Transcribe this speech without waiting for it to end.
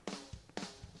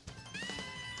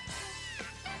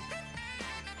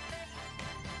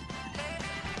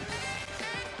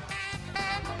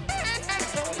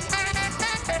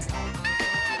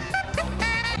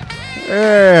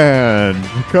And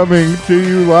coming to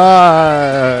you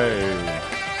live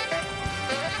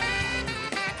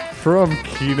from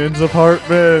Keenan's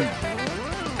apartment,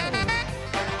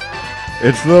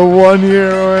 it's the 1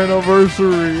 year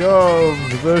anniversary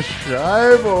of the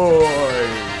Shy Boys.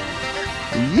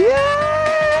 Yeah!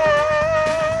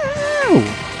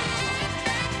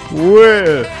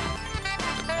 With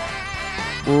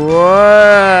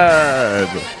Brad.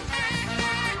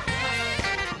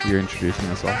 You're introducing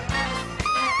us all.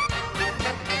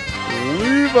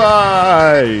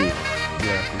 Levi.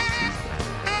 Yeah,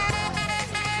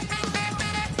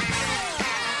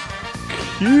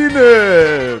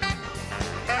 Keenan.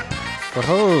 The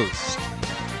host.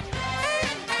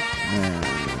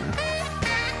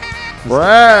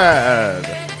 Brad.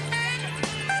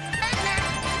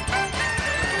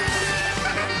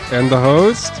 And the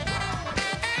host.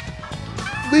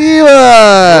 Levi!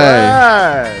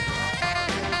 Brad.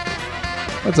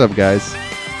 What's up, guys?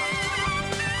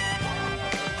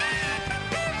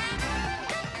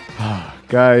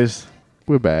 Guys,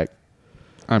 We're back.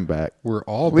 I'm back. We're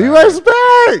all back. Levi's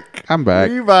back. I'm back.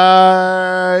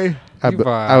 Levi.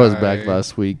 I was back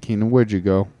last week. Keenan, where'd you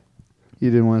go? You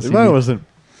didn't want to see Levi me? wasn't.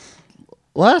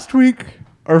 Last week,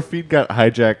 our feed got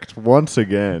hijacked once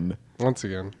again Once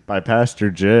again. by Pastor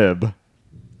Jib.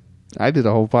 I did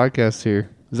a whole podcast here.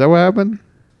 Is that what happened?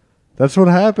 That's what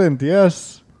happened,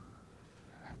 yes.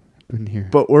 Been here.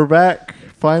 But we're back.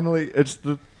 Finally, it's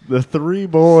the three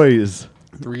boys.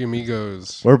 Three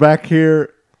amigos. We're back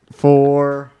here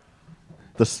for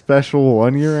the special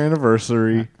 1 year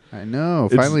anniversary. I know.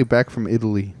 It's- Finally back from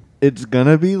Italy. It's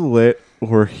gonna be lit.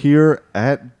 We're here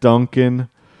at Duncan.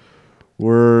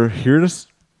 We're here to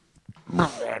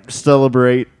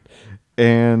celebrate,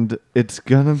 and it's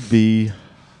gonna be,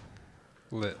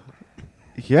 Lit.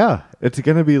 yeah, it's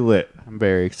gonna be lit. I'm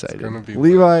very It's excited. gonna be lit.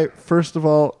 Levi, first of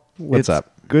all, What's it's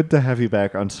up? good to have you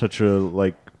back on such a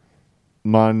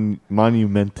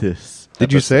monumentous.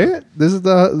 Did you episode. say it? This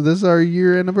is our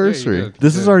year anniversary. Yeah, you did.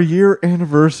 This is our year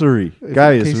anniversary,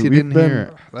 guys. In case you we've didn't been hear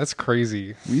it. That's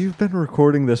crazy. we've been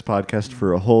recording this podcast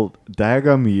for a whole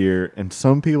daggum year, and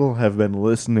some people have been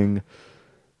listening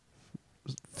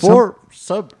for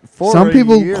Some a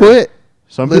people year. quit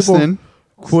Some listening. people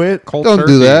quit. Cold Don't do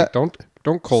turkey. that.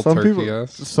 Don't cold Some turkey people,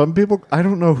 us. some people. I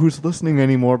don't know who's listening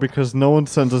anymore because no one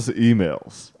sends us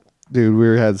emails. Dude,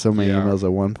 we had so many Yeah. emails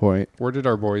at one point. Where did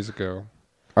our boys go?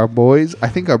 Our boys, I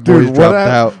think our Dude, boys dropped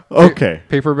out. Okay,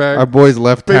 Paper bag? Our boys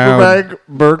left Paper town. Bag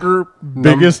Burger,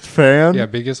 biggest fan. Yeah,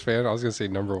 biggest fan. I was going to say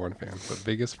number one fan, but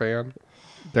biggest fan.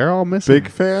 They're all missing. Big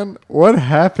fan. What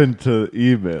happened to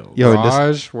emails? Yo,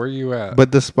 Raj, where you at?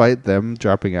 but despite them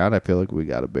dropping out, I feel like we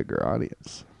got a bigger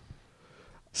audience.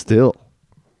 Still.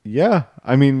 Yeah,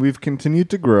 I mean we've continued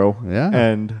to grow. Yeah.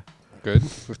 and Good.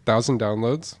 With 1,000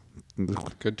 downloads.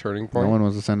 Good turning point. No one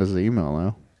wants to send us an email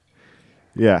now.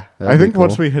 yeah, That'd I be think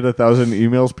once cool. we hit 1,000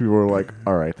 emails, people were like,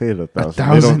 "All right, they hit 1,000."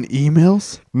 1,000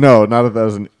 emails? No, not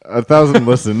 1,000. 1,000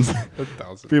 listens.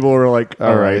 1,000. People were like,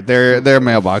 All right, their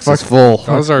mailbox is Fuck. full.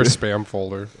 That was our spam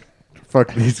folder.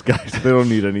 fuck these guys. They don't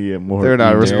need any more. They're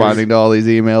not emails." responding to all these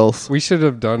emails. We should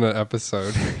have done an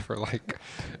episode for like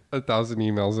 1,000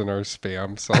 emails in our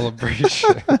spam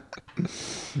celebration.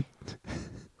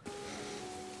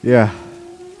 Yeah,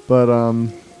 but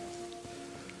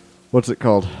what's it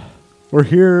called? We're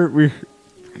here.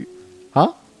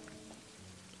 Huh?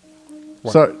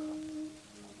 What? So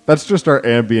that's just our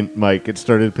ambient mic. It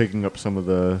started picking up some of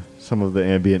the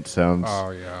ambient sounds.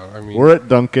 Oh yeah, I mean We're at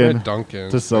Duncan,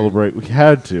 Duncan to celebrate. We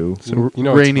had to. So, you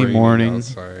know, rainy it's raining morning.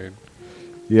 outside.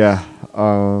 Yeah.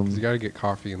 'Cause you got to get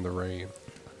coffee in the rain.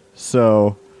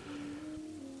 So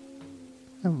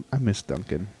I miss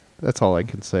Duncan. That's all I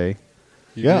can say.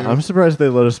 You yeah, do? I'm surprised they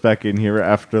let us back in here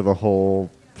after the whole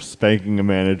spanking a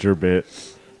manager bit.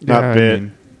 Not Yeah, I bit.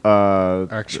 mean-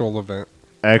 Actual event.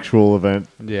 Actual event.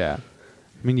 Yeah.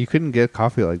 I mean, you couldn't get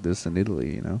coffee like this in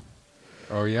Italy, you know?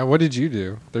 Oh yeah, what did you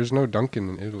do? There's no Dunkin'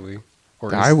 in Italy.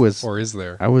 Or is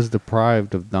there? I was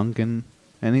deprived of Dunkin',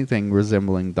 anything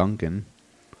resembling Dunkin'.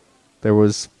 There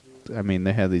was, I mean,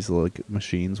 they had these like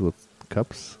machines with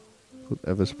cups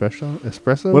of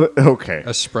espresso. What? Okay.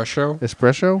 Espresso?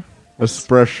 Espresso?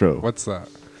 Espresso. What's that?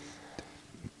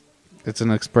 It's an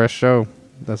espresso.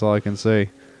 That's all I can say.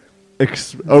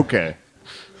 Okay.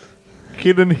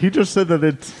 Keenan, he just said that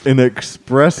it's an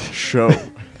express show.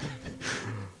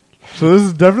 So this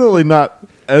is definitely not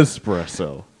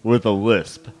espresso with a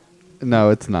lisp. No,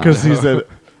 it's not. Because he said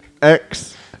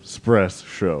express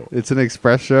show. It's an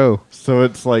espresso. So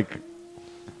it's like,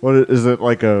 what is it,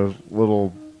 like a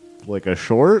little, like a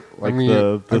short? Like I mean,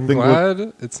 the I'm thing with,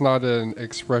 glad it's not an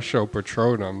Espresso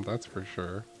Patronum, that's for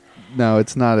sure. No,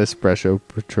 it's not espresso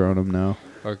Patronum. No,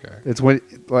 Okay. it's when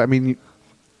I mean,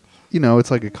 you know,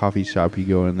 it's like a coffee shop. You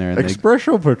go in there and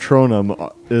Espresso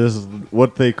Patronum is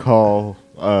what they call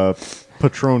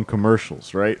Patron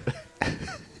commercials, right?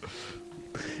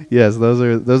 yes, those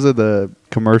are the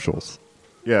commercials.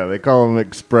 Yeah, they call them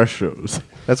expressos.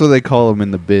 That's what they call them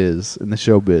in the biz, in the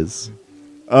showbiz.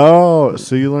 Oh,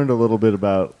 so you learned a little bit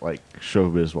about like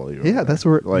showbiz while you were Yeah, there. that's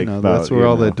where like that's where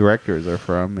all the directors are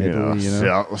from. Italy,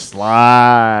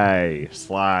 Sly,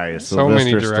 So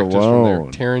many Sylvester directors from there.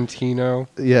 Stallone. Tarantino,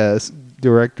 Yes,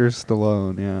 director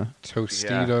Stallone. Yeah,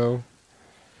 Tostito.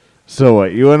 So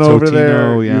what? You went over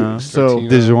there. Totino, yeah. So Totino.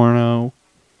 DiGiorno.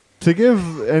 to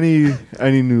give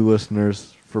any new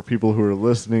listeners, for people who are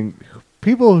listening,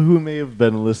 people who may have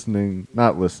been listening,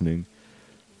 not listening,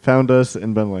 found us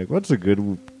and been like, what's a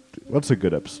good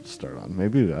episode to start on?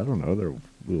 Maybe, I don't know, they're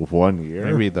 1 year.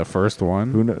 Maybe the first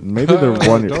one. Who knows? Maybe they're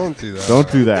 1 year. Don't do that.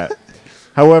 Don't do that.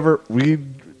 However, we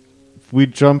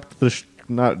jumped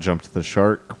not jumped the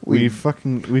shark. We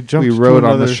jumped. We to rode on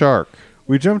the another- shark.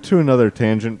 We jumped to another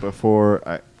tangent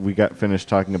before we got finished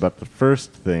talking about the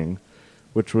first thing,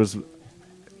 which was,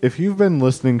 if you've been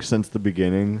listening since the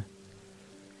beginning,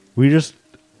 we just,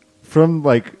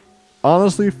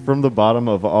 honestly, from the bottom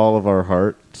of all of our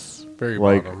hearts, Very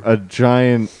like bottom. a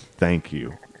giant thank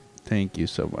you. Thank you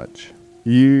so much.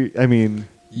 You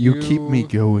You keep me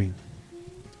going.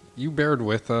 You bared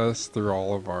with us through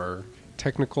all of our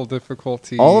technical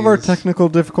difficulties. all of our technical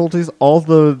difficulties, all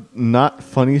the not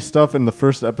funny stuff in the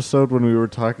first episode when we were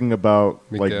talking about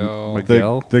Miguel.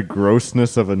 Miguel? the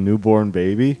grossness of a newborn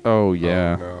baby. Oh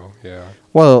yeah. Oh, no. Yeah.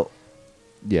 Well,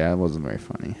 yeah, it wasn't very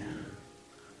funny.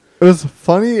 It was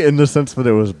funny in the sense that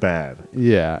it was bad.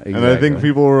 Yeah, exactly. And I think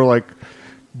people were like,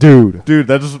 dude,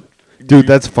 that's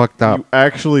that's fucked up. you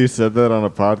actually said that on a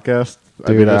podcast? I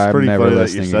mean, Dude, it's I'm pretty never funny that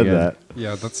you listening said again. that.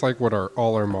 Yeah, that's like what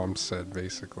all our moms said,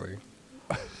 basically.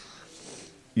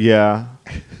 Yeah.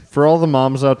 For all the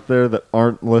moms out there that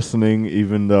aren't listening,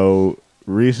 even though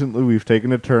recently we've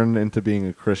taken a turn into being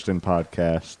a Christian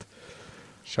podcast,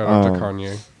 Shout out to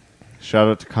Kanye. shout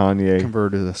out to Kanye.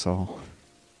 Converted us all.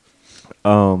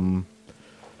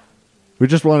 We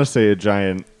just want to say a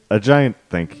giant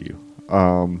thank you.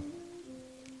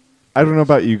 I don't know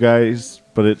about you guys,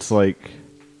 but it's like,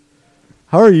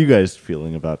 how are you guys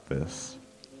feeling about this?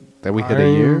 That we hit a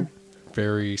year. I'm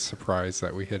very surprised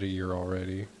that we hit a year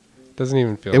already. Doesn't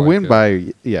even feel It like went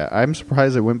by. Yeah, I'm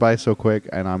surprised it went by so quick,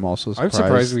 and I'm also I'm surprised,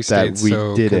 surprised we that stayed we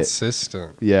so did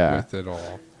consistent Yeah. with it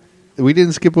all. it. We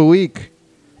didn't skip a week.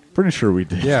 Pretty sure we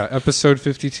did. Yeah, episode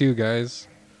 52, guys.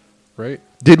 Right?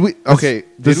 Did we? Okay,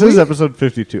 This did is we? episode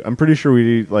 52. I'm pretty sure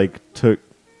we took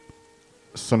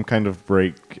some kind of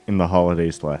break in the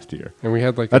holidays last year. And we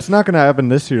had like That's not going to happen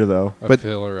this year, though. a but-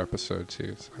 filler episode,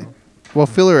 too. So. Well,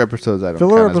 filler episodes. I don't.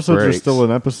 Filler count as episodes are breaks. still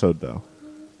an episode, though.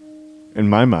 In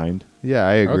my mind, Yeah,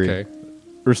 I agree. Okay.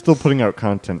 we're still putting out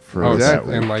content for Oh, that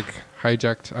exactly. week. and like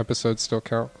hijacked episodes still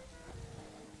count?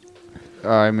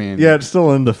 I mean, Yeah, it's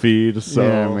still in the feed, so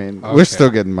yeah, I mean, Okay. we're still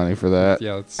getting money for that.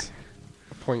 Yeah, that's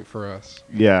a point for us.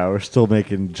 yeah, we're still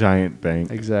making giant bank.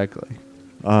 Exactly.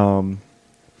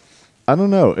 I don't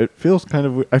know. It feels kind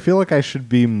of. I feel like I should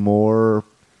be more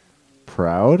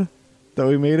proud that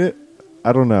we made it.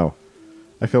 I don't know.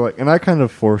 I feel like, and I kind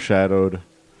of foreshadowed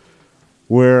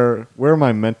where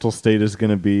my mental state is going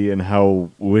to be and how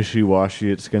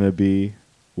wishy-washy it's going to be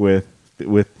with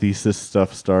thesis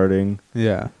stuff starting.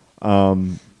 Yeah.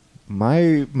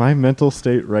 My mental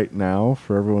state right now,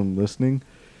 for everyone listening,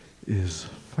 is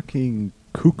fucking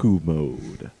cuckoo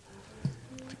mode.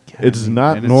 It's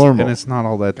not and normal. and it's not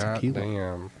all that God tequila.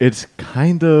 damn. It's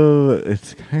kind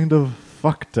of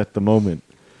fucked at the moment.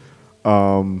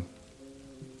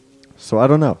 So I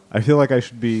don't know. I feel like I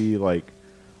should be like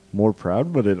more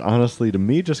proud, but it honestly to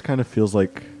me just kind of feels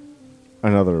like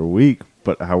another week.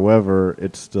 But however,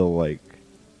 it's still like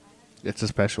It's a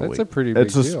special That's a week. pretty big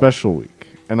it's a deal. special week,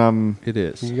 and I'm It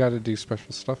is You got to do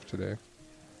special stuff today.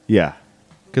 yeah.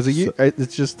 because a year.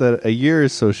 It's just that a year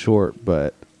is so short,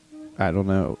 but I don't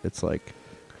know. It's like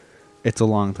it's a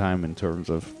long time in terms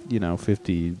of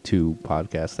 52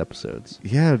 podcast episodes.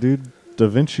 Yeah, dude. Da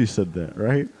Vinci said that,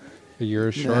 right? A year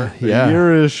is short. Yeah. A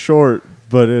year is short,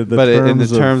 but in the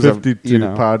terms of 52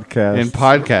 podcasts, in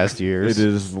podcast years, it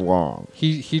is long.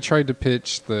 He tried to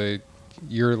pitch the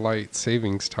year light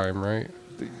savings time, right?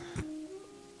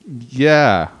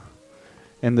 Yeah,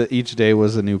 and each day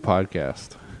was a new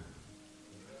podcast,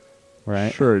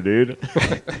 right? Sure, dude.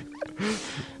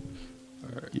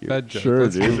 Bad joke. Sure,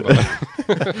 Let's dude. move on.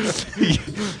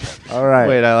 All right.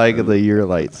 Wait, I like the year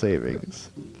light savings.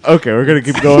 Okay, we're gonna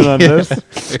keep going on this.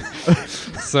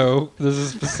 So there's a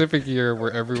specific year where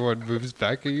everyone moves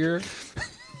back a year.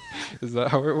 Is that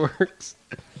how it works?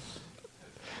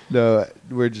 No,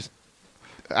 we're just.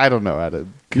 I don't know how to.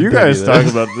 You guys talk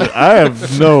about this. I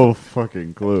have no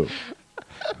fucking clue.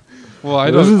 Well,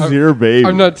 I This don't. is your baby.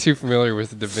 I'm not too familiar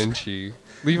with Da Vinci.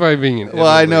 Levi being in Well,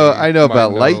 I know Italy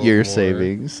about might light know year more.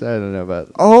 savings. I don't know about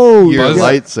Oh, year Buzz-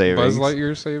 light savings. Buzz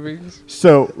Lightyear savings.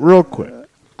 So, real quick,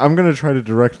 I'm going to try to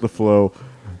direct the flow.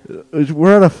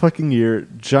 We're at a fucking year.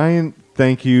 Giant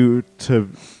thank you to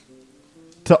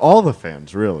all the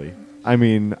fans, really. I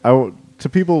mean, to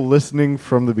people listening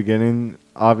from the beginning,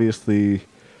 obviously,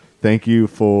 thank you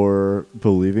for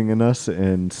believing in us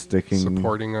and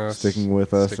Supporting us, sticking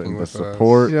with us, sticking and the with us.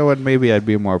 support. You know what? Maybe I'd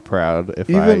be more proud if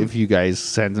if you guys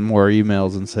sent more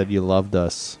emails and said you loved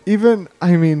us. Even,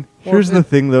 I mean, Well, here's the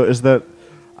thing though, is that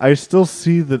I still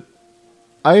see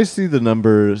I see the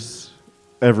numbers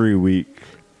every week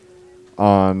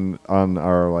on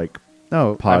our like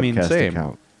No, podcast I mean same.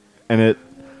 account, and it.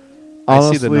 I see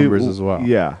Honestly, the numbers as well.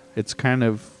 Yeah, It's kind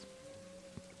of.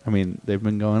 I mean, they've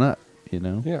been going up. You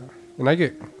know. Yeah, and I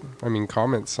get,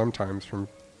 comments sometimes from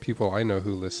people I know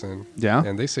who listen. Yeah?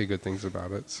 and they say good things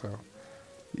about it. So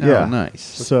yeah, Oh, nice.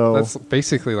 So that's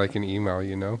basically like an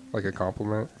email, like a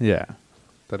compliment Yeah.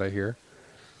 that I hear.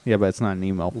 Yeah, but it's not an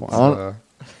email It's, form.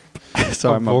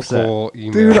 So a I'm upset. vocal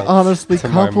email. dude, honestly, to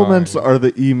my compliments mind. are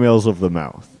the emails of the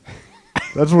mouth.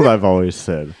 That's what I've always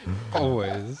said.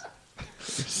 Always.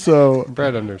 So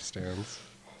Brad understands.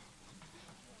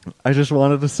 I just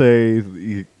wanted to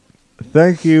say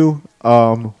thank you.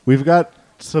 We've got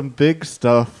some big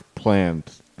stuff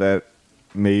planned that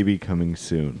may be coming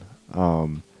soon.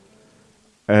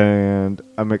 And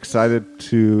I'm excited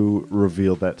to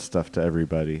reveal that stuff to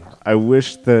everybody. I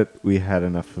wish that we had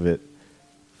enough of it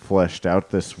fleshed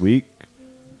out this week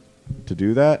to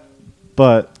do that.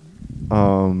 But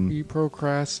We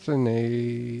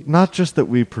procrastinate. not just that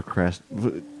we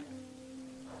procrastinate.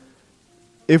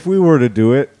 If we were to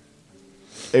do it,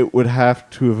 it would have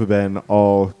to have been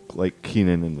all like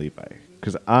Keenan and Levi.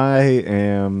 Because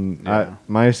Yeah.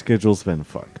 my schedule's been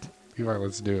fucked. Levi,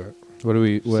 let's do it. What do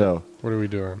we? So What are we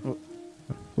doing?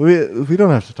 we don't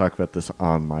have to talk about this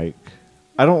on mic.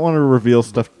 I don't want to reveal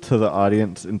stuff to the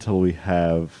audience until we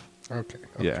have Okay.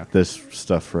 Yeah. this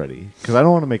stuff ready. Because I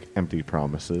don't want to make empty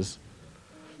promises.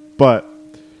 But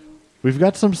we've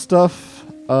got some stuff.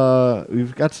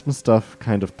 We've got some stuff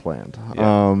kind of planned.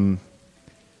 Yeah.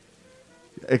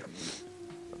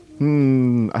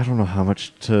 I don't know how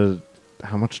much to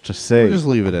say. We'll just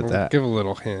leave it at Well, that. Give a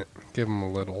little hint. Give him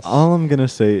a little. All I'm gonna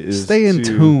say is Stay in to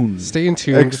tune. Stay in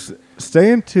tune.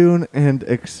 Stay in tune and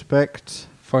expect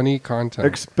Funny content.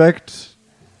 expect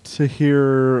to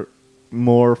hear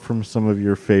more from some of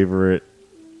your favorite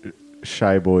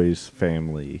Shy Boys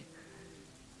family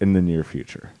in the near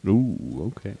future.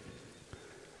 Ooh, okay.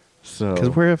 So Because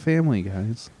we're a family,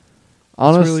 guys.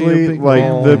 honestly, really a big like the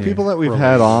family. people that we've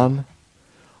had on.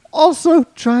 Also,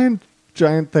 giant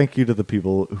thank you to the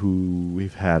people who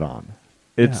we've had on.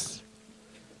 It's,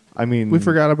 I mean, We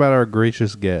forgot about our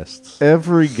gracious guests.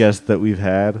 every guest that we've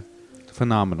had.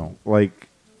 Phenomenal. Like,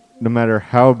 no matter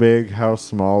how big, how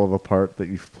small of a part that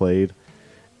you've played,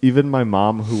 even my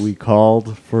mom, who we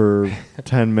called for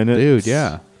 10 minutes, Dude,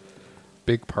 yeah.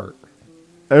 Big part.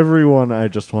 everyone, I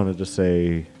just wanted to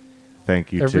say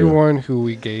thank you to. Everyone who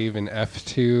we gave an F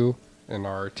to in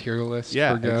our tier list.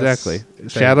 Yeah, for guests, exactly.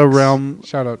 thanks. Shadow Realm.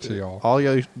 Shout out to y'all. All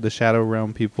the Shadow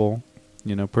Realm people,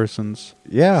 persons.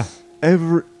 Yeah,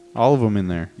 All of them in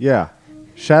there. yeah.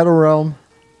 Shadow Realm,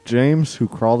 James, who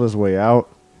crawled his way out,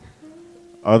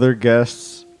 other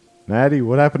guests, Maddie.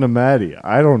 What happened to Maddie?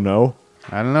 I don't know.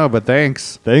 I don't know, but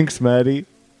thanks. Thanks, Maddie.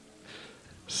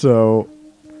 So,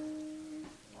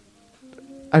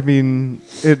 I mean,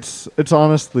 it's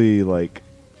honestly like,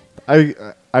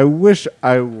 I wish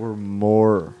I were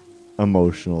more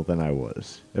emotional than I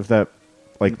was. If that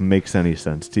like makes any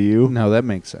sense to you, No, that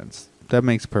makes sense. That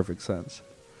makes perfect sense.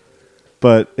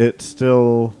 but it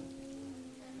still,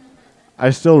 I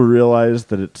still realize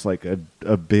that it's like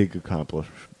a big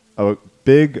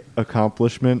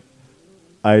accomplishment.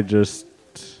 I just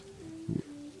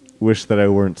wish that I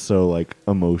weren't so like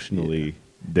emotionally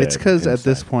dead. It's because at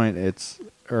this inside. point, it's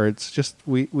just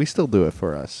we still do it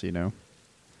for us,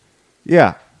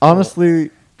 Yeah,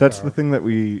 honestly, that's yeah. the thing that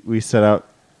we set out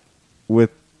with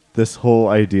this whole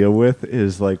idea with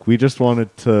is like we just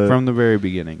wanted to From the very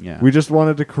beginning, yeah. we just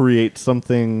wanted to create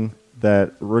something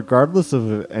that regardless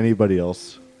of if anybody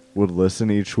else would listen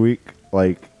each week,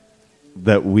 like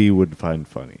that we would find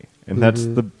funny. And that's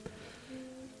the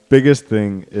biggest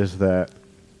thing is that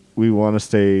we want to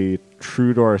stay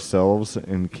true to ourselves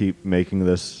and keep making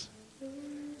this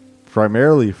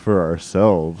primarily for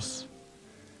ourselves.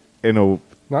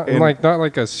 Not in- not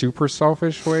like a super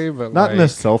selfish way, but not like, in a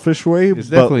selfish way, It's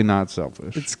but definitely not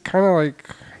selfish. it's kind of like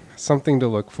something to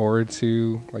look forward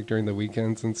to, like during the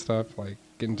weekends and stuff, like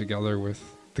getting together with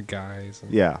the guys.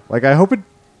 And yeah, like I hope it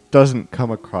doesn't come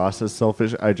across as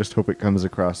selfish. I just hope it comes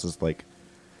across as like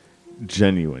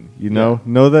genuine. You know,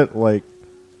 know that like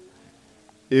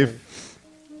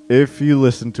if you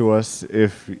listen to us,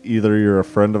 if either you're a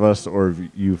friend of us or if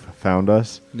you've found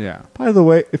us. yeah. By the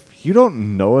way, if you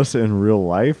don't know us in real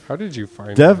life, How did you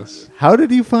find us? how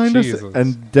did you find Jesus. us? And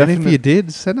And if definitely you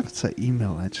did, send us an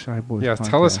email at Shyboys. Yeah,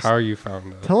 tell us how you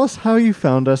found us. tell us how you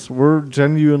found us. We're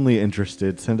genuinely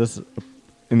interested. Send us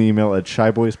an email at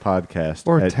shyboyspodcast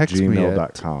Or at text me at-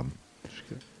 gmail.com.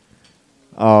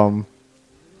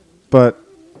 But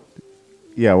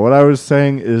yeah, what I was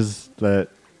saying is that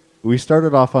we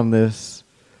started off on this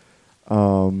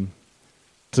to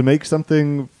make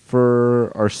something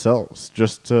for ourselves.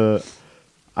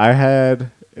 I had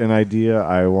an idea.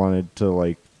 I wanted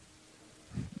to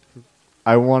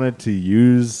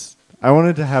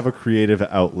have a creative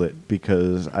outlet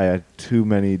because I had too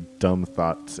many dumb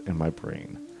thoughts in my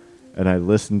brain. And I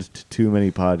listened to too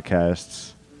many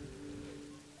podcasts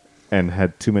and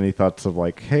had too many thoughts of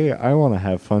like, hey, I want to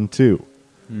have fun too.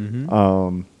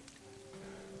 Mm-hmm.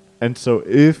 And so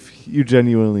if you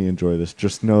genuinely enjoy this,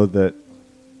 just know that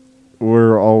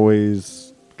we're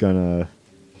always gonna,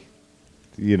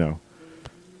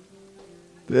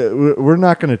 we're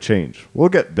not gonna change. We'll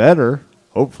get better,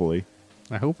 hopefully.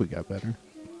 I hope we got better.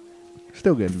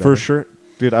 Still getting better. For sure.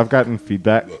 Dude, I've gotten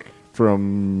feedback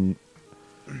from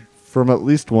at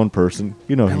least one person.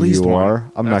 You know At who least you one.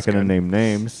 are. I'm That's not going to good. name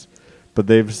names. But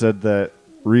they've said that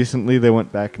recently they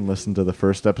went back and listened to the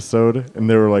first episode and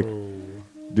they were like,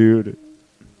 dude,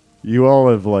 you all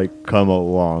have like come a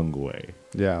long way.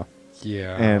 Yeah.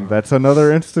 Yeah. And that's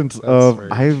another instance That's of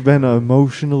very I've been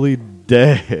emotionally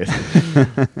dead.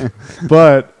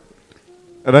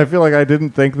 And I feel like I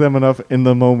didn't thank them enough in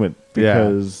the moment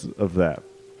because of that.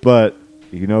 But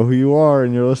you know who you are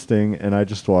and you're listening, and I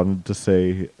just wanted to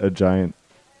say a giant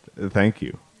thank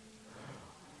you.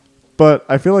 But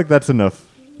I feel like that's enough.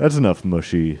 That's enough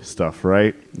mushy stuff,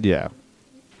 right? Yeah.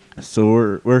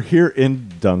 So we're here in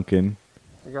Duncan.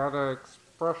 We got an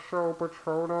espresso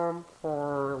patronum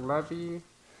for Levy.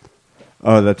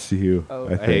 Oh, that's you. Oh,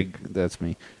 I think. that's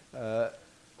me.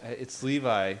 It's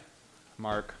Levi,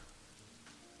 Mark.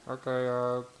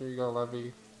 Okay, here you go,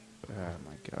 Levy. Oh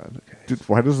my God. Okay. Dude,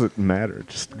 why does it matter?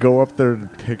 Just go up there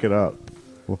and pick it up.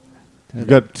 Well, you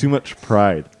got too much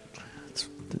pride.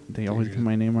 They always get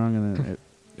my name wrong, and then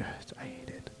I hate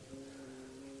it.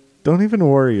 Don't even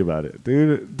worry about it,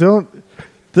 dude. Don't.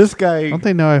 This guy. Don't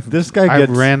they know This guy I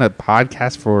gets ran a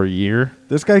podcast for a year?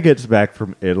 This guy gets back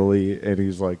from Italy and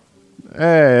he's like,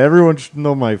 "Hey, everyone should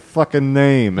know my fucking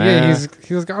name, man. Yeah,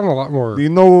 he's gotten a lot more. You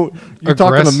know, you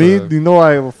talking to me? aggressive. Do you know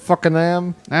I fucking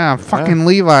am?" Ah, fucking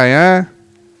Levi, huh?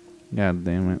 God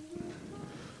damn it.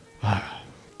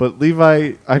 But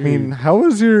Levi, I mean,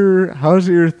 how's your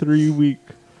 3-week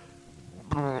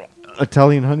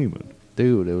Italian honeymoon?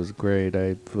 Dude, it was great.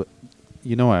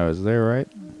 You know I was there, right?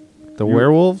 The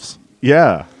werewolves?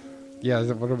 Yeah, Yeah,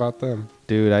 what about them?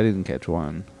 Dude, I didn't catch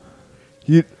one.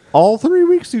 you all 3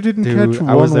 weeks you didn't Dude, catch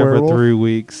I one was there werewolf? for 3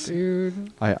 weeks.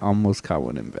 Dude. I almost caught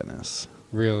one in Venice.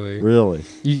 Really? Really?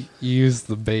 You used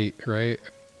the bait, right?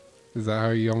 Is that how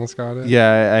you almost got it?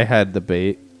 Yeah, I had the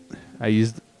bait. I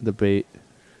used the bait.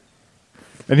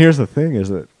 And here's the thing: is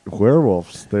that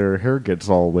werewolves, their hair gets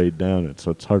all weighed down, and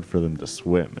so it's hard for them to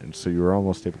swim, and so you were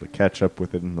almost able to catch up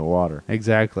with it in the water.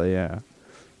 Exactly, yeah.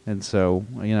 And so,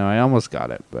 I almost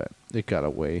got it, but it got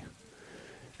away.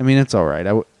 I mean, it's all right.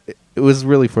 It was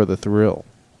really for the thrill.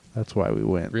 That's why we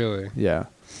went. Really? Yeah.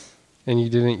 And you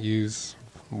didn't use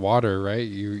water, right?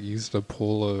 You used a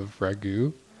pool of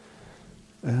ragu.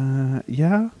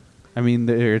 Yeah. I mean,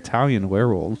 they're Italian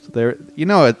werewolves.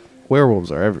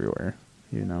 Werewolves are everywhere,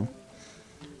 In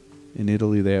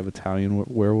Italy, they have Italian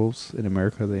werewolves. In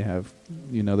America, they have,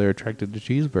 they're attracted to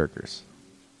cheeseburgers.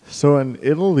 So in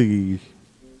Italy,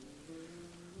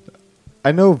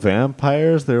 I know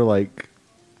vampires. They're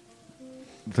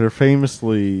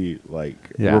famously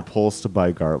Yeah. repulsed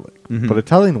by garlic. Mhm. But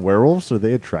Italian werewolves, are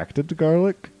they attracted to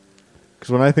garlic? Because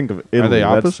when I think of Italy, they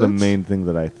that's the opposites? main thing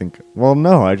that I think. Well,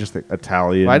 no, I just think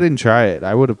Italian. I didn't try it.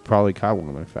 I would have probably caught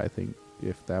one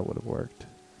if that would have worked.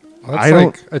 Well, I that's don't-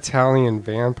 like Italian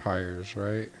vampires,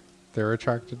 right? They're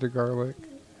attracted to garlic.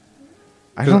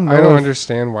 I don't know. I don't if-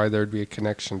 understand why thered be a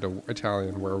connection to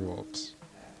Italian werewolves.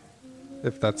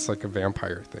 If that's like a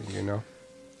vampire thing,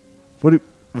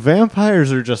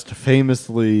 Vampires are just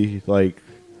famously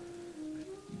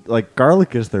like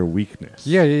garlic is their weakness.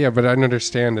 Yeah. But I don't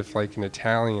understand if like an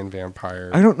Italian vampire.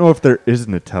 I don't know if there is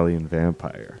an Italian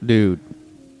vampire. Dude,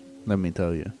 let me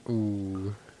tell you,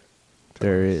 Ooh.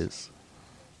 there is.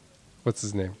 What's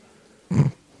his name?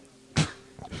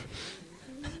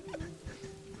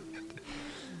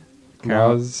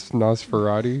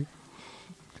 Nosferatu?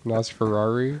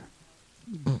 Nosferrari?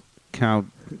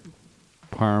 Count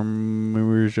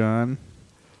Parmesan.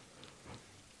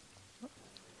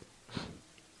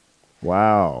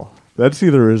 Wow. That's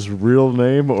either his real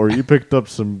name or you picked up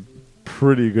some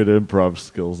pretty good improv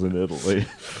skills in Italy.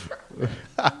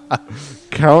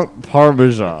 Count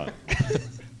Parmesan.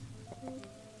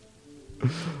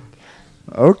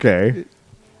 Okay.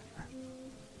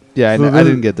 Yeah, So I this-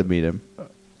 didn't get to meet him.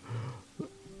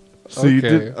 So you Okay.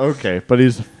 did okay, but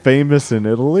he's famous in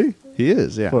Italy? He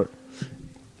is, yeah. For-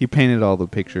 He painted all the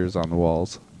pictures on the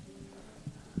walls.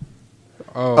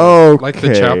 Oh, okay. like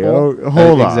the chapel? Oh,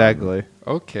 hold on. Exactly.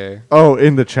 Okay. Oh,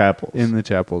 in the chapel. In the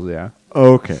chapels, yeah.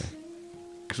 Okay.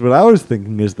 Because what I was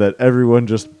thinking is that everyone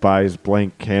just buys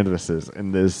blank canvases,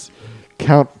 and this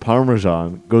Count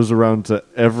Parmesan goes around to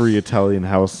every Italian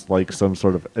house like some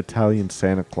sort of Italian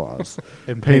Santa Claus,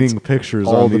 And painting paints pictures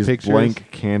all on the these pictures?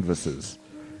 blank canvases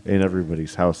in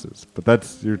everybody's houses. But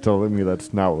that's you're telling me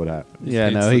that's not what happened. Yeah,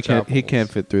 hates no, the he can't. He chapels. can't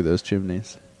fit through those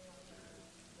chimneys.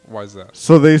 Why is that?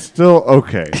 So they still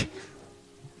okay.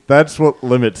 That's what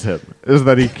limits him is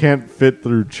that he can't fit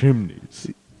through chimneys.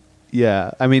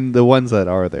 Yeah, I mean the ones that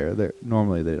are there,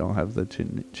 normally they don't have the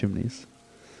chimneys.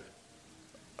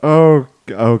 Oh,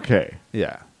 okay.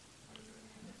 Yeah,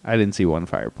 I didn't see one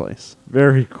fireplace.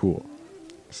 Very cool.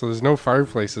 So there's no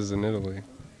fireplaces in Italy.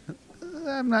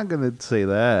 I'm not gonna say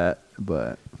that,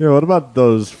 but Yeah, what about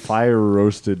those fire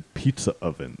roasted pizza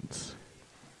ovens?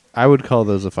 I would call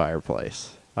those a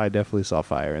fireplace. I definitely saw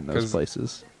fire in those 'Cause-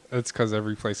 places. It's because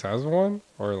every place has one,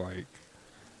 or like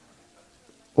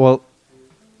Well,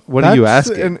 what are you That's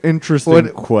asking? an interesting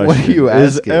What- question. what are you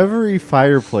Is asking? every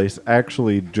fireplace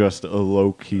actually just a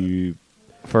low key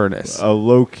Furnace.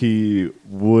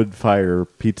 wood fire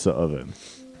pizza oven?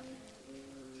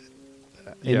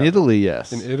 In yeah. Italy,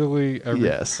 yes. in Italy, every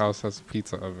Yes. house has a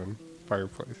pizza oven,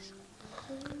 fireplace.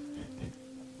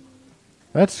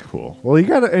 That's cool. Well, you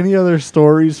got any other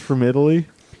stories from Italy,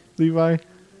 Levi?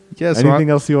 Yes. Anything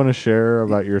else you want to share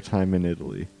about your time in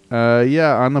Italy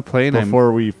Yeah, on the plane.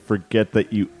 before we forget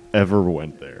that you ever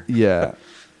went there? Yeah,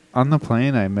 on the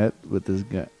plane, I met with this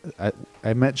guy.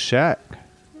 I met Shaq.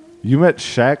 You met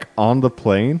Shaq on the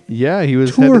plane. Yeah, he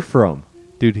was To or headed, from?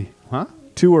 dude. Huh?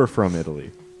 To or from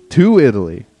Italy? To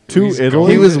Italy. To He's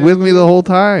Italy. He was with me the whole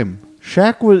time.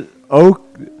 Shaq was. Oh,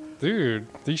 Dude,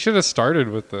 you should have started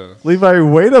with this. Levi,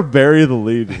 way to bury the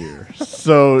lead here.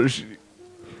 So,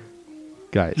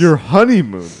 Guys, your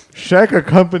honeymoon, Shaq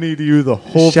accompanied you the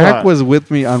whole Shaq time. was with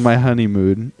me on my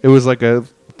honeymoon. It was like a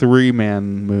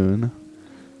 3-man moon.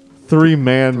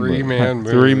 three-man. Three-man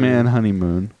moon. 3-man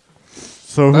honeymoon.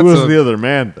 So who That's was a- the other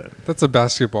man then? That's a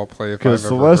basketball play if I've Because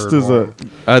ever Celeste heard is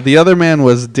one. The other man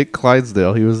was Dick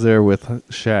Clydesdale. He was there with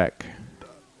Shaq.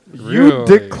 You,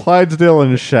 Dick Clydesdale,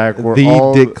 and Shaq were The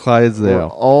all Dick were Clydesdale.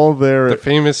 all there. the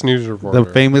famous news reporter.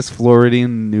 The famous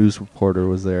Floridian news reporter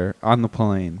was there on the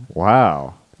plane.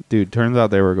 Wow, Dude, turns out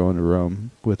they were going to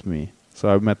Rome with me. So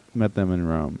I met them in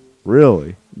Rome.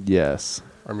 really? Yes.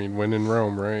 I mean, when in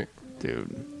Rome, right?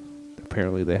 Dude.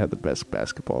 Apparently they had the best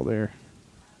basketball there.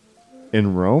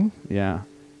 In Rome? Yeah.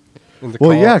 In the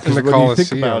Well, yeah, in because the when you think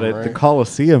Colosseum, about it, right? the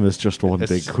Colosseum is just one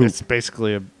big hoop. It's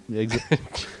basically a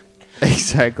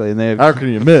exactly, and they How have,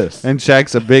 can you miss? and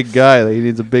Shaq's a big guy. He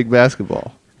needs a big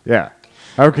basketball. Yeah,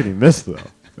 how can you miss though?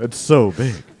 It's so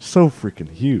big, so freaking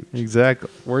huge. Exactly.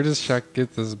 Where does Shaq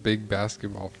get this big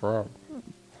basketball from?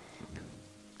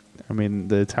 I mean,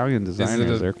 the Italian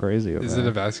designers a- are crazy. Is it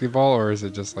a basketball or is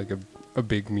it just like a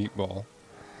big meatball?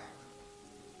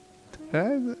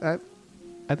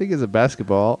 I think it's a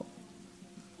basketball.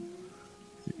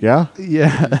 Yeah.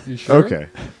 Yeah. You sure? Okay.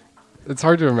 It's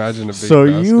hard to imagine a big So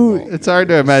you- basketball. It's hard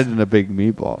to imagine a big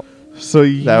meatball So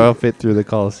you. that will fit through the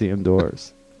Coliseum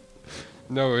doors.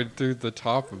 No, it through the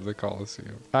top of the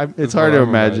Colosseum. It's That's hard what to I'm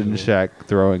imagine imagining. Shaq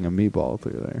throwing a meatball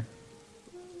through there.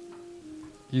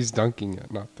 He's dunking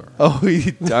it, not throwing. Oh,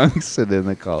 he dunks it in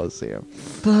the Coliseum.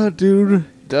 Dude,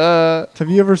 Duh. have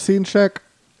you ever seen Shaq?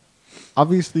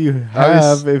 Obviously, you I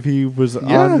was- have. If he was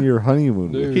Yeah. on your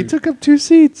honeymoon, with Dude. you. He took up 2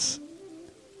 seats.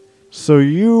 So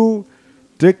you,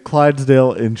 Dick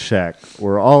Clydesdale, and Shaq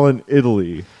were all in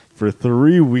Italy for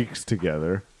 3 weeks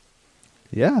together.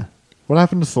 Yeah. What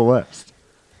happened to Celeste?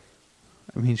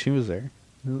 I mean, she was there.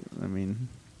 I mean,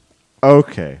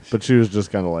 Okay, but she was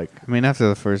just kind of like, I mean, after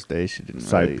the first day, she didn't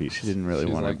Side really. piece. She didn't really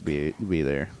She's want like- to be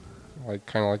there. Like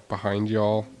kind of like behind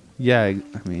y'all. Yeah, I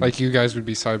mean, Like you guys would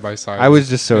be side by side. I was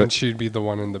just so- And she'd be the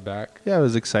one in the back. yeah, I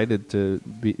was excited to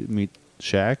meet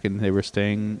Shaq, and they were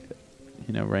staying,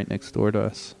 right next door to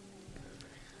us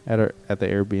at the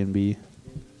Airbnb.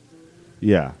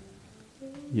 yeah.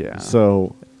 Yeah.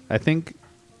 So I think,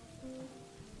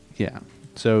 yeah.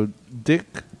 So Dick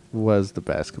was the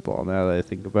basketball. Now that I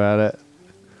think about it,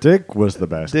 Dick was the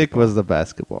best. Dick was the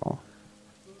basketball.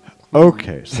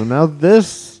 Okay, so now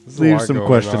this There's a leaves lot some going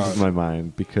questions on. in my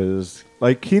mind because,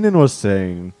 like Keenan was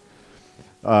saying,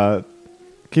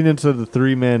 Keenan said the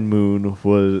 3-Man Moon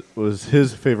was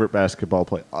his favorite basketball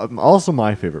play. Also,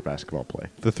 my favorite basketball play.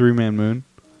 The 3-Man moon.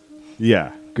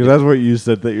 Yeah, because that's what you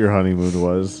said that your honeymoon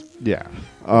was. Yeah.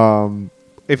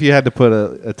 If you had to put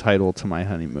a title to my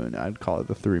honeymoon, I'd call it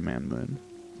the 3-Man moon.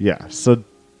 Yeah, so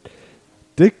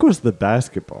Dick was the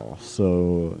basketball.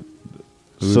 So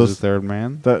Who's so the third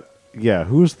man?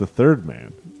 who's the third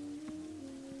man?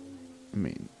 I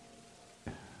mean,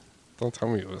 Don't tell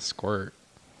me it was Squirt.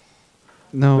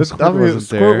 no, Squirt wasn't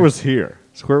Squirt there. was here.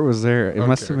 Squirt was there. It Okay,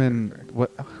 must have okay, been okay.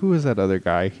 what? Who was that other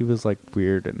guy? He was like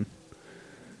weird and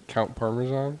Count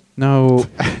Parmesan? no.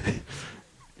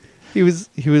 he was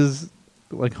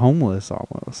like homeless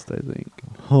almost. I think.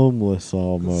 Homeless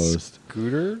almost.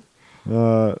 Scooter?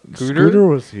 Scooter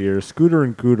was here. Scooter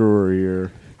and Cooter were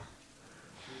here.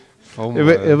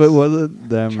 Homeless. If it wasn't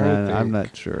them, Trying to I'm think.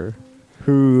 not sure.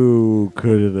 Who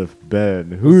could it have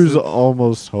been? Who's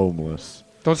almost homeless?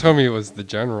 Don't tell me it was the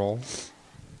general.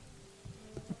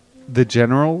 The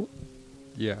general?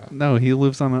 Yeah. No, he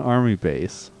lives on an army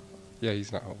base. Yeah,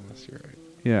 he's not homeless. You're right.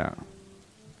 Yeah.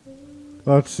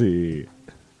 Let's see.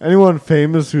 Anyone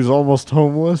famous who's almost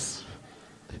homeless?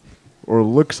 Or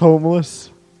looks homeless?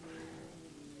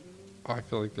 Oh, I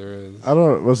feel like there is. I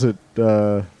don't know. Was it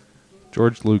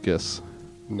George Lucas.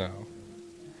 No.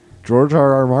 George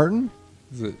R.R. Martin?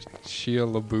 Is it Shia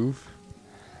LaBeouf?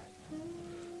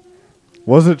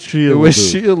 Was it Shia It was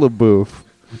LaBeouf? Shia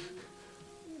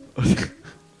LaBeouf.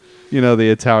 The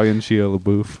Italian Shia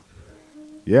LaBeouf.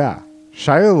 Yeah.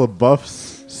 Shia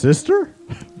LaBeouf's sister?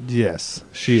 Yes,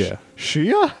 Shia.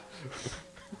 Shia?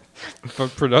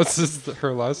 But pronounces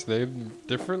her last name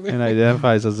differently? And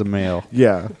identifies as a male.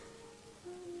 Yeah.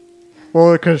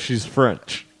 Well, because she's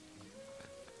French.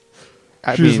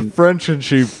 I She's mean, French and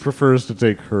she prefers to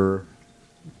take her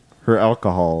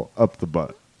alcohol up the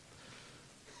butt.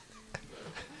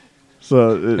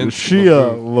 So And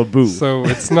Shia LaBeouf. So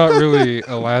it's not really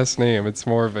a last name. It's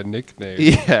more of a nickname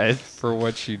yeah, for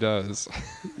what she does.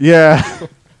 yeah,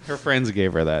 her friends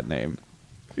gave her that name.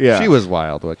 yeah. She was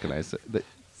wild. What can I say?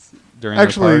 During the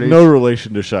actually parties- no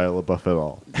relation to Shia LaBeouf at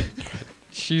all.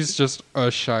 She's just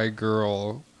a shy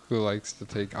girl who likes to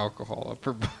take alcohol up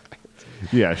her butt.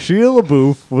 Yeah, Shia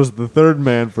LaBeouf was the third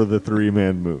man for the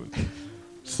 3-Man Moon.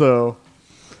 So,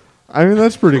 I mean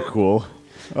that's pretty cool.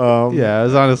 Yeah, it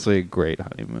was honestly a great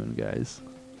honeymoon, guys.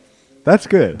 That's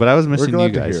good. But I was We're missing glad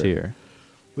you to guys hear it. here.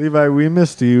 Levi, we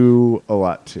missed you a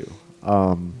lot too.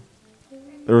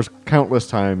 There was countless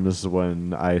times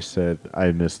when I said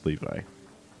I missed Levi.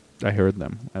 I heard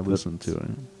them. I listened to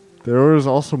it. There was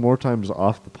also more times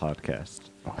off the podcast.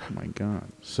 Oh my god.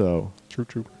 So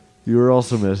True. you were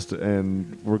also missed,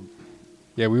 and we're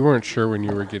Yeah, we weren't sure when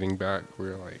you were getting back. We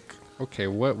were like, okay,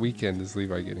 what weekend is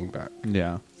Levi getting back?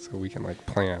 Yeah. So we can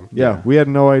plan. yeah, we had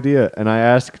no idea. And I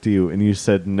asked you, and you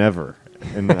said never,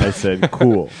 and I said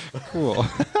cool. Cool.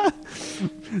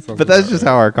 But that's just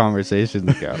how our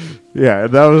conversations go. Yeah,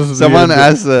 that was the Someone end.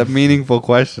 asks a meaningful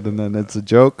question, and then it's a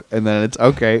joke, and then it's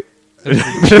okay.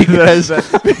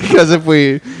 because if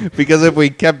we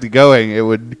kept going, it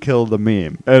would kill the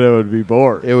meme. and it would be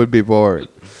bored. It would be boring.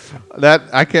 That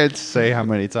I can't say how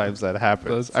many times that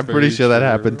happens. That's I'm pretty very sure that true.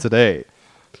 happened today.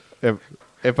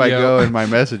 If I Yeah. go in my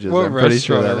messages, What I'm pretty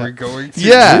sure restaurant that. are we going to?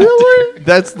 Yeah,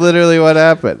 that's literally what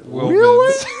happened.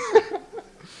 Wilman's.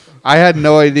 I had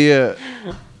no idea.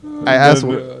 I asked.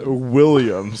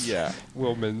 Williams. Yeah.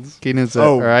 Wilman's. Keenan said,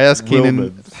 Oh, or I asked Keenan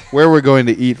Wilman's. where we're going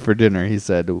to eat for dinner. He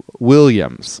said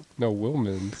Williams, No,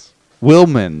 Wilman's.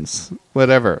 Wilman's,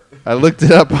 whatever. I looked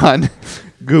it up on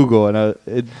Google and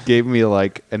it gave me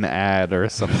like an ad or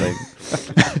something.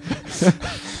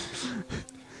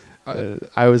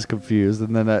 I was confused,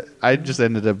 and then I just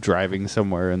ended up driving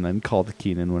somewhere and then called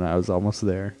Keenan when I was almost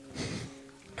there.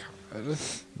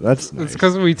 That's It's nice.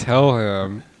 because we tell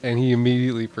him and he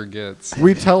immediately forgets.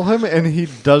 We tell him, and he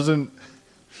doesn't.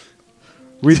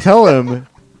 We tell him.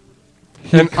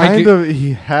 And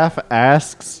He half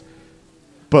asks,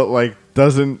 but like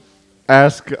doesn't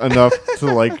ask enough to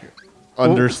like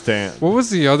understand. What was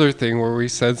the other thing where we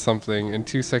said something and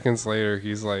 2 seconds later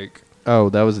he's like, Oh,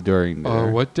 that was during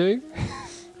dinner. what day?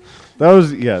 That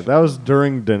was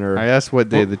during dinner. I asked what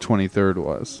day the 23rd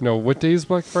was. No, what day is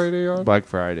Black Friday on? Black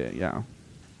Friday, yeah.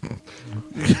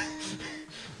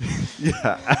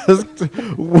 Yeah, asked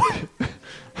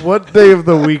what day of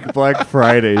the week Black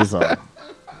Friday's on.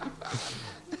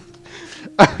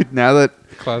 Now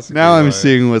Classic. I'm Eli.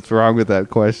 seeing what's wrong with that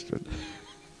question.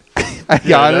 I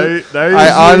Yeah, now you're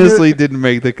seeing honestly it? didn't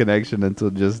make the connection until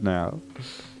just now.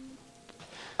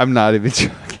 I'm not even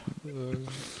joking.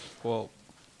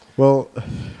 Well,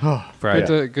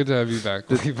 Friday. good to have you back,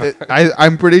 Levi.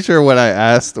 I'm pretty sure when I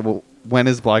asked, well, when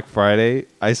is Black Friday,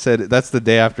 I said that's the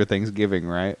day after Thanksgiving,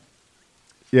 right?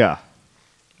 Yeah,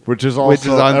 which is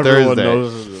also on everyone Thursday.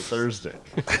 knows it's a Thursday.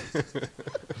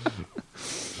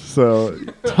 So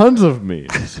tons of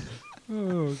memes.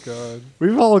 Oh God.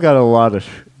 We've all got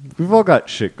we've all got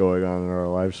shit going on in our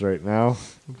lives right now.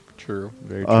 True.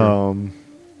 Very true.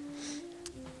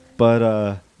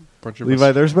 But Bunch of Levi,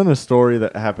 us- there's been a story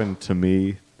that happened to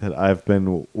me that I've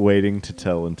been waiting to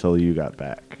tell until you got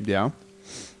back. Yeah.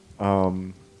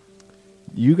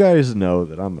 You guys know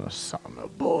that I'm a sauna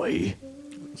boy.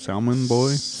 Salmon boy.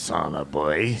 Sauna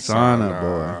boy. Sauna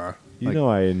boy. You Like- know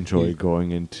I enjoy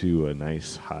going into a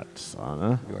nice hot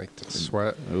sauna, You like to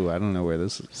sweat. Ooh, I don't know where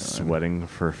this is going. sweating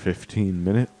for 15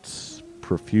 minutes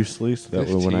profusely, so that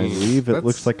way when I 15. leave, it That's-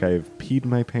 looks like I've peed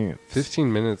my pants.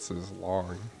 15 minutes is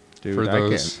long. Dude, for I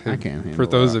those, can't handle for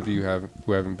those that. of you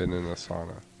who haven't been in a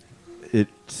sauna.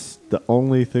 It's the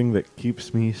only thing that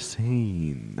keeps me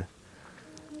sane.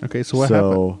 Okay, so what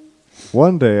happened?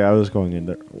 One day I was going in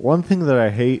there. One thing that I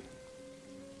hate,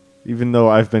 even though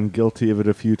I've been guilty of it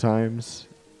a few times,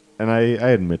 and I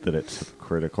admit that it's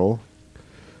hypocritical,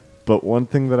 but one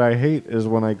thing that I hate is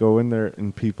when I go in there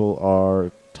and people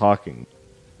are talking.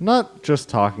 Not just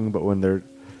talking, but when they're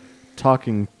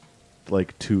talking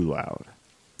like too loud.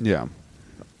 Yeah.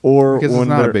 Or Because when it's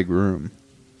not a they're- big room.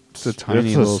 It's a tiny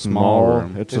it's a little small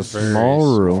room. It's It's a very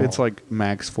small room. It's like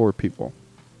max 4 people.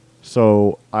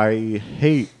 So I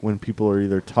hate when people are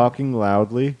either talking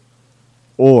loudly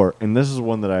or, and this is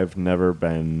one that I've never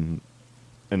been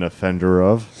an offender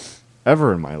of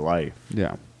ever in my life.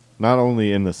 Yeah. Not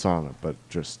only in the sauna, but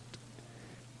just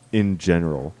in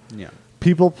general. Yeah.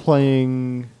 People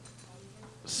playing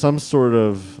some sort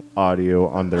of audio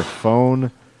on their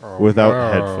phone Oh, without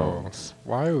no. headphones.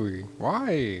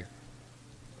 Why?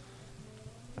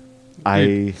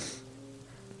 I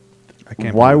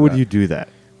can't why believe would that. you do that?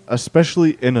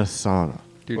 Especially in a sauna.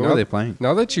 Dude, What were they playing?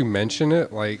 Now that you mention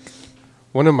it, like,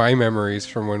 one of my memories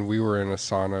from when we were in a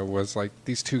sauna was, like,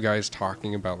 these two guys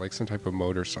talking about, like, some type of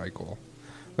motorcycle.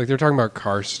 Like, they're talking about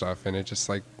car stuff, and it just,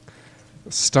 like,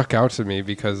 stuck out to me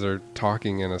because they're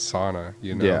talking in a sauna,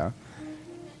 you know? Yeah.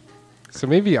 So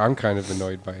maybe I'm kind of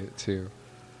annoyed by it, too.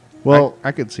 Well,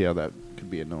 I could see how that could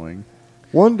be annoying.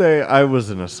 one day I was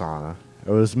in a sauna. It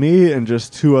was me and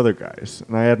just 2 other guys,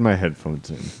 and I had my headphones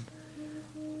in.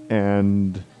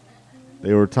 And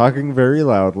they were talking very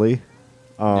loudly.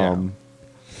 I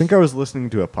think I was listening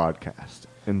to a podcast.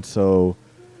 And so,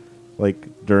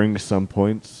 like, during some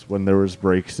points when there was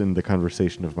breaks in the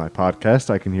conversation of my podcast,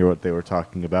 I can hear what they were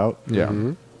talking about. Yeah.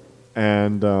 Mhm.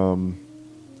 And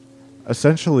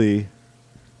essentially,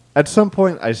 at some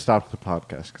point, I stopped the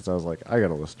podcast because I was like, I got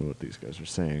to listen to what these guys are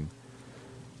saying.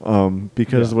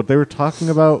 Because what they were talking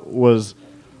about was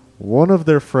one of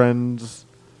their friends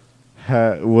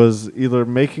was either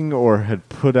making or had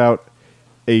put out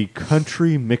a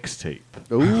country mixtape.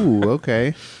 Ooh,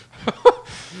 okay.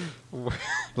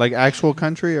 Like actual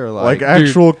country or Like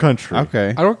actual country. Okay.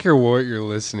 I don't care what you're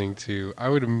listening to. I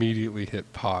would immediately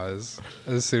hit pause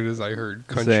as soon as I heard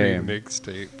country Same.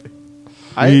 mixtape.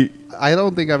 I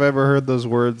don't think I've ever heard those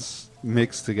words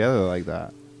mixed together like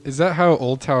that. Is that how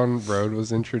Old Town Road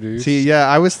was introduced? See, yeah,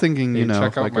 I was thinking, Hey,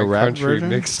 check out like my a rap country version.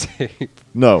 mixtape.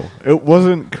 No, it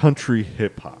wasn't country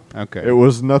hip hop. Okay. It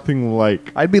was nothing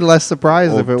like I'd be less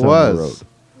surprised if Old it Town was. Road.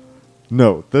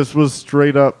 No, this was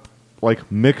straight up like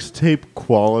mixtape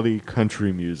quality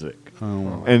country music.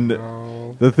 Oh. And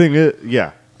no. the thing is,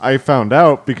 yeah, I found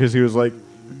out because he was like,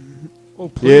 Oh,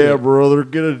 play "Yeah, it. brother,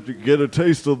 get a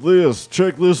taste of this.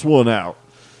 Check this one out."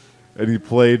 And he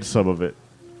played some of it,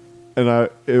 and I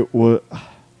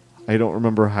don't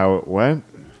remember how it went.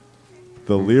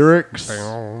 The lyrics,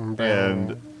 Down,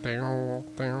 and down,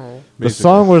 down. the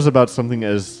song was about something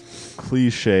as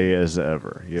cliche as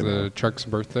ever. You know, The Chuck's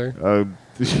birthday.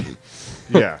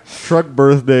 yeah, truck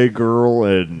birthday girl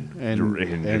and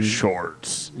And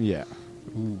shorts. Yeah.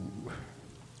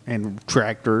 And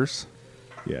tractors.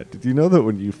 Yeah. Did you know that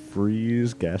when you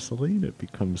freeze gasoline, it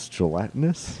becomes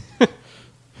gelatinous?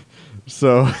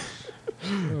 So,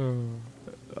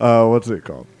 what's it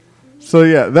called? So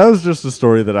yeah, that was just a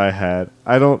story that I had.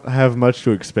 I don't have much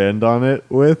to expand on it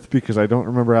with because I don't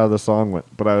remember how the song went.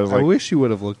 But I was I like, wish you would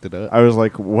have looked it up. I was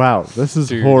like, wow, this is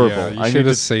Dude, horrible. yeah, you I should need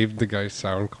have to- saved the guy's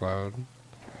SoundCloud.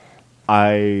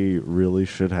 I really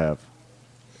should have.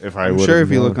 If I I'm would sure have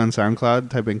if you known. look on SoundCloud,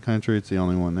 type in country, it's the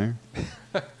only one there.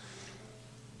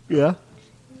 Yeah.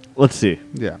 Let's see.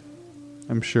 Yeah,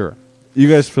 I'm sure. You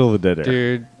guys fill the dead air.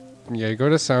 Dude, yeah, go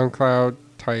to SoundCloud,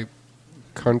 type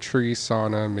country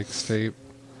sauna mixtape.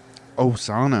 Oh,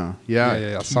 sauna. Yeah,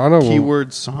 Yeah. Sauna will Keyword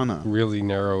sauna. really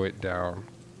narrow it down,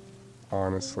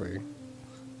 honestly.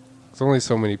 There's only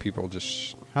so many people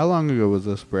just... How long ago was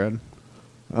this, Brad?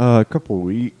 A couple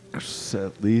weeks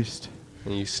at least.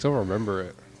 and you still remember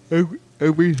it.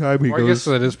 Every time he Well, I guess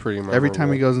that is pretty memorable. every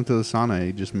time he goes into the sauna,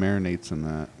 he just marinates in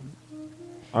that.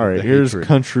 All right, The here's hatred.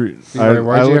 country. Eli,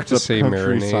 why'd you have looked to up say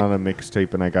country marinate? sauna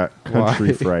mixtape, and I got country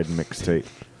Why? fried mixtape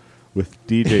with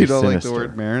DJ You don't Sinister. like the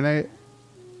word marinate?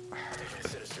 I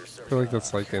feel like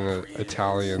that's like an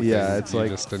Italian Yeah, thing it's you like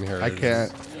just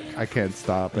inherited. I can't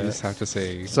stop You it. just have to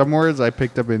say, Some words I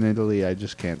picked up in Italy, I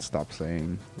just can't stop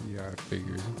saying. yeah, I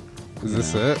figured. Is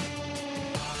this it?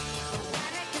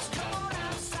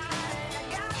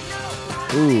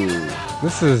 Ooh,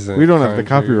 This isn't. We don't have the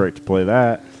country. copyright to play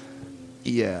that.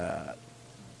 yeah.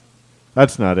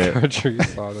 That's not it. Country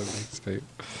sauna mixtape.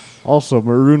 Also,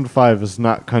 Maroon 5 is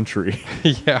not country.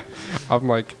 Yeah, I'm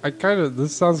like,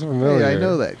 this sounds familiar. Hey, I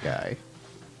know that guy.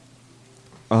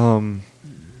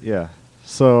 Yeah.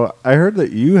 So I heard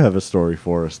that you have a story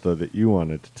for us, though, that you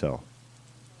wanted to tell.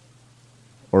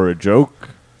 Or a joke.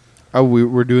 Oh,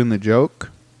 we're doing the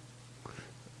joke?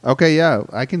 Okay, yeah,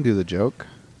 I can do the joke.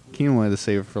 Keenan wanted to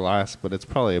save it for last, but it's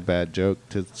probably a bad joke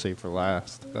to save for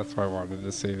last. That's why I wanted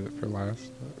to save it for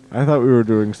last. I thought we were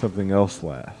doing something else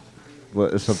last.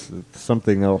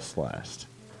 Something else last.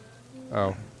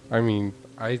 Oh, I mean,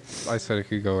 I said it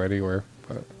could go anywhere,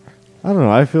 but I don't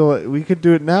know. I feel like we could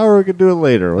do it now or we could do it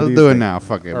later. What Let's do do you it think? now.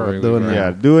 Fuck it. All We'll right, do it leave now. it.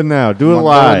 Yeah, do it now. Do it We'll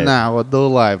live. do it now. We'll do it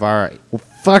live. All right. Well,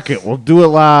 fuck it. We'll do it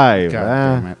live. God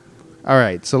Ah. damn it. All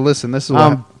right. So listen, this is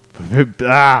what.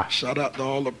 Shout out to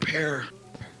all the pair.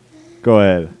 Go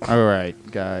ahead. All right,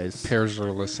 guys. pairs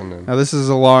are listening. Now this is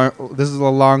a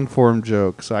long form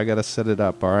joke, so I gotta set it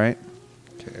up. All right.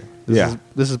 Okay.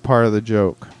 This is part of the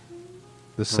joke.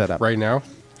 The setup. Right now?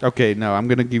 Okay. No, I'm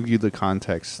gonna give you the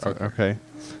context. Okay. Okay.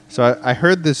 So I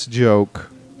heard this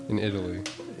joke. In Italy.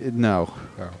 No.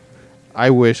 Oh. I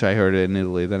wish I heard it in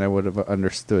Italy. Then I would have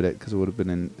understood it because it would have been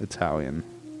in Italian.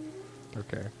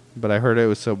 Okay. But I heard it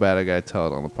was so bad I gotta tell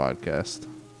it on the podcast.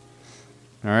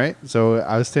 All right. So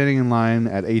I was standing in line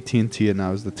at AT&T, and I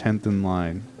was the 10th in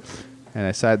line. And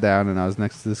I sat down, and I was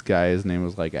next to this guy. His name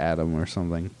was like Adam or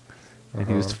something, and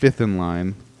he was Uh-huh. 5th in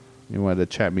line. He wanted to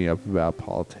chat me up about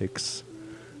politics,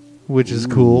 which is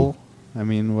cool. I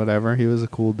mean, whatever. He was a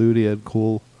cool dude. He had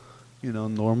cool,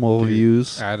 normal Dude,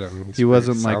 views. Adam. he's He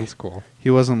wasn't pretty- like- Sounds cool. He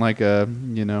wasn't like a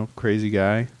crazy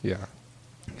guy. Yeah.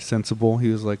 Sensible. He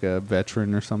was like a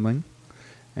veteran or something.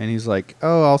 And he's like,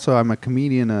 oh, also I'm a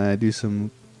comedian and I do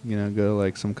some, go to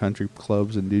like some country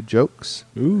clubs and do jokes.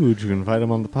 Ooh, did you invite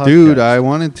him on the podcast? Dude, I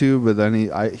wanted to, but then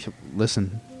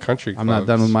listen, Country I'm not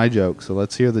done clubs. with my joke, so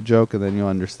let's hear the jook and then you'll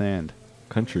understand.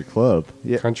 Country club.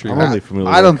 Yeah. Country I'm club. only familiar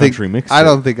I with don't think country mixtape. I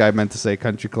don't think I meant to say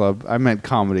country club. I meant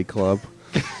comedy club.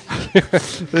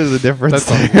 There's a difference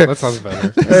there. That sounds better.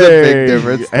 There's a big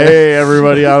difference there. Hey,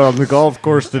 everybody out on the golf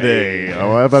course today.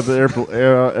 Oh, how about the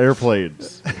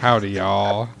airplanes? Howdy,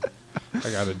 y'all. I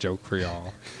got a joke for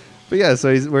y'all. But yeah, so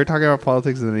we're talking about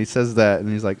politics, and then he says that, and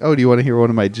he's like, "Oh, do you want to hear one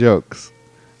of my jokes?"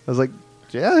 I was like,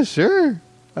 "Yeah, sure.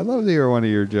 I'd love to hear one of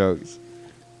your jokes."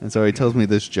 And so he tells me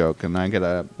this joke, and I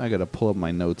gotta pull up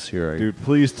my notes here. Dude,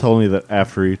 please tell me that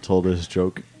after he told his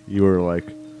joke, you were like,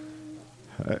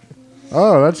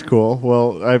 "Oh, that's cool."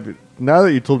 Well, now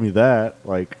that you told me that,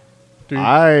 like, Dude.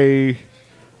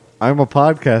 I'm a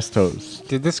podcast host.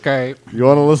 Did this guy... You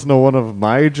want to listen to one of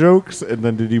my jokes, and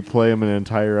then did you play him an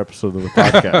entire episode of the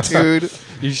podcast? Dude,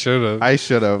 You should have. I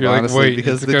should have You're like, honestly wait,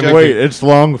 because it's the gonna joke. Wait, it's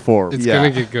long form. It's Yeah.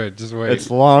 going to get good. Just wait. It's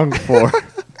long form.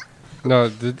 No,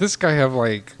 did this guy have,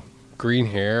 like, green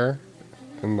hair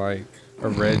and, like, a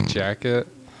red jacket?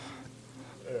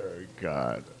 Oh,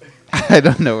 God. I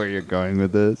don't know where you're going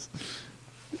with this.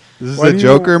 This is When a you-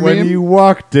 Joker When meme. you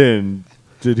walked in,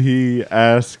 did he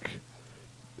ask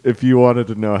if you wanted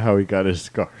to know how he got his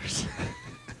scars?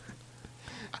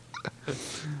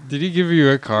 Did he give you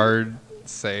a card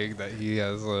saying that he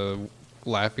has a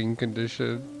laughing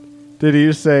condition? Did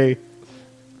he say,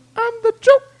 "I'm the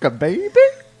joker, baby.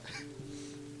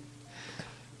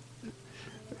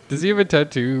 Does he have a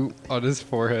tattoo on his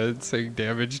forehead saying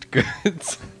damaged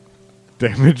goods?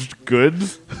 Damaged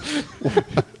goods?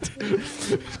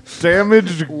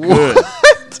 Damaged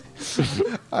goods.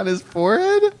 On his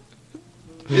forehead?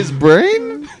 His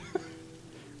brain?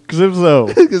 Because if so,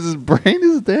 Because his brain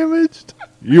is damaged?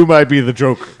 you might be the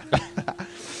Joker.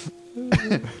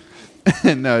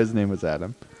 No, his name was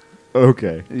Adam.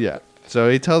 Okay. Yeah. So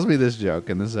he tells me this joke,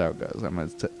 and this is how it goes. I'm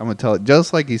gonna tell it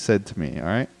just like he said to me, all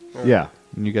right? Yeah.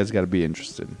 And you guys got to be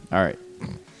interested. All right.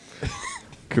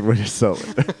 Good way to sell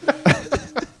it.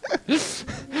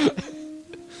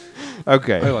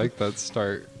 Okay. I like that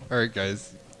start. All right,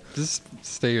 guys, just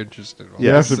stay interested. while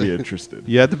You I have to say- be interested.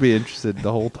 You have to be interested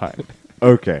the whole time.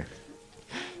 Okay.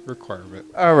 Requirement.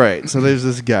 All right. So there's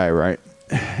this guy, right?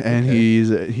 And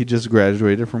he just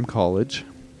graduated from college.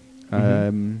 He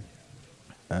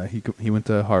went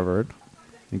to Harvard.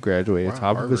 He graduated Wow,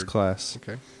 top of his Harvard. class.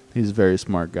 Okay. He's a very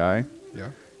smart guy. Yeah.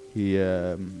 He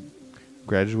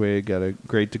graduated, got a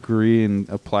great degree, and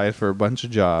applied for a bunch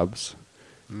of jobs.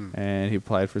 And he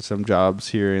applied for some jobs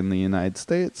here in the United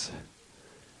States.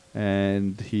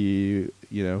 And he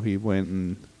went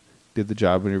and did the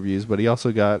job interviews, but he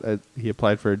also he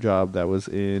applied for a job that was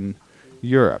in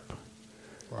Europe.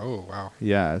 Oh wow.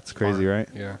 Yeah, it's crazy, Far. right?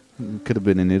 Yeah. Could have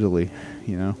been in Italy,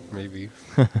 Maybe.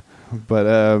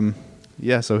 But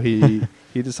yeah, so he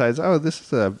decides, oh, this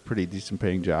is a pretty decent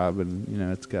paying job, and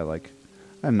it's got like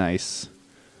a nice,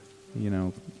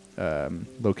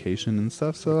 location and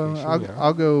stuff. So Location, yeah.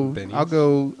 I'll Benny's.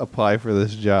 go apply for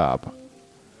this job.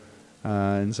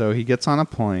 And so he gets on a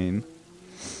plane,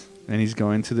 and he's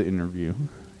going to the interview.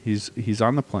 He's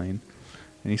on the plane,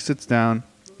 and he sits down,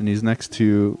 and he gets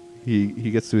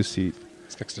to his seat,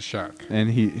 It's next to Shaq.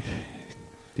 and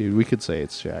dude, we could say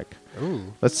it's Shaq.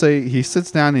 Ooh. Let's say he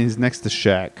sits down and he's next to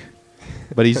Shaq,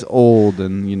 but he's old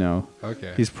and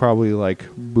Okay. he's probably like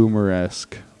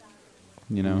boomer-esque.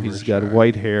 Boomer He's got Shaq.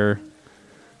 white hair,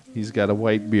 he's got a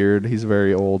white beard, he's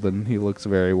very old, and he looks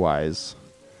very wise.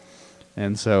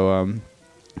 And so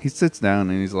he sits down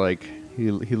and he's like,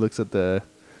 he looks at the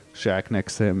Shaq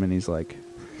next to him and he's like,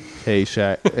 "Hey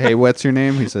Shaq, hey, what's your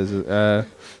name?" He says,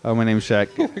 "Oh, my name's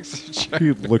Shaq." Next to Shaq.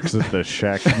 He looks at the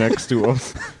shack next to him.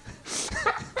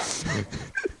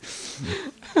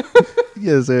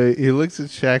 Yeah, so he looks at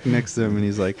Shaq next to him and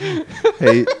he's like,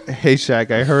 "Hey Shaq,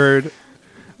 I heard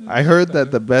that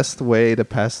the best way to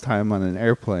pass time on an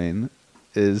airplane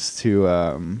is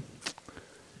to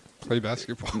Play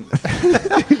basketball.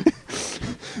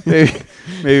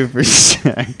 maybe for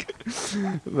Shaq."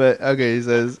 But okay,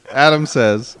 Adam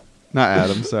says, not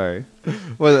Adam, sorry.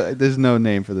 Well, there's no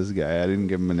name for this guy. I didn't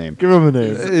give him a name. Give him a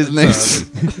name.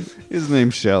 His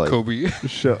name's Shelly. Kobe.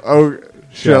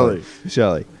 Shelly.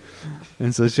 Shelly.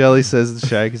 And so Shelly says to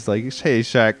Shaq, he's like, "Hey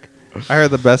Shaq, I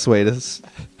heard the best way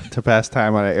to pass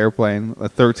time on an airplane, a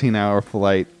 13-hour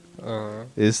flight,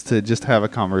 is to just have a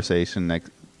conversation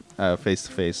face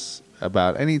to face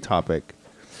about any topic.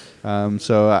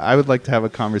 So I would like to have a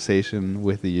conversation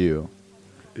with you."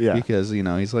 Yeah. Because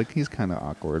he's kind of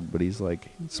awkward, but he's like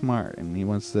smart and he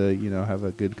wants to have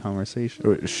a good conversation.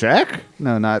 Wait, Shaq?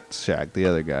 No, not Shaq, the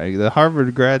other guy, the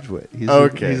Harvard graduate. He's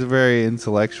Okay. he's very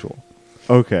intellectual.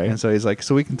 Okay. And so he's like,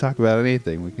 so we can talk about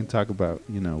anything. We can talk about,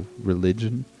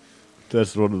 religion.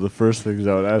 That's one of the first things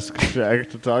I would ask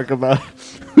Shaq to talk about.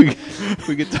 we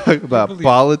could talk about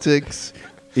politics,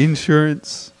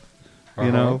 insurance,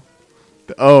 Uh-huh.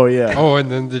 Oh, yeah. Oh, and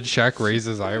then did Shaq raise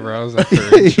his eyebrows after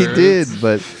He insurance? did,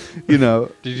 but,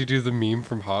 Did you do the meme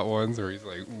from Hot Ones where he's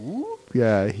like, "Ooh"?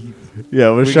 yeah.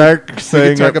 Yeah, with We Shaq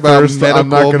saying talk at about first, I'm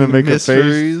not going to make a face.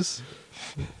 mysteries,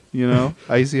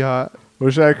 icy hot.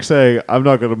 With Shaq saying, I'm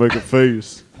not going to make a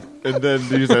face. And then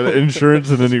he said insurance,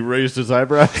 and then he raised his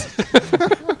eyebrows.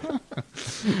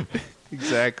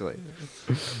 Exactly.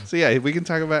 So yeah, we can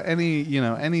talk about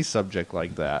any subject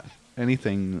like that.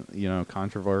 Anything,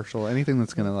 controversial, anything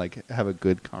that's going to have a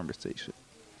good conversation.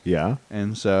 Yeah.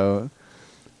 And so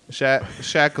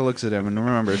Shaq looks at him, and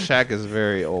remember, Shaq is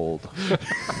very old.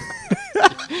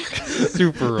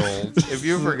 Super old. If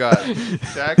you forgot,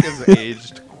 Shaq is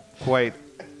aged quite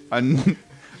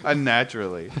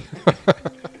unnaturally.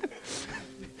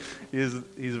 He's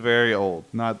very old.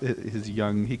 Not his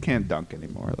young. He can't dunk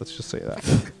anymore. Let's just say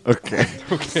that. Okay.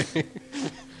 Okay.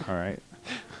 All right.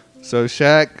 So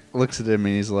Shaq looks at him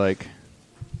and he's like,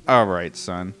 "All right,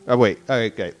 son." Oh wait.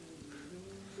 Okay.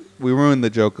 We ruined the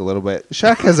joke a little bit.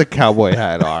 Shaq has a cowboy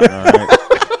hat on. All right.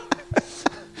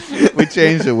 We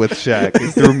changed it with Shaq. He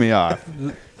threw me off.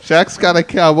 Shaq's got a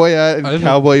cowboy hat and I don't-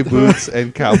 cowboy boots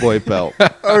and cowboy belt.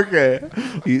 Okay.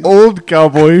 He- Old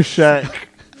cowboy Shaq.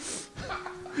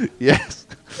 yes.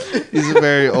 He's a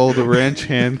very old ranch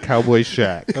hand cowboy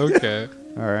Shaq. Okay.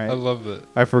 All right. I love it.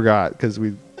 I forgot because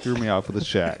we threw me off with the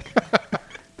Shaq.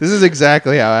 This is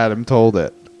exactly how Adam told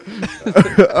it.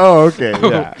 Oh, okay.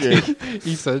 Yeah. Okay.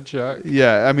 He said Shaq.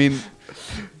 Yeah, I mean,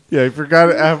 Yeah, I forgot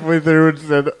it halfway through and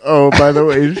said, "Oh, by the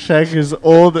way, Shaq is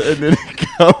old and in a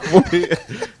cowboy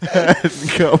hat and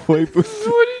cowboy boots."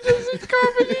 What he does in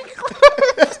comedy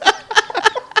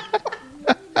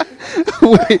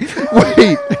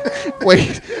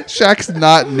wait. Shaq's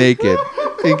not naked.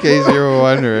 In case you were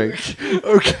wondering,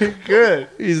 Okay, good.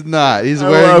 he's not. He's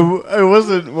wearing. I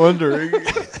wasn't wondering.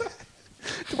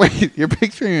 Wait, you're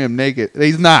picturing him naked.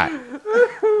 He's not.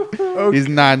 He's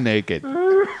not naked.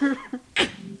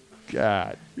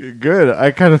 God. Good.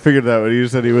 I kind of figured that when you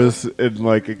said he was in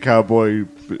like a cowboy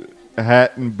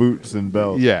hat and boots and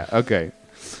belt. Yeah. Okay.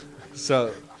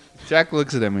 So, Jack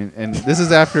looks at him, and this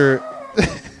is after.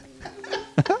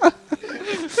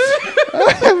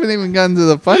 I haven't even gotten to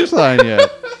the punchline yet.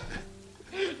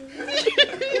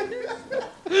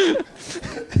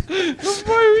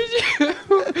 Why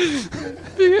would you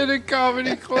be in a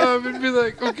comedy club and be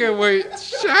like, okay, wait,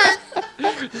 Shaq?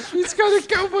 He's got a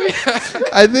cowboy hat.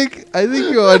 I think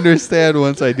you'll understand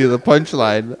once I do the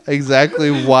punchline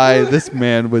exactly why this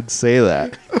man would say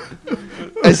that.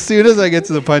 As soon as I get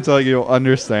to the punchline, you'll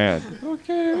understand.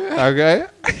 Okay. Okay?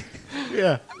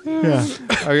 Yeah. Yeah.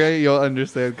 Okay, you'll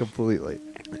understand completely.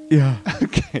 Yeah.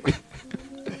 Okay.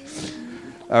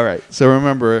 All right. So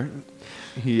remember,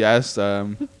 he asked.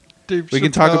 Dave We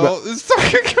can talk Chappelle is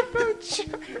talking about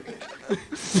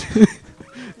Shaq.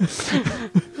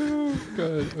 Oh,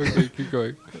 God. Okay, keep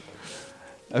going.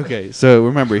 Okay, so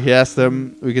remember, he asked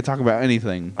them. We could talk about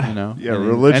anything, you know. Yeah, any,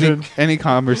 religion. any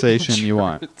conversation you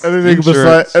want. Anything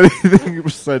Insurance.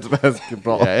 besides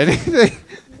basketball. Yeah, anything.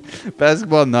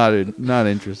 Basketball not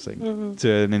interesting to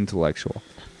an intellectual.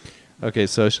 Okay,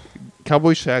 so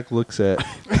Cowboy Shaq looks at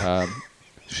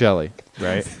Shelly,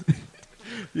 right?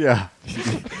 Yeah.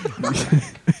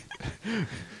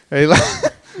 Hey,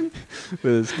 with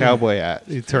his cowboy hat,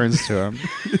 he turns to him.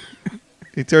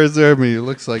 He turns to him and he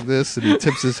looks like this, and he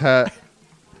tips his hat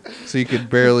so you could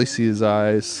barely see his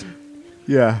eyes.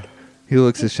 Yeah. He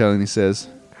looks at Shelly and he says,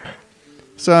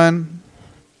 "Son,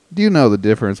 do you know the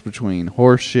difference between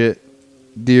horse shit,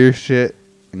 deer shit,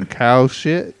 and cow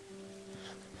shit?"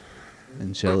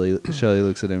 And Shelly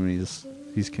looks at him and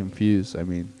he's confused. I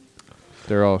mean,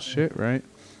 they're all shit, right?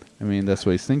 I mean, that's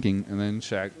what he's thinking. And then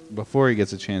Shaq, before he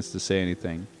gets a chance to say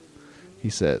anything, he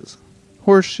says,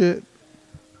 "Horse shit,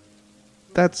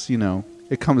 that's,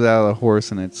 it comes out of the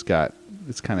horse and it's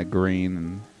kind of green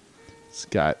and it's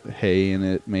got hay in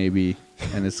it maybe,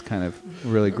 and it's kind of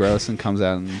really gross and comes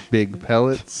out in big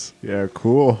pellets." Yeah,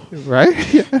 cool. Right?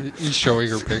 He's showing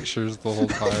her pictures the whole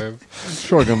time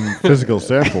Showing them physical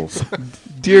samples.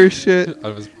 Deer shit, out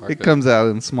of his pocket. it comes out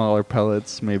in smaller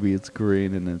pellets. Maybe it's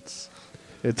green and it's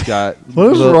got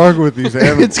What is wrong with these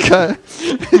animals? it's got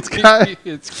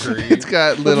it's green. it's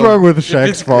got What's little wrong with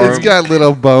Shaq's farm? it's got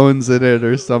little bones in it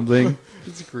or something.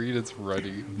 It's green. It's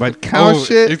ruddy. But cow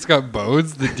shit, It's got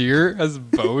bones. The deer has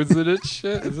bones in its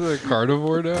shit. Is it a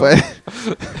carnivore now?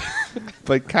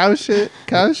 but cow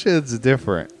shit's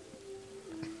different.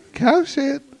 Cow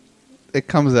shit, it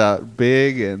comes out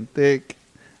big and thick,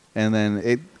 and then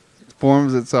it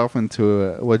forms itself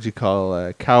into what you call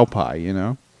a cow pie,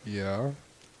 Yeah.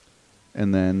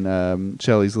 And then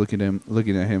Shelly's looking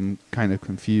at him kind of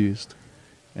confused.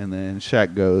 And then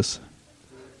Shaq goes,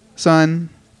 "Son,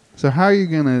 so how are you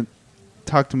going to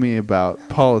talk to me about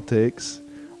politics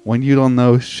when you don't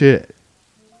know shit?"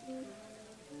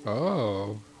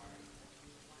 Oh.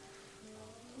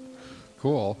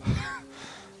 Cool.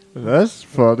 That's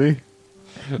funny.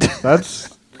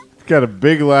 That's got a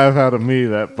big laugh out of me,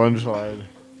 that punchline.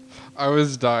 I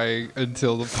was dying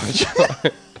until the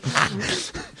punchline.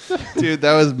 Dude,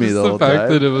 that was me Just the the whole fact time.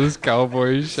 that it was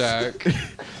Cowboy Shaq.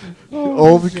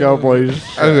 Old cowboys.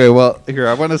 Okay, well, here,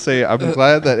 I want to say I'm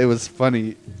glad that it was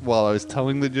funny while I was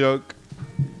telling the joke.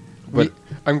 But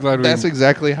I'm glad we. that's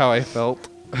exactly how I felt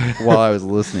while I was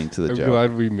listening to the I'm joke.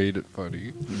 glad we made it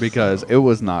funny. Because it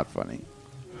was not funny.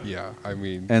 Yeah, I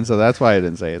mean, And so that's why I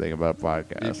didn't say anything about if you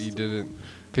podcasts. didn't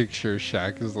picture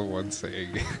Shaq as the one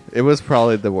saying it. It was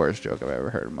probably the worst joke I've ever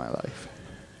heard in my life.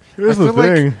 Here's the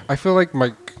thing. I feel like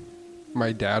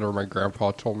my dad or my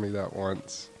grandpa told me that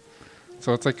once.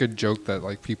 So it's like a joke that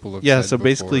like people have Yeah, said so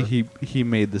basically before. he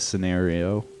made the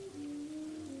scenario.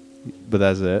 But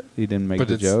that's it. He didn't make But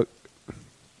the it's- joke.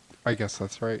 I guess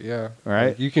that's right. Yeah. Right.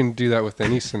 Like, you can do that with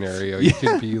any scenario. You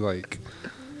could be like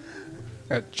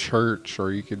at church,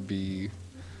 or you could be,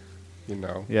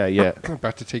 Yeah.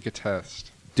 about to take a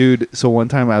test. Dude, so one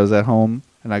time I was at home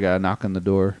and I got a knock on the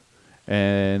door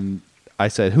and I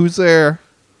said, "Who's there?"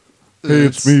 Hey,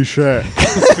 it's me, Shaq.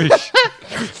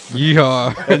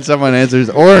 Yeah. And someone answers,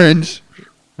 "Orange."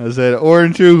 I said,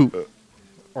 "Orange who?"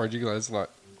 Orange Glad, not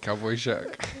Cowboy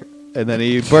Shack. And then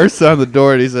he bursts on the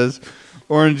door and he says,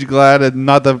 "Orange Glad and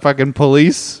not the fucking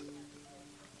police."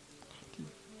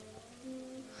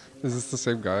 Is this the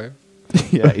same guy?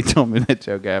 Yeah, he told me that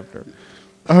joke after.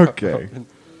 Okay.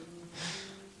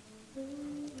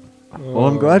 Well,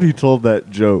 I'm glad he told that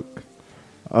joke.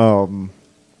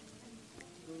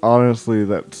 Honestly,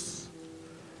 that's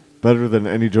better than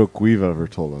any joke we've ever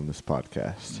told on this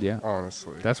podcast. Yeah.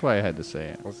 Honestly. That's why I had to say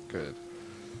it. That's good.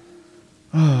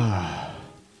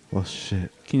 Well,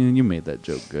 shit. Keenan, you made that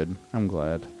joke good. I'm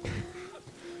glad.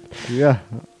 Yeah.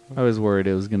 I was worried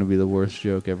it was going to be the worst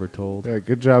joke ever told. Yeah,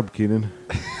 good job, Keenan.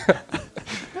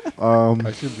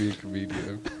 I should be a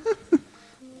comedian.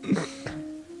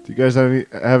 Do you guys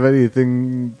have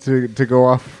anything to go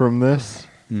off from this?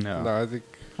 No. No, I think.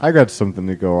 I got something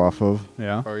to go off of.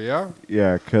 Yeah? Oh, yeah?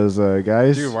 Yeah, because,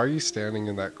 guys... Dude, why are you standing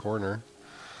in that corner?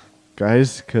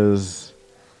 Guys, because...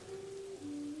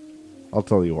 I'll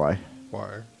tell you why.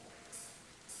 Why?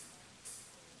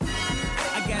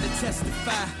 I gotta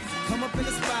testify. Come up in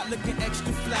the spot looking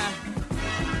extra fly.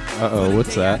 Uh-oh,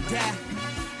 what's that?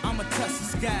 I'm a touch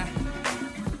the sky.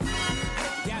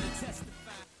 Gotta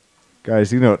testify.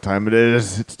 Guys, you know what time it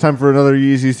is. It's time for another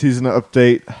Yeezy season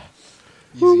update.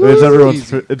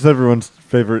 Easy. It's everyone's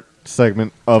favorite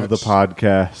segment of the Touch.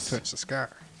 podcast. Touch the sky.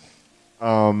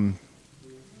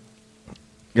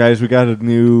 Guys, we got a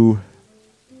new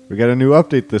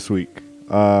update this week.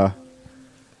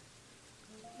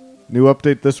 New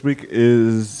update this week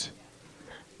is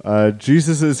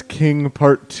Jesus is King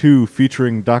Part 2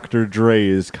 featuring Dr. Dre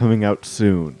is coming out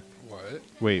soon. What?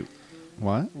 Wait,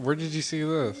 what? Where did you see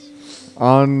this?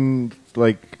 On,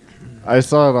 I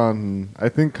saw it on, I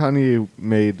think Kanye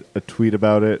made a tweet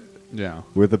about it Yeah.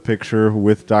 with a picture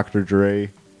with Dr. Dre.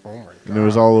 Oh, my God. And it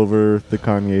was all over the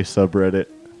Kanye subreddit.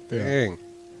 Dang.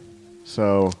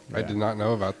 So, I did not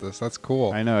know about this. That's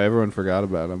cool. I know, everyone forgot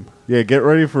about him. yeah, get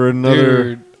ready for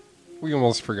another... Dude, we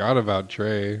almost forgot about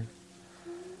Trey.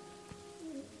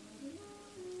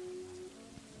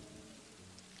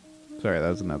 Sorry, that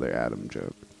was another Adam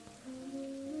joke.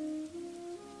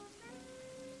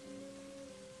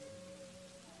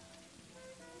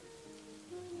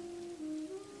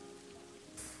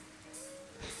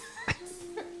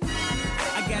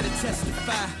 I gotta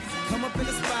testify. Come up in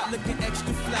the spot looking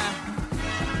extra fly.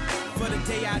 For the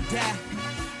day I die,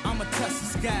 I'ma touch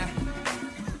the sky.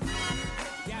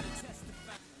 Gotta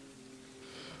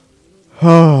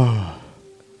testify.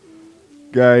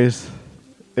 Guys,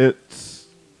 it's...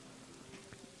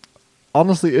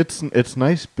 Honestly, it's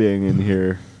nice being in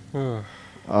here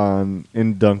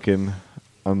in Duncan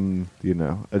on,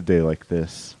 a day like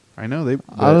this. I know, they...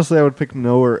 Honestly, I would pick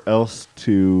nowhere else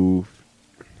to,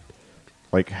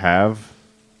 have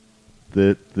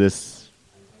this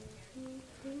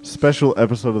special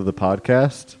episode of the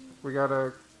podcast. We got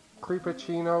a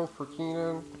Creepachino for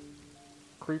Keenan.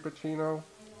 Creepachino.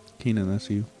 Keenan, that's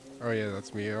you. Oh, yeah,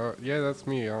 that's me. Yeah, that's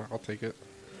me. I'll take it.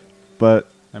 But,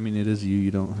 I mean, it is you.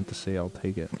 You don't have to say I'll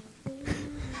take it.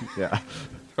 yeah.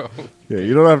 Yeah,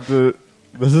 you don't have to...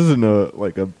 This isn't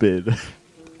a bid.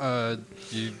 Do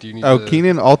you need Oh, to,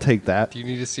 Keenan, I'll take that. Do you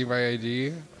need to see my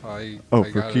ID? I For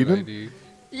got Keenan? an ID.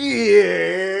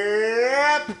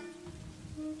 Yep!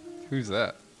 Who's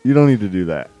that? You don't need to do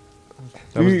that.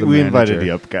 That was the We invited manager.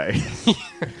 the up guy.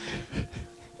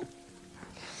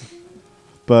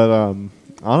 But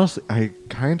honestly, I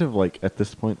kind of at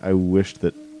this point, I wish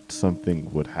that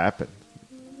something would happen.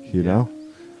 You know?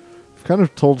 I've kind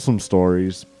of told some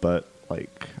stories, but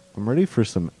I'm ready for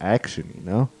some action,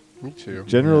 Me too.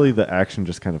 Generally, the action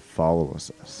just kind of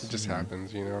follows us. It just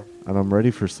happens, And I'm ready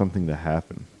for something to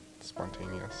happen.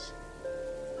 Spontaneous.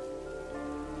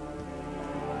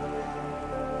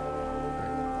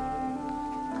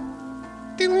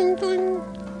 Ding, ding.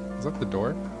 Is that the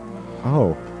door?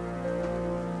 Oh,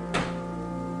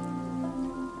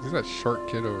 Who's that short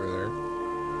kid over there?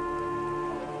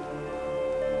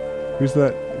 who's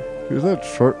that? Who's that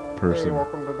short Hey, person?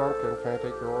 welcome to Dunkin'. Can I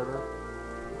take your order?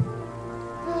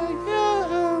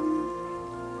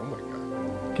 Oh my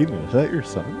god. Keenan, is that your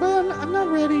son? But I'm not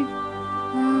ready.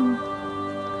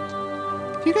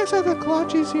 Do you guys have the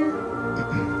kolaches here?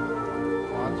 Lattes.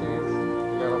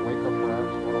 You got a wake up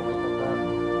rash? You want a wake up rash?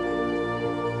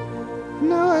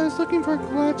 No, I was looking for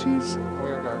kolaches. We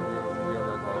are got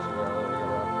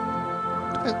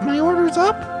My order's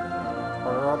up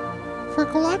Order up. for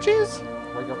kolaches?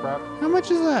 Wake up, rap. How much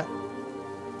is that?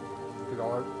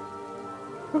 $2.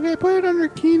 Okay, put it under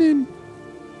Keenan.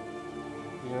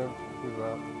 Yeah, who's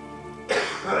that?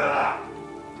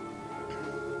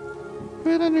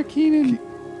 Put it under Keenan.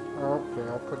 Okay,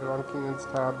 I'll put it on Keenan's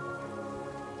tab.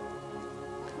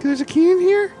 There's a Keenan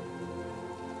here?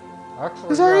 Actually,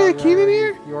 There's already a Keenan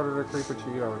here? You ordered a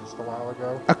Creepachino just a while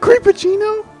ago. A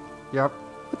Creepachino? Yep.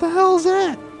 What the hell is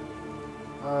that?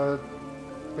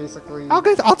 Basically, I'll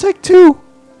take two.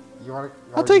 you want to...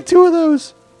 I'll take two of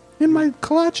those. In my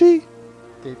kolache.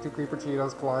 Okay, 2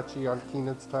 Creepachinos, Kolache on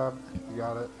Keenan's tab. You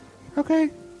got it.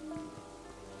 Okay.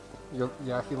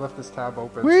 Yeah, he left his tab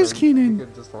open. Where's so Keenan? You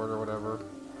could just order whatever.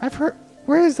 I've heard.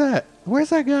 Where is that? Where's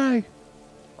that guy?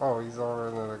 Oh, he's over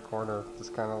in the corner,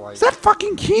 just kind of like... Is that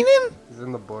fucking Keenan? He's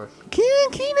in the bush.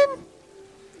 Keenan?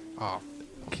 Oh,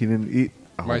 Keenan eat.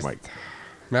 Oh My- my.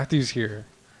 Matthew's here.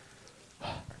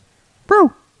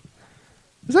 Bro.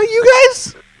 Is that you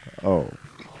guys? Oh.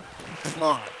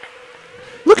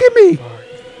 Look at me.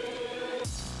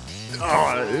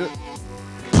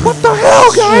 What the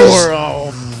hell, guys? For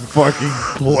a fucking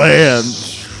plan.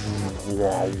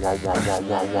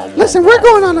 Listen, we're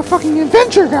going on a fucking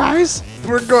adventure, guys.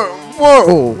 We're going.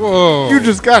 Whoa. Whoa! You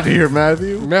just got here,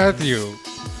 Matthew. Matthew,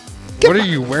 Get what my- are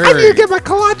you I wearing? need to get my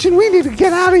kolache and we need to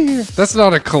get out of here. That's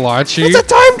not a Kolache. It's a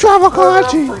time travel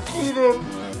kolache. Keenan,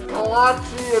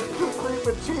 kolache, and 2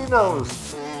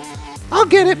 Creepachinos. I'll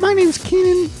get it. My name's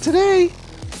Keenan today.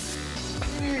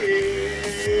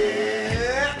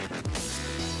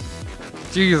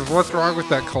 Jeez, what's wrong with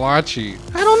that Kolache?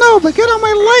 I don't know, but get on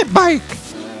my light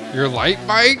bike. Your light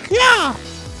bike? Yeah.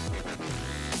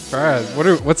 Brad,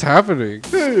 what's happening?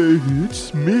 Hey,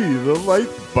 it's me, the light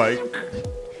bike.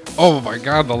 Oh my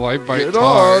god, the light bike Get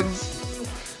on. talks.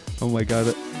 Oh my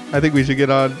god. I think we should get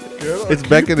on. Get on. It's Keep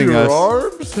beckoning your us.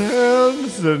 arms,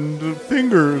 hands, and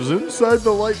fingers inside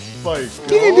the light bike.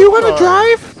 Keenan, do you want to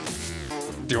drive?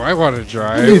 Do I want to You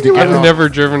drive? need to get I've on. never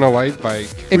driven a light bike.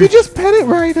 If you just pet it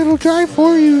right, it'll drive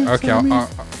for you. Okay, So, I mean,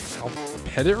 I'll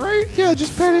pet it right? yeah,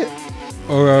 just pet it.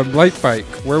 Oh, light bike.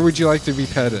 Where would you like to be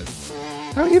petted?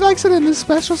 Oh, he likes it in this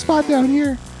special spot down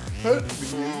here. Put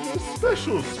me in the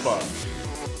special spot.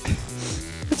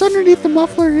 It's underneath the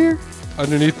muffler here.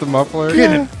 Underneath the muffler? Yeah.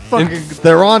 Keenan, fucking,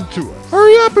 they're on to us.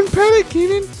 Hurry up and pet it,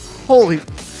 Keenan. Holy.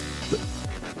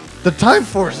 The time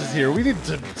force is here. We need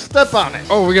to step on it.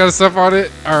 Oh, we gotta step on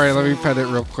it? Alright, let me pet it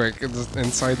real quick. It's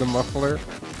inside the muffler.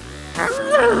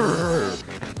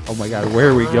 Oh my god, where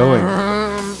are we going?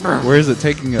 Where is it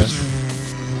taking us?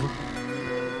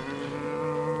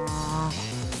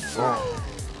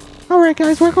 Alright,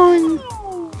 guys, we're going.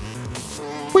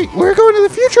 Wait, we're going to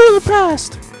the future or the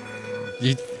past?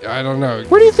 I don't know.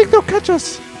 Where do you think they'll catch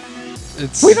us?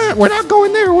 It's We're not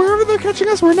going there. Wherever they're catching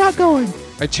us, we're not going.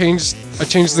 I changed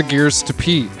the gears to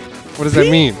Pete. What does that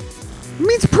Pete? mean? It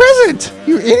means present.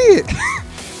 You idiot.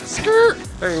 Skirt.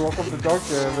 Hey, welcome to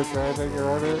Dunkin'. Can I take your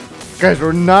order? Guys,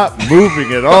 we're not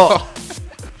moving at all.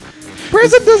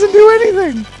 Present doesn't do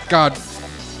anything. God,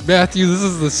 Matthew, this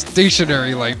is the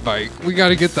stationary light bike. We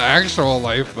gotta get the actual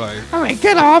light bike. All right,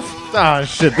 get off. Ah,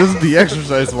 shit. This is the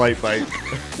exercise light bike.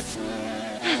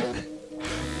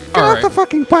 Get off Alright. the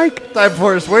fucking bike. Time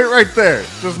force, wait right there.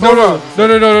 Just No, hold no,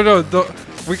 on. no.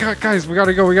 We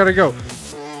gotta go.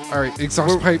 All right,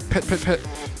 exhaust pipe, pet.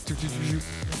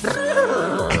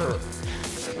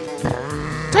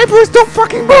 Typers, don't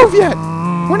fucking move yet.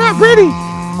 We're not ready.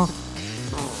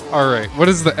 All right, what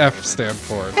does the F stand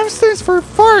for? F stands for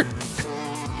fart.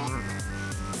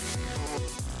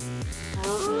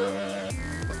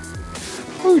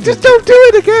 Oh, just don't do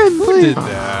it again, Who please. did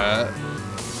that?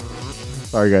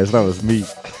 Sorry, guys, that was me.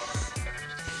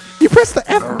 You press the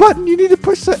F button. You need to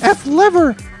push the F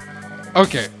lever.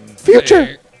 Okay. Future.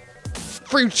 Hey,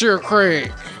 Future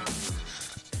Craig.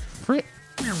 Frick.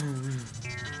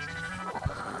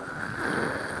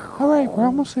 All right, we're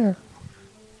almost there.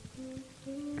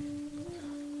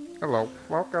 Hello,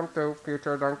 welcome to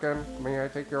Future Dunkin'. May I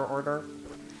take your order?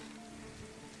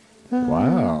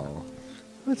 Wow.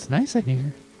 It's nice in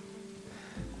here.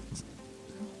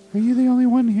 Are you the only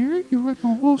one here? You run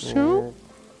the whole show?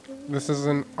 This is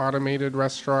an automated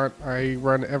restaurant. I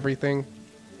run everything.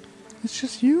 It's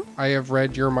just you? I have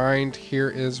read your mind. Here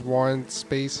is one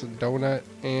space donut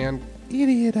and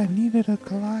Idiot, I needed a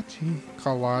kolache.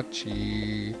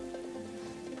 kolache.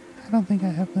 I don't think I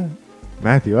have that.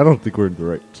 Matthew, I don't think we're in the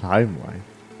right timeline.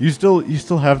 You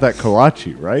still have that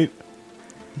kolache, right?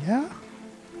 Yeah?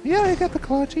 Yeah, I got the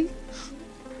kolache.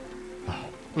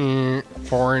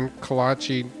 Foreign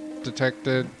Kalachi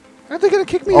detected. Are they gonna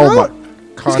kick me Oh out? my!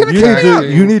 gonna You kick need me out.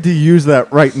 you need to use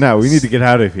that right now. We need to get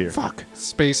out of here. Fuck.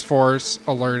 Space Force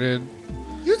alerted.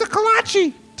 Use the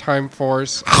Kalachi. Time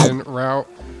Force en route.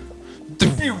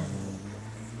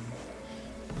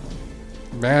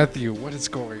 Matthew, what is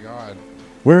going on?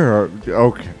 Where are?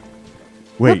 Okay.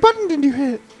 What Wait. button did you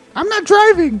hit? I'm not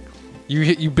driving.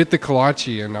 You bit the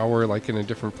Kalachi and now we're like in a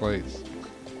different place.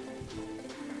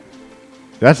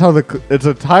 That's how it's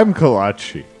a time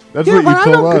kolache. That's Yeah, what but you I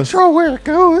told don't us. control where it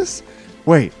goes.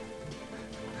 Wait.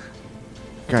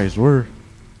 Guys, we're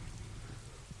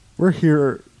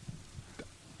here.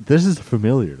 This is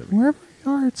familiar to me. Wherever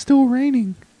we are, it's still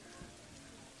raining.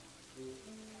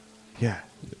 Yeah.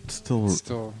 It's still.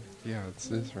 Still, yeah,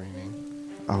 it is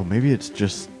raining. Oh, maybe it's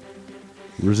just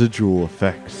residual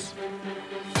effects.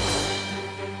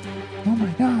 Oh my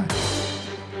god.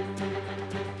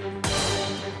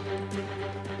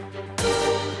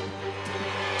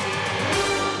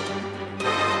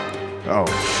 Oh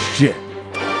shit!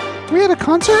 We had a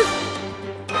concert?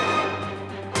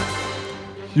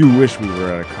 You wish we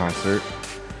were at a concert.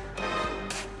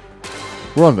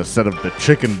 We're on the set of The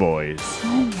Chicken Boys.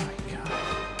 Oh my god.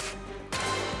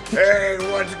 Hey,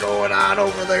 what's going on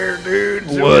over there, dudes?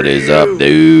 What is up,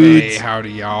 dudes? Hey,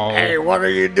 howdy, y'all. Hey, what are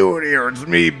you doing here? It's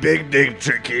me, Big Dick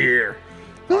Chicky here.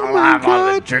 Oh I'm my live on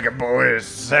the god. Chicken Boys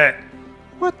set.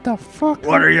 What the fuck?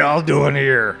 What are y'all doing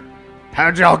here?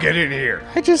 How'd y'all get in here?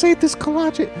 I just ate this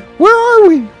kolache. Where are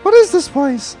we? What is this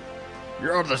place?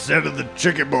 You're on the set of the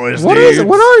Chicken Boys, What dudes. is it?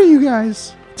 What are you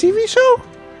guys? TV show?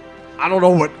 I don't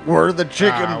know what. We're the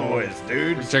Chicken Ah, Boys,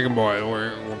 dudes. Chicken Boy,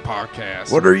 we're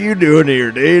podcast. What are you doing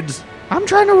here, dudes? I'm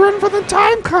trying to run for the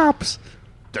time cops.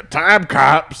 The time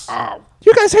cops. Oh,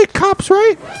 You guys hate cops,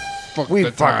 right? fuck We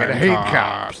the fucking time hate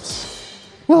cops.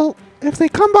 Well, if they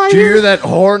come by Did you here, hear that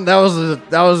horn? That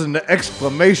was an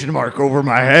exclamation mark over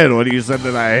my head when you said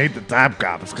that I hate the time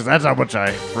cops, because that's how much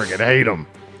I freaking hate them.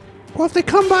 well, if they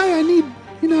come by, I need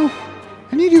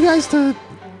you guys to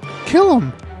kill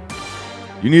them.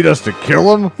 You need us to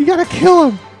kill them? You gotta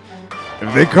kill them.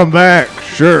 If they come back,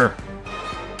 sure.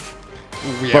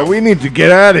 Yeah, But we need to get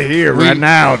out of here We- right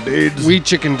now, dudes. we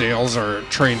Chickendales are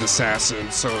trained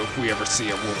assassins, so if we ever see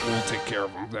them, we'll take care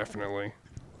of them, definitely.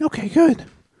 Okay, good.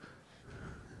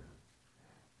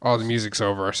 Oh, the music's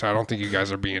over, so I don't think you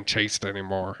guys are being chased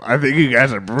anymore. I think you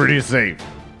guys are pretty safe.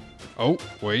 Oh,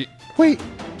 wait. Wait,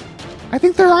 I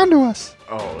think they're onto us.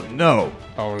 Oh, no.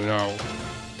 Oh, no.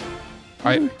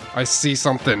 I see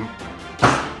something.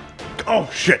 Oh,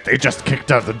 shit. They just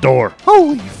kicked out the door.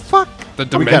 Holy fuck! The,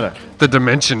 gotta- the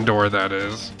dimension door, that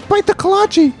is. Bite the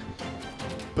kolache.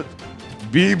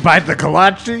 Me bite the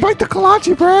kolache? Bite the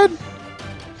kolache, Brad.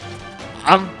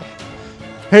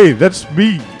 Hey, that's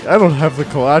me. I don't have the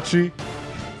kolache.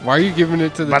 Why are you giving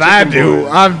it to the But I Chicken do.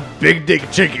 Boys? I'm Big Dick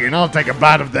Chicky, and I'll take a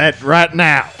bite of that right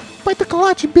now. Bite the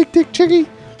kolache, big dick chiggy.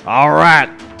 All right.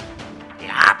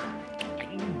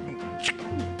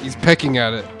 He's pecking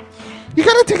at it. You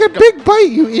gotta take a big bite,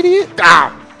 you idiot.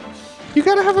 You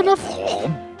gotta have enough.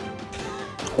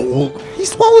 He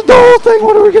swallowed the whole thing.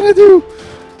 What are we gonna do?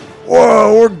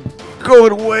 Whoa, we're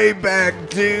going way back,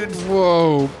 dudes.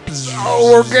 Whoa.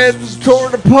 Oh, we're getting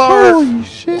torn apart. Holy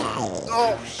shit!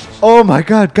 Oh my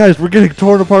god, guys, we're getting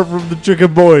torn apart from the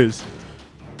Chicken Boys.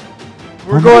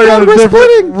 We're my going God, on a we're different.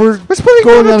 splitting. We're We're splitting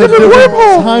going down on a a different different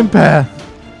wormhole. time path.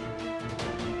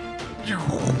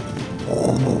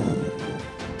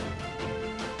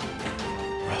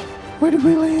 Where did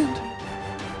we land?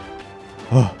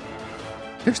 Oh,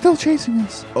 They're still chasing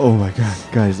us. oh my god,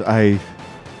 guys, I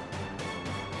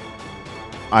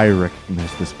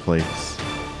recognize this place.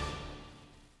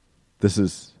 This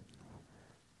is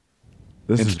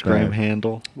Instagram bad.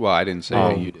 handle Well, I didn't say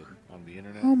Oh. it. You did. on the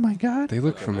internet. Oh my god. They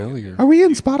look familiar. Are we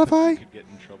in Spotify? Could get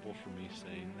in trouble for me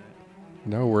saying that.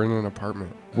 No, we're in an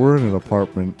apartment. We're in an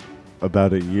apartment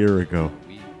about a year ago.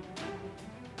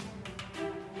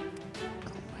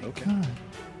 Okay. God.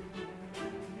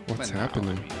 What's But no, happening?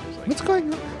 I mean, it's like- What's going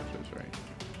on? That's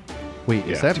right. Wait,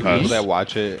 Yeah, is that it's me? People that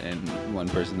watch it and one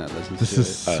person that listens This to is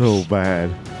it. so bad.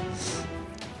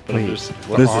 But Wait, if this, the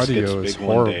what if this audio gets is big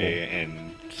one horrible. day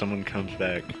and someone comes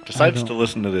back, decides don't- to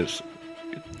listen to this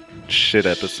shit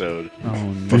episode Oh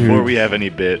no. before we have any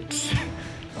bits,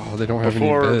 Oh, they don't have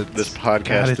before any bits. this God,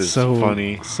 podcast it's is so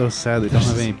funny, so sad they don't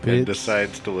have any and bits.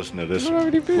 decides to listen to this, They don't have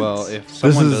any bits. Well, if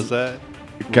someone is- does that,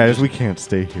 Guys, we can't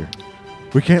stay here.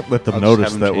 We can't let them I'll just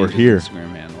notice have that we're change his here.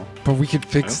 Instagram handle. But we could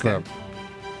fix Okay. them.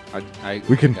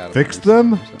 We can gotta fix fix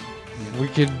them? We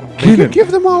could. We Keenan. could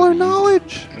give them all our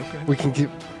knowledge. Okay. We can get.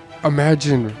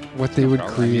 Imagine what they would I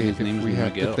mean, create his name's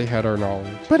Miguel. if they had our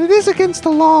knowledge. But it is against the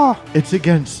law. It's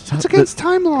against. It's against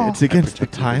time law. It's against the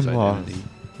Protected time his law. identity.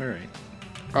 All right.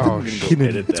 Oh, I'm gonna shit. go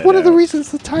edit It's that one of the out.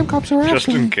 reasons the time cops are Just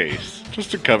after in me. case.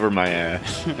 Just to cover my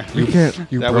ass. We can't.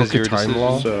 You That broke was a your time decision.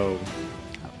 law? So,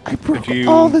 I broke If you-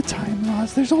 all the time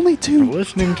laws. There's only for 2.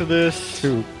 listening to this,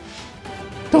 Two.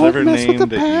 Don't whatever mess with name the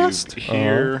that past. you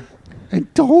hear,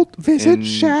 And don't visit in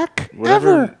Shaq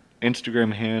whatever ever.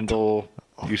 Instagram handle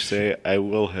you say, I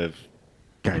will have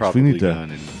Guys, we probably need to. gone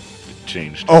and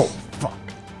changed. Oh fuck!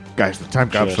 Guys, the time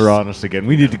cops Just- are on us again.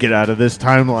 We need to get out of this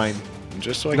timeline.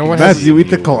 Just so I No can one has- Matthew, see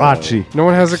eat the you, kolache. No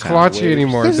one has a Sound kolache waves.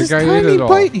 anymore. There's The this guy ate tiny it all.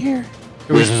 bite here.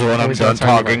 This is what I'm always done that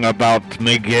tiny talking about,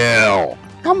 Miguel.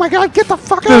 Oh my god, get the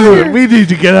fuck out of Dude, here. we need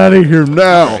to get out of here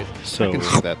now. So, I can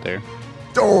see that there.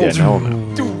 yeah,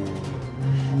 no.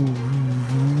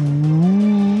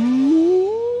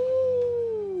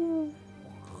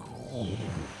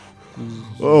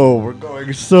 Oh, we're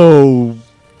going so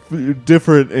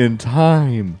different in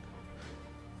time.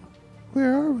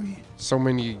 Where are we? So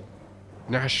many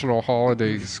national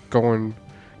holidays going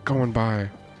by.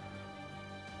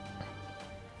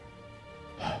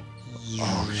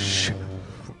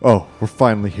 Oh, we're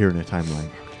finally here in a timeline.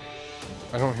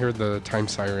 I don't hear the time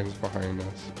sirens behind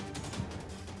us.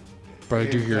 But I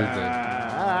do hear the...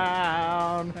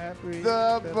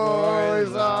 The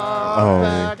boys are Oh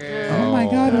my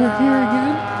god, we're here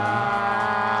again?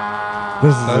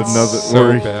 This is That's another. so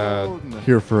we're bad.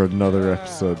 here for another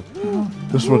episode.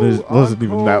 This one wasn't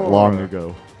even that long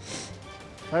ago.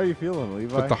 How are you feeling,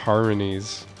 Levi? With the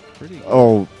harmonies. Pretty good.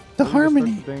 Oh, The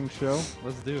harmony. dang show.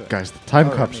 Let's do it. Guys, the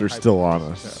time cops are still on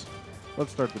us.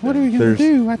 Let's start the What are we gonna There's-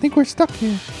 do? I think we're stuck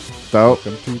here.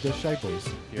 Welcome to the Shy Boys.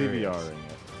 DVRing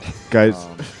it. Guys,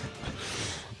 Um,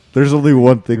 there's only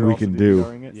one thing you're we also can do.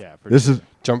 DVRing it? Yeah. This is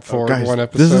Jump forward guys. one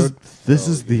This episode.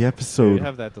 is the You episode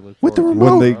have that to look With the forward to.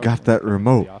 remote. when they got that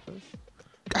remote. The Office?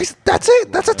 Guys, that's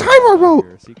it. That's a time remote.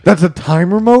 Your secret- That's a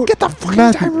time remote. Get the fucking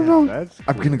Matthew, time remote. That's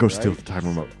I'm cool, gonna go right? steal the time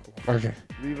remote. Okay.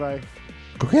 Levi,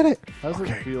 Go get it. how does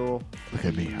Okay. it feel? Look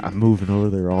at me. to I'm moving over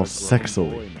there be all a grown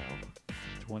sexily. boy now?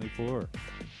 24.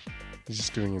 He's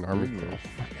just doing an army curl.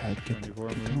 God, get 24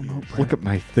 the movies. remote. Look at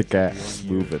my thick ass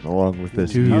moving along with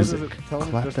this Dude. How does music. it, tell me,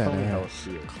 Clap just that tell me how it ass.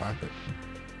 feels. Clap it.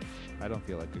 I don't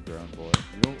feel like a grown boy.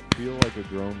 You don't feel like a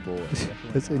grown boy.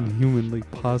 That's inhumanly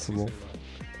possible.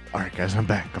 All right, guys, I'm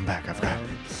back. I've got.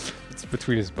 It's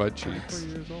between his butt cheeks. 4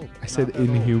 years old. I said Not that old.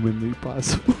 inhumanly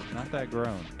possible. Not that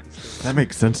grown. That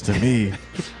makes sense to me.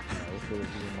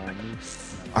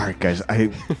 All right, guys.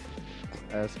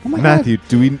 Oh my Matthew,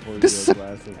 do we? This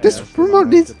remote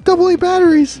needs AA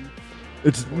batteries.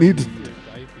 It needs.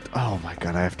 Oh my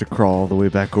god, I have to crawl all the way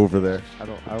back over there. I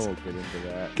won't get into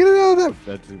that. Get it out of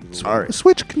That's even that All right.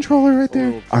 switch controller right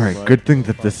there. All right, good thing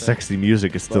that this sexy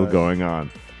music is still But- going on.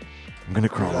 I'm gonna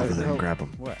crawl over there and grab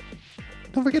him. What?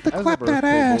 Don't forget to As a clap that birthday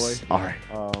ass. boy, All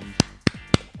right.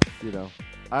 You know,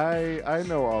 I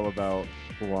know all about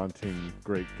wanting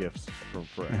great gifts from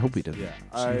friends. I hope he doesn't. Yeah,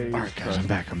 All right, guys, I'm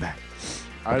back.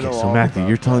 I Okay, know so all Matthew, about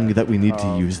you're telling me that. that we need to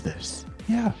Um, use this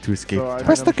Yeah. to escape. So, I mean,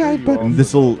 Press I'm the sure guide you button. also And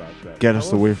this'll know about that. get us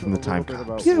Tell away us from the a time little bit cops.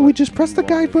 about Yeah, what we just press you the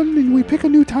guide wanted button and we pick a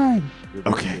new time. your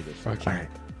birthday Okay. this Okay. All right,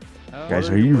 Oh, guys,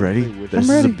 What are are you your ready? birthday wishes? This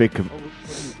I'm is a ready.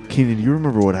 big. Keenan, you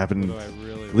remember what happened? what do I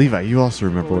really Levi, you also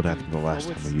remember what happened the last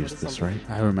time we used this, right?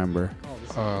 I remember.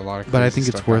 A lot of But I crazy think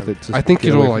it's stuff worth happened. it to I think get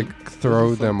it'll away like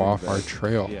throw them off our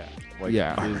trail. Yeah. Like,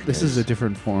 Yeah. is This this- is a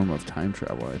different form of time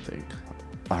travel, I think.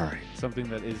 All right, Something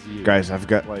that is you. guys, I've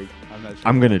got. like I'm not sure.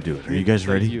 I'm gonna do it. Are you guys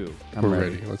Like ready? You. I'm We're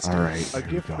ready. Let's do All it. right, a here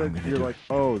we gift go. I'm that gonna you're do like,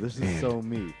 it. oh, this is And- so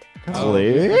me.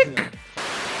 Click.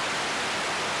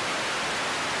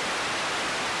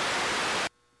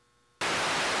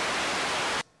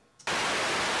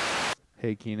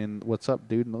 Hey Keenan, what's up,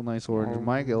 dude? No nice orange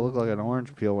mic. It looked like an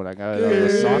orange peel when I got it out of the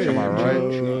sock. Am I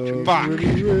right?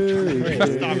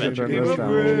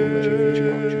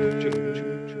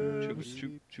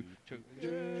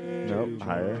 Nope,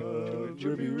 higher. That's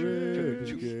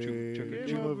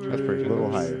pretty A good.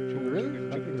 little higher.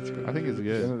 I think it's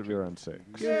good. Then it'd be around 6.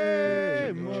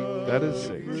 That is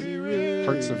 6.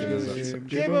 Parts of it is at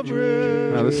 6.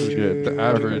 No, this is good. The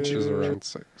average is around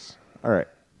 6. All right.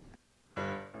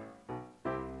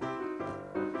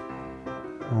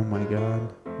 Oh my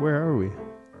god. Where are we?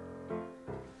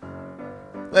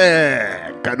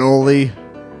 There, cannoli.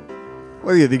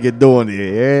 What do you think you're doing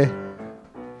here, eh?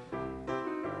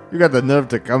 You got the nerve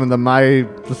to come into my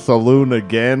saloon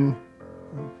again?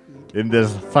 In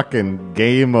this fucking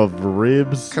game of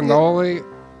ribs? Cannoli.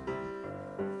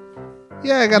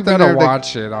 Yeah, I got You the better nerve to-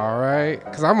 watch it, all right?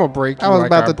 Because I'm gonna break you I was like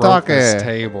about I to broke talk this it.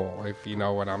 table, if you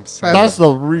know what I'm saying. That's the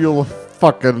real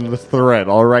fucking threat,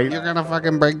 all right? You're gonna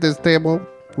fucking break this table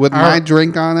with I- my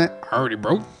drink on it. I already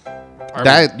broke.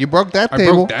 That you broke that I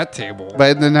table, broke that table.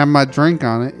 but it didn't have my drink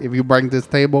on it. If you break this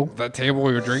table, That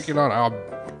table you're drinking on,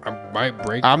 I might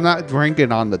break. I'm not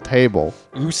drinking on the table.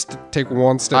 You take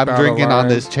one step I'm out drinking of on line.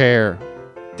 this chair.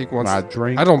 Take one. I step.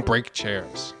 drink. I don't break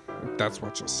chairs. If that's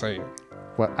what you're saying.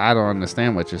 What? I don't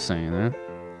understand what you're saying, huh?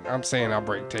 I'm saying I'll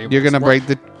break tables. You're gonna What- break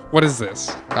the. What is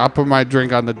this? I'll put my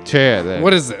drink on the chair. Then.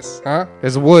 What is this? Huh?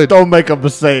 It's wood. Don't make him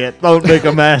say it. Don't make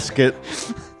him ask it.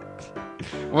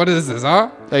 What is this? Huh?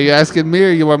 Are you asking me or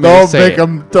you want me to Don't say make it?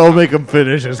 him. Don't make him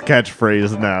finish his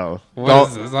catchphrase now. What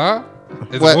is this? Huh?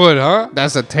 It's What? wood, huh?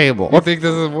 That's a table. You think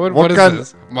this is wood? what What is kind-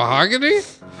 this? Mahogany?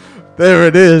 There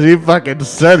it is. He fucking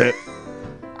said it.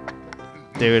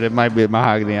 Dude, it might be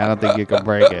mahogany. I don't think you can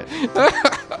break it.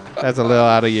 That's a little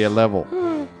out of your level.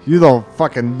 You don't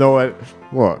fucking know it.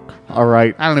 Look, all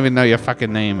right. I don't even know your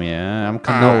fucking name yet. I'm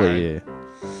Cannoli.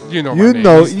 You know. You my name.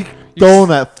 know. You- You don't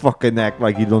that fucking act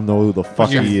like you don't know who the fuck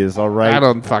he is. All right. I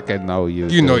don't fucking know you.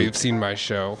 You know dude. you've seen my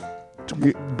show,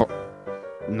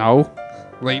 No.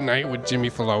 Late Night with Jimmy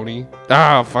Filoni.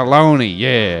 Ah, Filoni.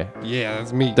 Yeah. Yeah,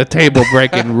 that's me. The table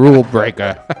breaking rule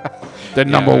breaker. The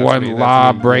number that's one me, that's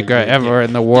law me. Yeah, breaker yeah, ever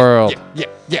in the world. Yeah.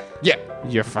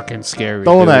 You're fucking scary.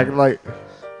 Don't dude. act like.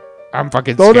 I'm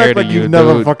fucking Don't scared act like of you, you've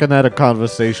never dude. fucking had a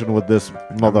conversation with this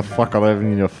motherfucker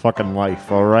living in your fucking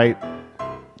life. All right.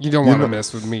 You don't You want to know-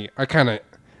 mess with me.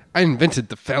 I invented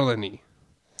the felony.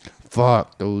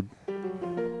 Fuck, dude.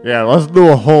 Yeah, let's do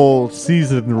a whole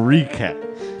season recap.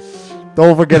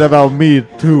 Don't forget about me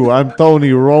too. I'm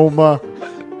Tony Roma.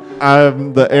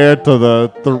 I'm the heir to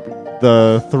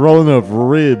the throne of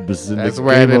ribs. In That's the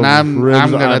right, game and of I'm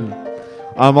ribs. gonna.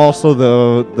 I'm also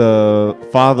the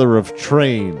father of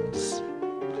trains.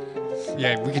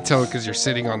 Yeah, we can tell because you're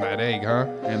sitting on that egg, huh?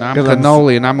 And I'm 'Cause I'm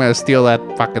Cannoli, and I'm gonna steal that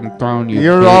fucking throne.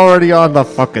 You're bitch. already on the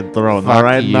fucking throne, Fuck all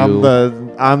right? And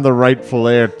you. I'm the rightful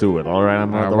heir to it, all right?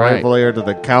 I'm All the right. rightful heir to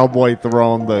the cowboy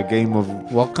throne, the game of.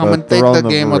 Well, come the and take throne the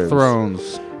Game ribs. of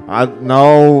Thrones.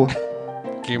 No,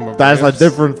 Game of that's a Ribs.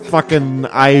 different fucking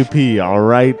IP, all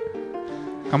right?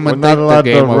 Come We're and not take the allowed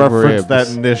to Game of reference Ribs. that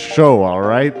in this show, all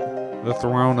right? The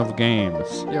throne of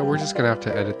games. Yeah, we're just gonna have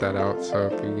to edit that out. So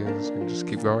if you guys can just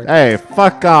keep going. Hey,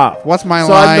 fuck off. What's my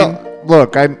So I line? know-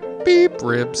 look, Beep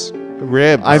ribs.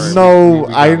 Ribs. I Alright, know,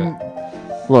 we got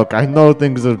it. look, I know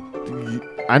things are,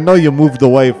 I know you moved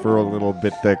away for a little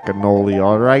bit there, Cannoli,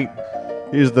 all right?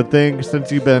 Here's the thing,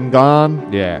 since you've been gone,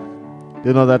 Yeah.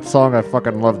 you know that song? I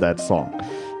fucking love that song.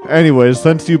 Anyways,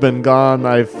 since you've been gone,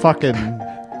 I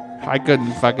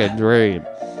couldn't fucking dream.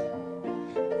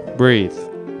 Breathe.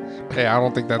 Hey, I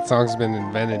don't think that song's been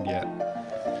invented yet.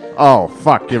 Oh,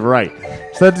 fuck, you're right.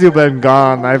 Since you've been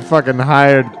gone, I fucking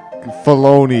hired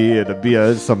Filoni here to be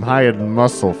some hired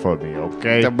muscle for me,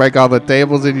 okay? To break all the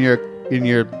tables in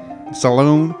your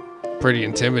saloon. Pretty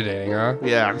intimidating, huh?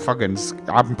 Yeah,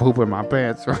 I'm pooping my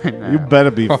pants right now. You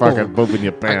better be Oh, fucking pooping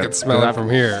your I pants. can smell it from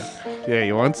here. Yeah,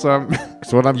 you want some?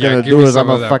 So what I'm Yeah, gonna give do me is I'm some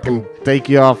of gonna that fucking take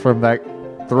you off from that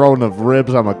throne of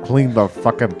ribs. I'm gonna clean the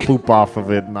fucking poop off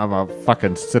of it, and I'm gonna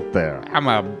fucking sit there. I'm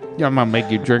gonna make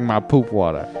you drink my poop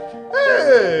water.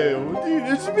 Hey,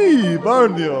 it's me,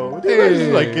 Barnio. Do you guys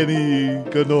Hey. like any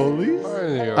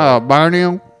cannolis?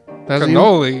 Barney, that's you?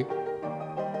 Cannoli.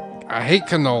 I hate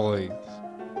cannoli.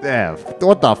 Yeah,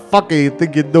 what the fuck are you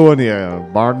think you're doing here,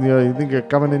 Barnio? You think you're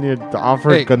coming in here to offer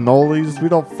Hey. cannolis? We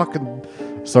don't fucking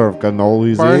serve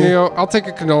cannolis here. Barney, I'll take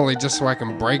a cannoli just so I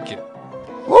can break it.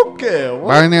 Okay, what?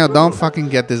 Barney, don't fucking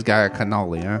get this guy a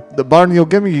cannoli, huh? The Barnio,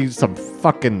 give me some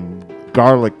fucking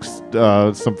garlic,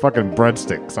 some fucking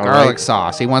breadsticks, all right? Garlic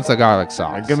sauce. He wants the garlic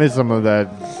sauce. Give me some of that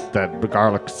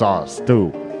garlic sauce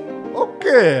too.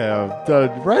 Okay,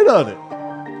 right on it.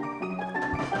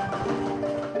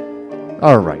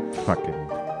 All right, fucking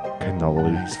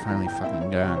cannolis. He's finally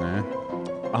fucking gone, huh?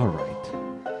 All right.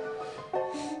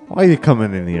 Why you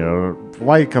coming in here?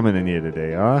 Why you coming in here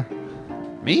today, huh?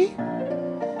 Me?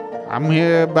 I'm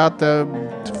here about the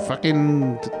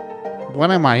fucking.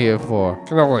 What am I here for?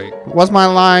 Cannoli. What's my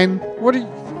line? What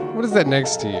is that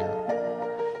next to you?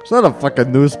 Is that a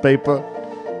fucking newspaper?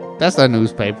 That's the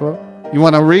newspaper. You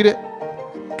want to read it?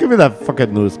 Give me that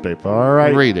fucking newspaper, all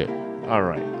right? Read it. All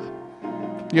right.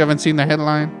 You haven't seen the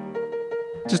headline?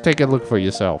 Just take a look for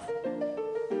yourself.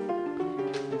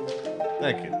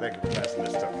 Thank you for passing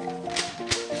this to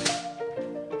me.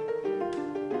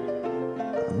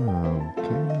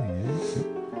 Okay.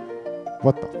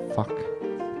 What the fuck?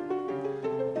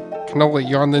 Cannoli,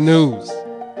 you're on the news.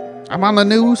 I'm on the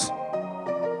news.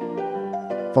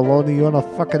 Filoni, you wanna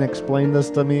fucking explain this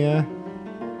to me, eh?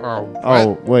 Oh,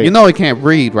 Oh, wait. You know he can't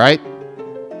read, right?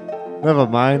 Never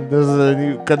mind. This is a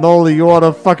new cannoli. You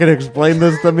wanna fucking explain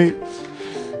this to me?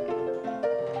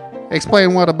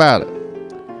 Explain what about it?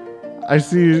 I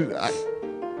see.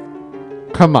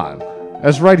 Come on.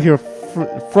 It's right here,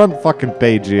 front fucking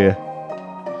page here.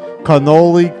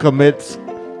 Cannoli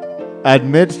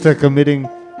admits to committing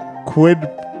quid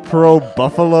pro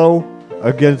buffalo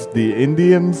against the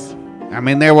Indians. I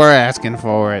mean, they were asking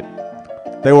for it.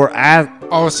 They were asked.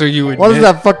 oh, so you admit? What does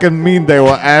that fucking mean? They were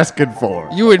asking for?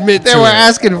 You admit They to were it.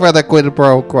 asking for the quid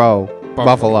pro quo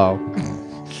buffalo.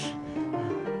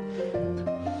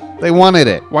 They wanted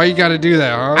it. Why you got to do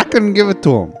that, I huh? couldn't give it to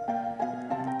them.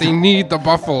 They need the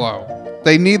buffalo.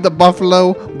 They need the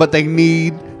buffalo, but they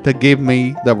need to give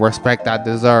me the respect I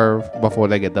deserve before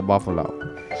they get the buffalo.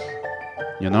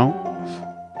 You know?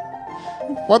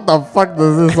 What the fuck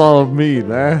does this all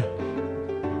mean, eh?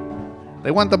 They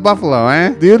want the buffalo,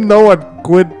 eh? Do you know what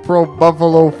quid pro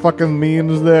buffalo fucking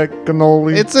means there,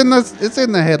 cannoli? It's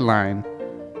in the headline.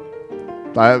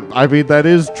 I mean, that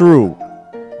is true.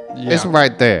 Yeah, It's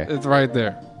right there. It's right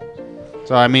there.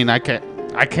 So I mean, I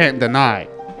can't deny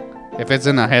if it's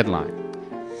in the headline.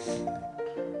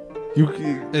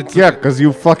 It's Yeah, because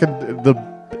you fucking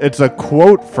it's a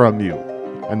quote from you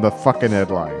in the fucking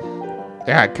headline.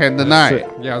 Yeah, I can't deny it.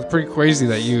 Yeah, it's pretty crazy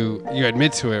that you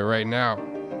admit to it right now.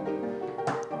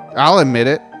 I'll admit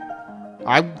it.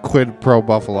 I quid pro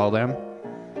buffalo them.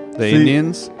 The See,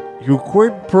 Indians. You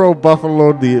quid pro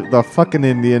buffalo the fucking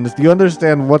Indians. Do you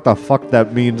understand what the fuck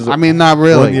that means? I mean, not when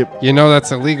really. you- You know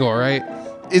that's illegal, right?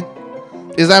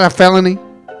 Is that a felony?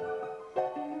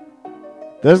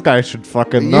 this guy should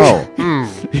fucking know.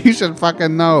 You should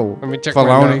fucking know. Let me check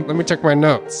Filoni. Let me check my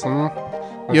notes.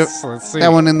 Let's see.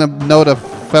 That one in the note of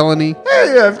felony.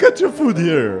 Hey, I've got your food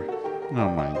here. Oh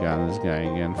my god, this guy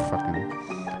again.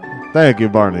 Fucking. Thank you,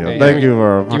 Barney. Hey, Thank give you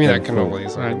for Give me that fucking food. cannoli.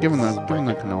 so I Alright, can give him just the break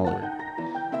it. cannoli.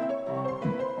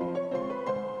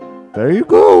 There you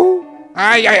go.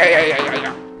 Ay, ay, ay, ay, ay, ay,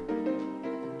 ay.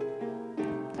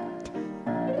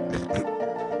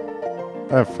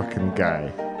 That fucking guy.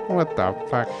 What the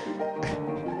fuck?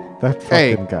 That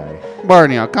Hey. fucking guy.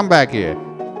 Barney, come back here.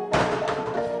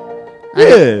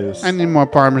 Yes. I need more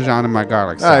Parmesan in my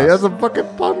garlic sauce. Ah, he has a fucking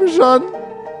Parmesan.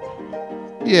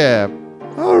 Yeah,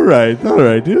 All right.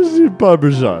 Here's your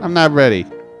Parmesan. I'm not ready.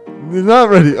 You're not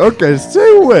ready. Okay,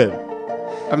 say when.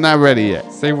 I'm not ready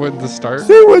yet. Say when to start,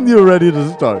 Say when you're ready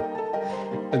to start.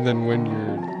 and then when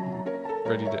you're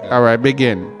ready to end. All right,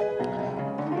 begin.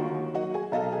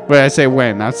 Wait, I say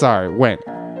when. I'm sorry. When?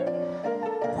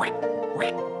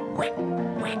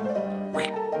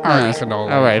 All right,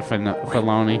 cannoli. All right,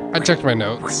 Filoni. I checked my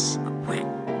notes.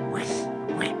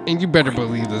 And you better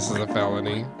believe this is a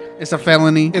felony. It's a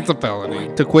felony It's a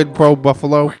felony. to quid pro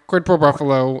buffalo. Quid pro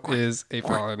buffalo is a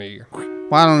felony.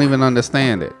 Well, I don't even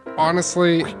understand it.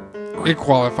 Honestly, it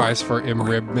qualifies for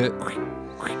imribment.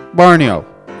 Barnio.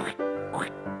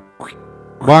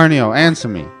 Barnio, answer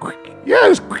me.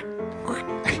 Yes. What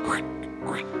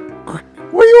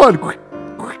do you want?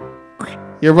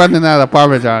 You're running out of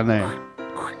Parmesan there.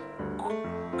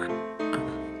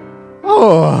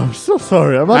 Oh, I'm so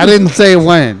sorry. I didn't say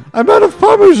when. I'm out of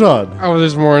Parmesan. Oh,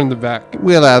 there's more in the back.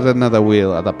 We'll add another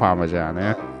wheel of the Parmesan,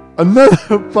 yeah?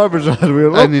 Another Parmesan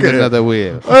wheel. I need Okay. another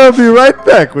wheel. I'll be right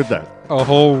back with that. A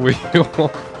whole wheel.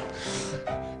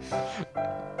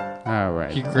 All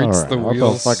right. He grates Alright, the what the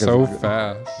wheels fuck is so it?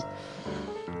 fast.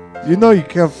 You know you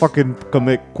can't fucking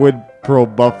commit quid pro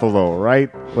buffalo, right?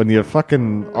 When you're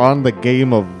fucking on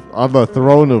the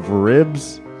throne of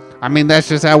ribs. I mean, that's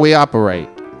just how we operate.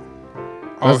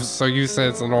 Oh, so you said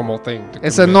it's a normal thing. To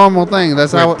It's a commit normal thing.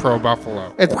 That's quid how pro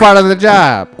buffalo. it's part of the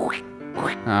job.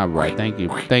 All right. Thank you.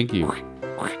 Thank you.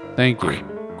 Thank you.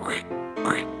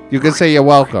 You can say you're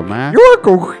welcome, huh? You're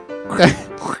welcome.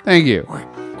 Thank you.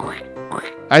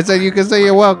 I said you can say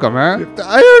you're welcome, huh?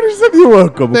 I already said you're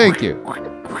welcome. Thank you.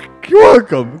 You're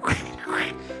welcome.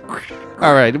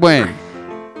 All right. When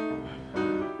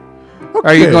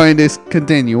are you going to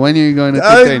continue? When are you going to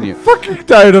continue? I'm fucking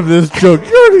tired of this joke.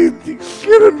 You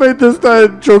didn't make this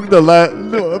joke the last.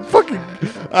 No,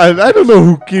 I don't know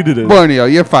who Keenan is. Borneo,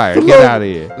 you're fired. Get out of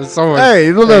here. There's so much. Hey,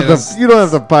 you don't Hey, have this- to. You don't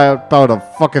have to pound a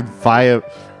fucking fire.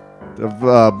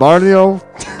 Barnio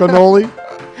cannoli.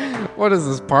 What is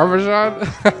this, Parmesan?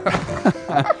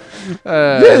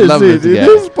 Yes, love it this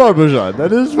guy. is Parmesan.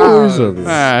 That is what we serve. He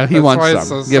That's wants why some. it's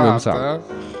so Give him soft, some.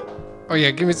 huh? Oh yeah,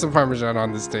 give me some Parmesan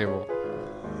on this table.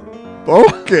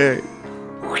 Okay.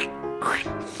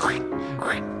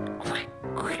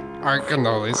 Alright,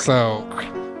 cannoli. So,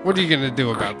 what are you gonna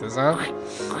do about this, huh?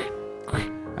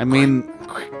 I mean,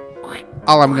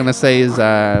 all I'm gonna say is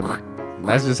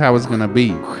that's just how it's gonna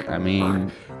be. I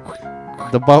mean,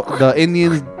 the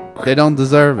Indians, they don't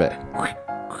deserve it.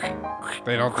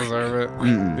 They don't deserve it.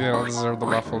 Mm-mm. They don't deserve the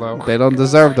buffalo. They don't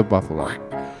deserve the buffalo.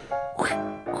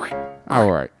 All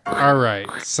right, All right.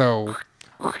 So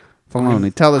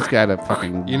Filoni, tell this guy to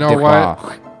fucking You know dip what?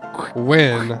 off.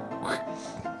 when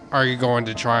are you going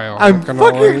to trial? I'm Cannoli?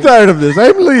 fucking tired of this.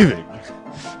 I'm leaving.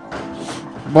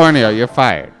 Borneo, you're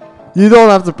fired. You don't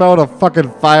have the power to fucking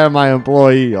fire my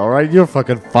employee, alright? You're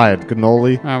fucking fired,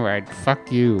 cannoli. All right,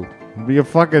 fuck you. Be a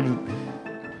fucking...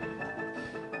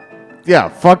 Yeah,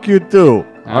 fuck you too,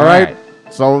 alright?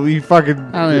 So we fucking...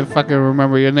 I don't even fucking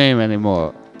remember your name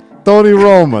anymore. Tony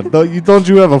Roma, don't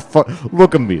you ever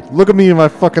look at me. Look at me in my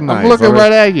fucking eyes. I'm looking all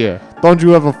right at you. Don't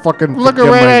you ever fucking Looking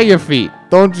forget right my- at your feet.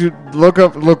 Don't you look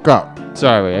up.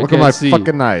 Sorry, I Look at can't my see.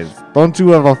 fucking eyes. Don't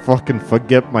you ever fucking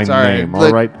forget my Sorry, name,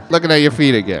 alright? Looking at your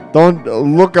feet again. Don't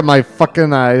look at my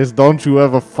fucking eyes. Don't you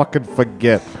ever fucking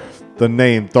forget the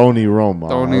name Tony Roma.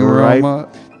 Tony alright? Roma.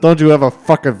 Don't you ever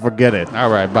fucking forget it. All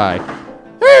right, bye.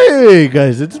 Hey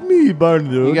guys, it's me, Barney.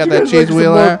 You got Do that guys cheese like some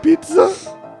wheel more there?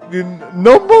 pizza?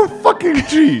 No more fucking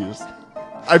cheese.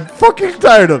 I'm fucking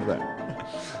tired of that.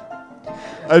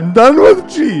 I'm done with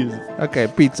cheese. Okay,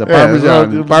 pizza, Yeah,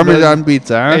 Parmesan, no, Parmesan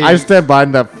pizza. Huh? Hey, I stand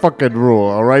behind that fucking rule,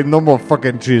 alright? No more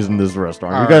fucking cheese in this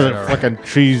restaurant. All you guys right, are all right. fucking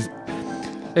cheese.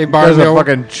 Hey, You guys are Barnio.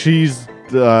 fucking cheese.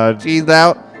 Cheese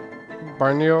out.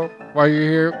 Barnio, while you're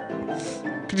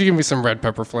here, could you give me some red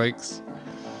pepper flakes?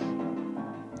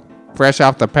 Fresh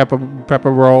off the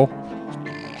pepper roll.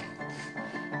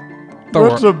 Don't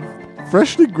Want wor- some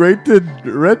freshly grated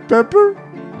red pepper?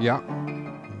 Yeah,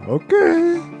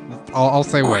 Okay. I'll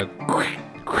say when.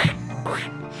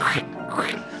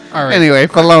 All right. Anyway,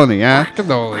 Filoni, huh?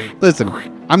 Cannoli. Listen,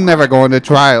 I'm never going to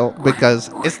trial because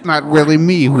it's not really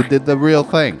me who did the real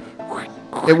thing.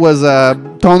 It was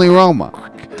Tony Roma.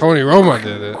 Tony Roma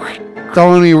did it.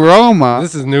 Tony Roma.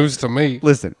 This is news to me.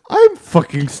 Listen, I'm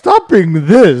fucking stopping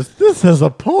this. This has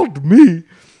appalled me.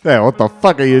 Hey, what the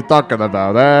fuck are you talking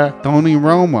about, eh? Tony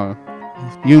Roma,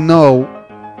 you know,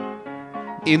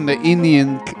 in the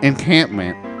Indian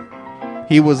encampment,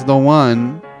 he was the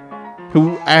one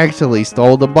who actually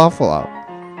stole the buffalo.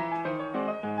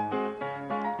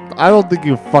 I don't think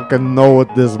you fucking know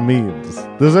what this means.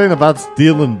 This ain't about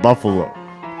stealing buffalo.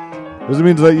 This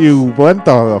means that you went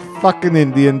to the fucking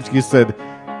Indians. You said,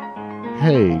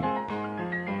 hey,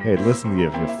 listen to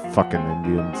you fucking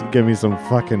Indians. Give me some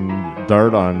fucking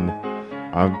dirt on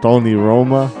Tony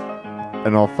Roma,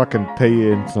 and I'll fucking pay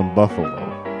you in some buffalo.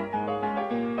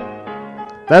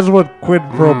 That's what quid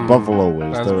pro buffalo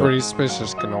is. That's to- pretty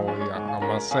suspicious, Cannoli, I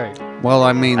must say. Well,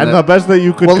 I mean, And the best that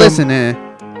you could well,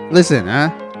 come- listen,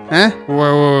 huh?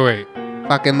 Wait.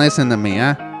 Fucking listen to me,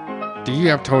 huh? Do you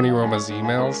have Tony Roma's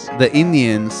emails? The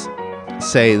Indians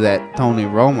say that Tony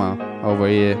Roma over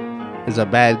here is a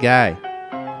bad guy.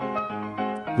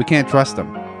 We can't trust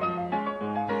him.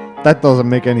 That doesn't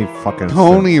make any fucking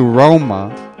Tony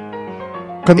Roma sense.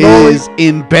 Cannoli, is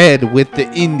in bed with the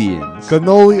Indians.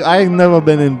 Cannoli, I ain't never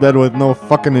been in bed with no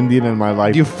fucking Indian in my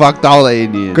life. You fucked all the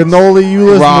Indians. Cannoli, you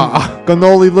listen. Raw.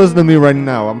 Cannoli, listen to me right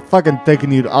now. I'm fucking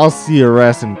taking you. I'll see your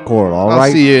ass in court. All I'll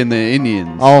right. see you in the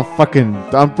Indians.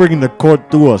 I'm bringing the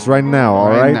court to us right now. All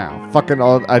Right right. now. Fucking,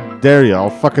 I dare you. I'll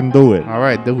fucking do it. All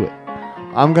right, do it.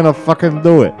 I'm gonna fucking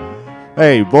do it.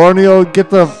 Hey, Borneo,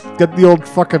 get the old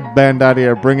fucking band out of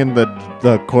here. Bring in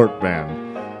the court band.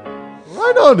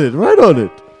 Right on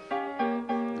it.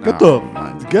 Get Oh, the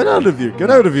my get out of here.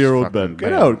 Get out of here, old fucking man.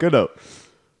 Get band. out.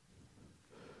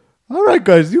 All right,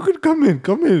 guys, you can come in.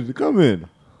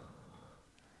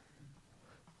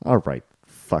 All right,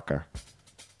 fucker.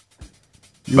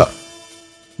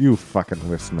 You fucking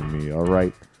listen to me, all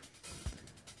right?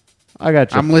 I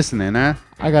got you. I'm listening, huh?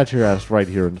 I got your ass right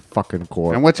here in the fucking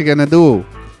court. And what you gonna do?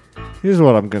 Here's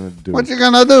what I'm gonna do. What you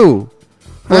gonna do?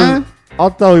 Huh?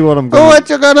 I'll tell you what I'm gonna What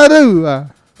you gonna do? Huh?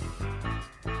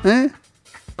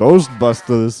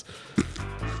 Ghostbusters.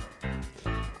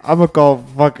 I'm gonna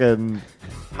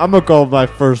call my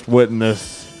first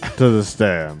witness to the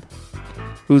stand.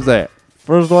 Who's that?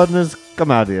 First witness,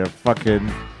 come out here,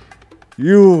 fucking.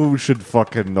 You should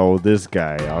fucking know this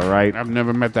guy, alright? I've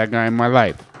never met that guy in my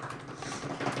life.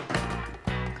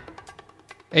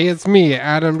 Hey, it's me,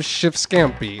 Adam Schiff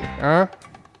Scampy. Huh?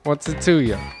 What's it to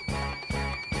you?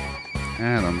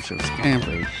 Adam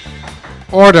Scampy.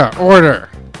 Order.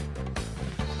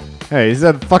 Hey, he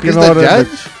said fucking He's the order.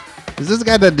 judge? Is this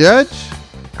guy the judge?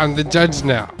 I'm the judge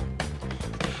now.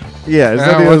 Yeah, he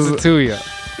said Now, he what's was. it to you?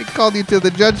 He called you to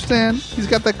the judge stand? He's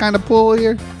got that kind of pull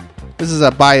here? This is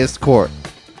a biased court.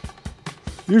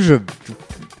 You should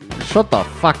shut the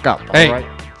fuck up. Hey, all right?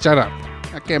 shut up.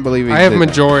 I can't believe he I have did that.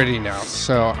 majority now,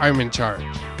 so I'm in charge.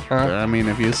 Huh? I mean,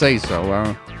 if you say so.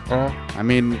 Huh? I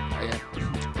mean,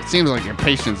 it seems like your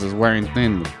patience is wearing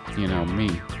thin with, me.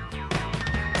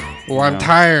 Well, I'm No.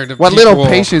 tired of What people, little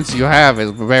patience you have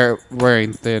is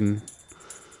wearing thin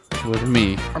with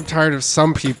me. I'm tired of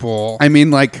some people, I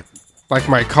mean, like, like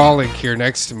my colleague here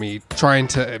next to me, trying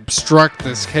to obstruct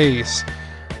this case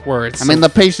where it's the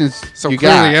patience so you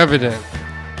clearly got, evident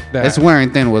that it's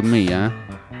wearing thin with me, huh?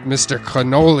 Mr.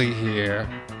 Cannoli here,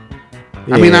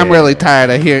 I mean, I'm really tired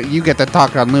of hearing you get to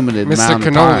talk unlimited Mr. amount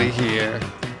of Cannoli time. here.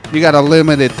 You got a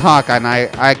limited talk, and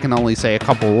I can only say a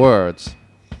couple words.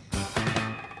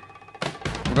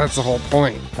 Well, that's the whole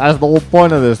point. That's the whole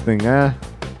point of this thing, huh?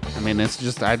 I mean, I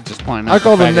just point out I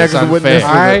call the the fact it's next unfair. witness-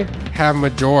 I have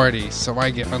majority, so I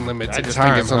get unlimited I just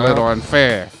time. think it's a huh? little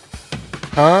unfair.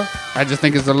 Huh? I just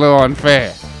think it's a little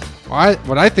unfair.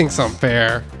 What I think's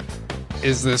unfair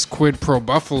is this quid pro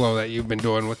buffalo that you've been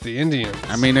doing with the Indians.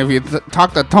 I mean, if you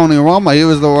talk to Tony Roma, he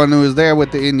was the one who was there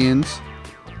with the Indians.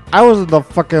 I was in the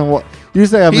fucking what? You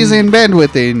say He's in bed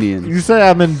with the Indians. You say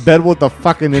I'm in bed with the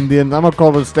fucking Indians. I'm gonna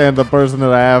call the stand the person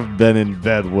that I have been in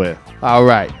bed with. All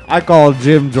right. I call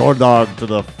Jim Jordog to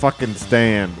the fucking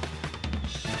stand.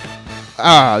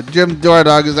 Jim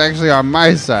Jordog is actually on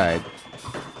my side.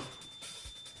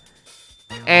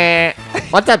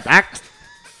 What's up, Doc?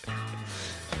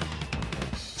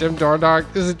 Jim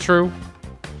Dordog, is it true?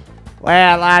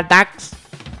 Well, Doc.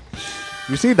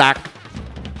 You see, Doc.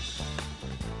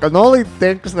 Cannoli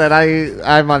thinks that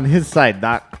I'm on his side,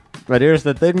 Doc. But here's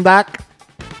the thing, Doc.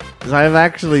 Is I've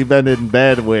actually been in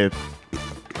bed with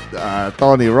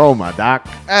Tony Roma, Doc.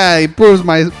 He proves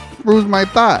my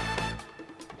thought.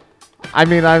 I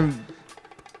mean,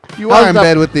 You How's are in that-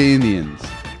 bed with the Indians.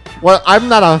 well, I'm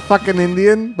not a fucking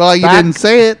Indian. Well, you Doc. didn't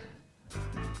say it.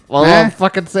 Well, Eh? I'll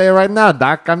fucking say it right now,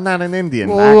 Doc. I'm not an Indian,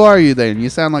 Well, Doc. who are you then? You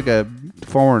sound like a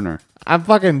foreigner. I'm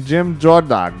fucking Jim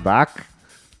Jordog, Doc.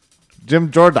 Jim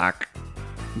Jordog.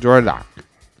 Jordog.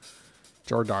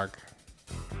 Jordog.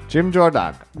 Jim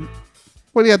Jordog.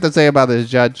 What do you have to say about this,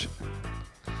 Judge?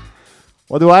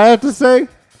 What do I have to say?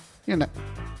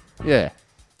 Yeah.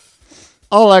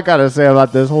 All I gotta say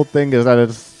about this whole thing is that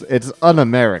it's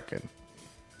un-American.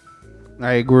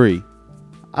 I agree.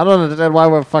 I don't understand why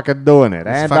we're fucking doing it, It's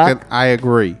eh, fucking, Doc? I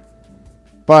agree.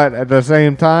 But at the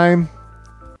same time,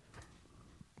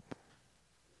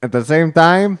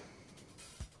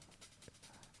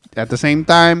 At the same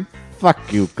time, fuck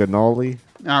you, Cannoli.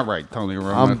 all right, Tony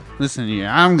Roma. Listen here,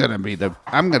 I'm gonna be the.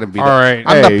 All right.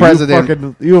 I'm the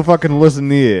president. You fucking listen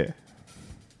here.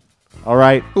 All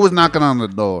right. Who was knocking on the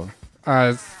door?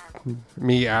 It's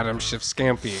me, Adam Schiff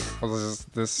Scampy. Well,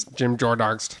 this Jim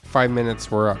Jordog's 5 minutes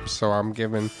were up, so I'm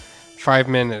giving 5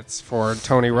 minutes for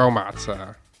Tony Roma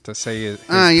to say his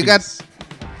You got. piece.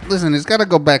 Listen, it's got to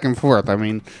go back and forth. I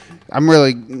mean, I'm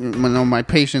really, my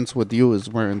patience with you is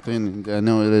wearing thin. I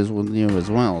know it is with you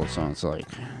as well. So it's like,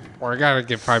 Well, I gotta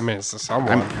give 5 minutes to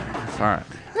someone. sorry.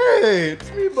 Hey, it's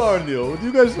me, Barnio. Do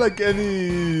you guys like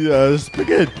any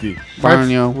spaghetti?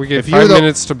 Barnio, We give if you're 5 the-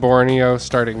 minutes to Borneo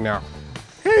starting now.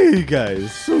 Hey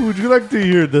guys, so would you like to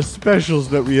hear the specials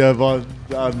that we have on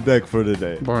deck for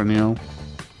today? Borneo,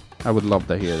 I would love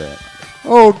to hear that.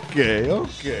 Okay.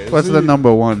 What's See, the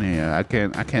number one here? I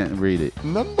can't read it.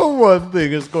 number one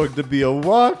thing is going to be a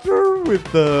water with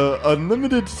the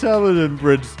unlimited salad and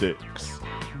breadsticks.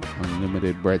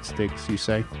 Unlimited breadsticks, you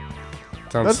say?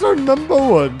 That's Sounds, our number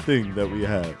one thing that we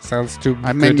have. sounds too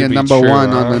I good meant to your be number true, one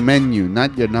huh? on the menu,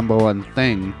 not your number one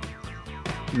thing.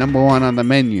 Number one on the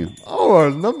menu. Oh, our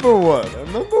number one. Our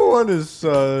number one is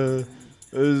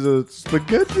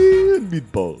spaghetti and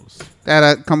meatballs.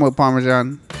 That come with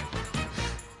Parmesan.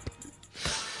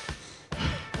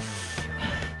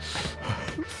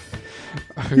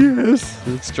 Yes.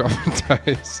 It's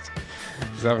traumatized.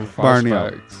 He's having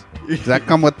Barneo. flashbacks. Does that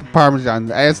come with the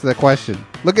Parmesan? Answer the question.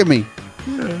 Look at me.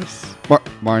 Yes.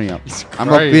 Marnio. I'm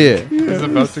up Crying. here. He's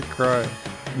about to cry.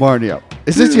 Marnio.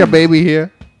 Is this your baby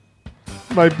here?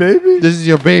 My baby? This is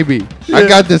your baby. I Yeah.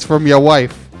 got this from your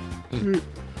wife.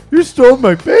 You stole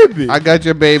my baby. I got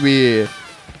your baby here.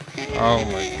 Oh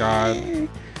my god.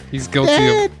 He's guilty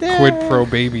of quid pro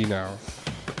baby now.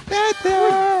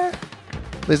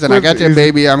 Listen, I got your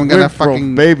baby. I'm gonna Quid pro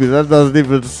fucking. baby. That doesn't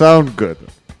even sound good.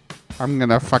 I'm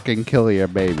gonna fucking kill your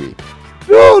baby.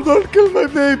 No, don't kill my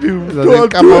baby. So Don't then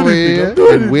come do over anything. here Don't do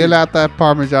and anything. wheel out that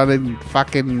Parmesan and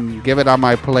fucking give it on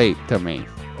my plate to me.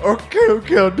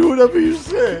 Okay, I'll do whatever you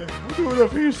say. I'll do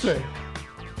whatever you say.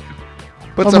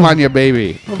 Put some on your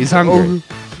baby. He's hungry.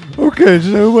 Oh, okay,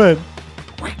 so when?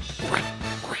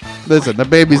 Listen, the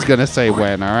baby's gonna say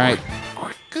when, alright?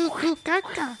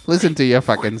 Listen to your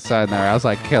fucking son, or else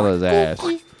I kill his ass.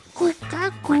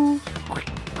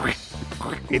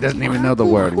 He doesn't even know the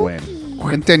word when.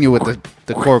 Continue with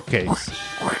the court case.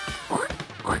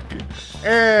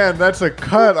 And that's a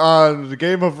cut on the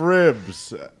Game of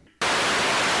Ribs.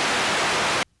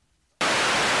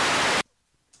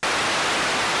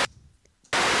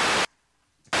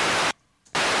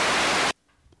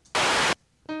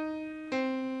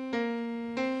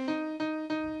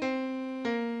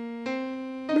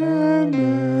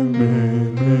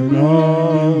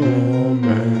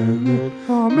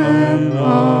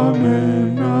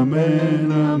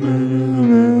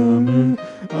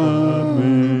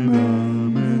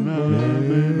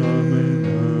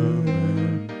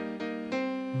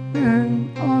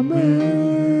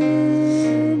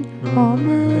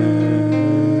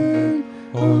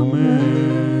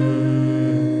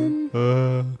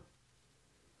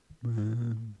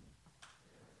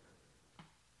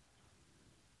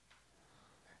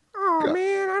 Oh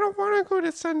man, I don't want to go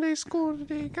to Sunday school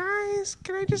today, guys.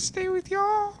 Can I just stay with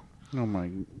y'all? Oh my.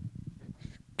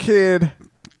 Kid,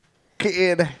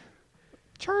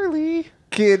 Charlie.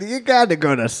 you gotta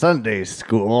go to Sunday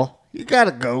school. You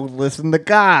gotta go listen to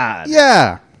God.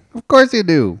 Yeah, of course you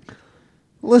do.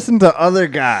 Listen to other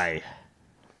guy.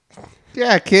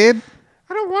 Yeah, kid.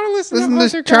 I don't want to listen Listen to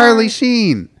to other Charlie guys.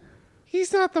 Sheen.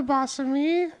 He's not the boss of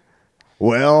me.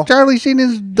 Well, Charlie Sheen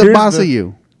is the Here's boss the- of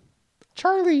you.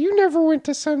 Charlie, you never went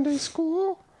to Sunday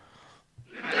school.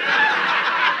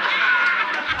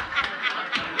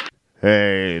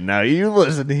 hey, now you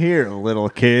listen here, little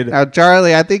kid. Now,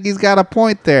 Charlie, I think he's got a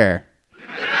point there.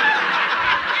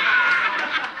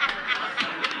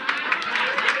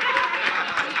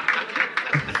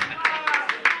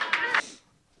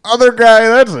 Other guy,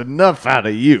 that's enough out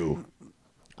of you.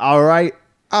 All right?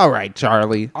 All right,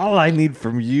 Charlie. All I need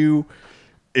from you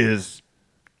is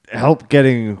help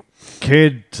getting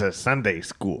Kid to Sunday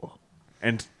school.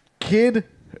 And Kid,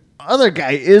 other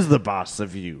guy is the boss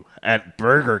of you at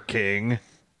Burger King.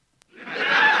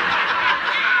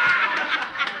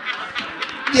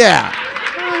 Yeah.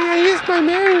 Oh yeah, he's my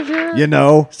manager. You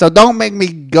know, So don't make me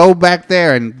go back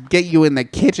there and get you in the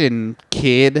kitchen,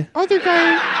 kid. Other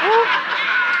guy. Oh.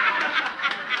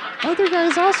 Other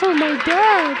guy's also my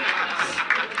dad.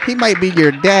 He might be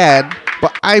your dad,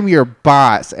 but I'm your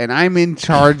boss, and I'm in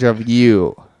charge of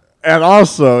you. and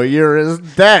also you're his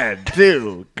dad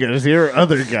too, because you're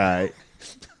other guy.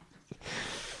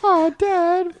 Oh,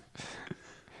 Dad.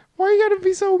 Why you gotta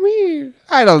be so mean?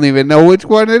 I don't even know which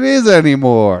one it is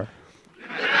anymore.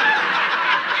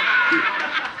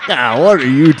 Now, what are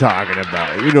you talking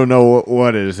about? You don't know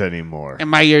what is anymore.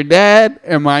 Am I your dad?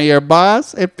 Am I your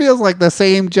boss? It feels like the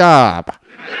same job.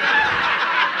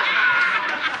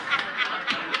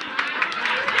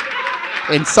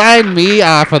 And sign me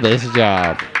off of this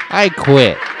job. I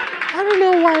quit. I don't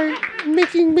know why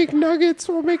making McNuggets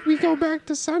will make me go back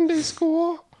to Sunday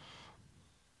school.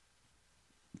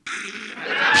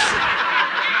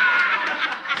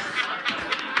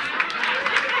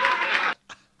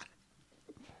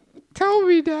 Tell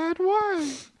me, Dad,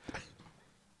 why?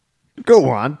 Go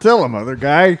on, tell him, other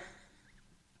guy.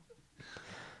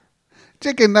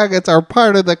 Chicken nuggets are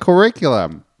part of the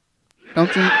curriculum.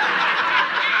 Don't you?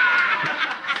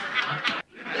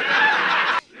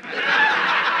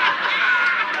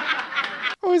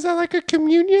 Oh, is that like a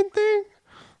communion thing?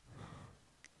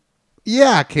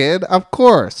 Yeah, kid, of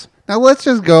course. Now let's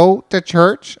just go to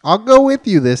church. I'll go with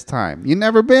you this time. You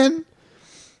never been?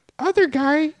 Other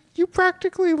guy, you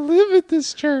practically live at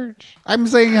this church. I'm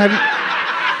saying, have you...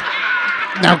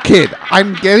 Now, kid,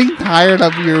 I'm getting tired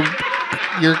of your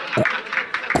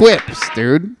quips,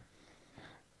 dude.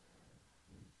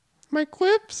 My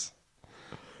quips?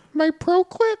 My pro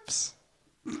quips?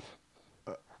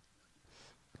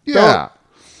 Yeah.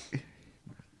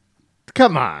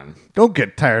 Come on, don't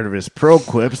get tired of his pro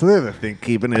quips. They're the thing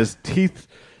keeping his teeth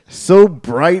so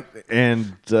bright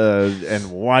and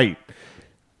white.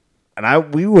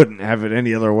 And we wouldn't have it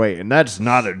any other way, and that's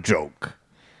not a joke.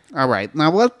 All right.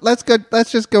 Now let's go.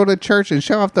 Let's just go to church and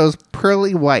show off those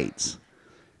pearly whites.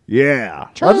 Yeah,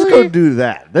 Charlie. let's go do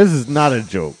that. This is not a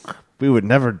joke. We would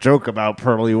never joke about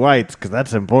pearly whites because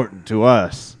that's important to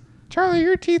us. Charlie,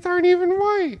 your teeth aren't even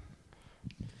white.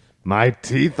 My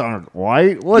teeth aren't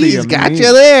white? What do you He's got mean?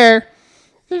 you there.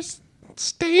 They're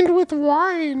stained with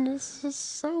wine. This is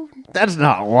so... That's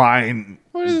not wine,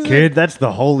 What is kid. That's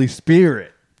the Holy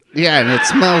Spirit. Yeah, and it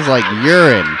smells like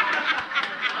urine.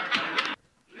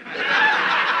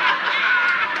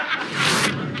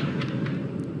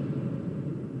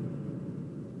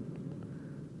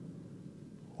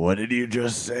 What did you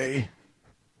just say?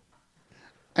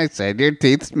 I said your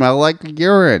teeth smell like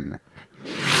urine.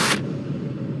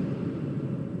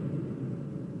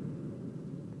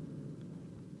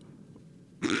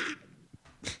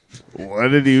 What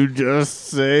did you just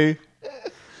say?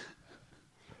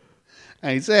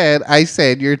 I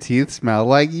said your teeth smell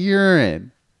like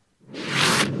urine.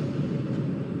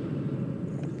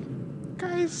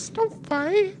 Guys, don't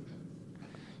fight.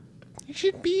 You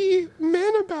should be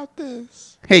men about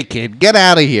this. Hey, kid, get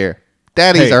out of here.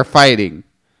 Daddies Hey. are fighting.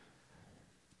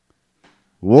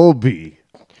 We'll be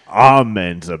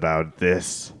amens about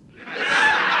this.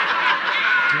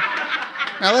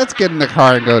 Now let's get in the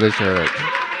car and go to church.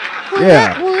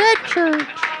 Yeah. We're at church.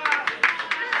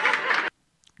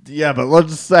 Yeah, but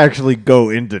let's actually go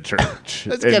into church.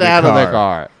 Let's in get out of the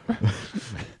car.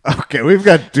 Okay, we've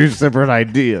got two separate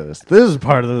ideas. This is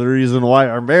part of the reason why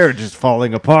our marriage is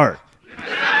falling apart.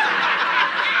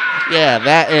 Yeah,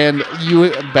 that and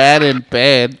you bad in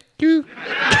bed.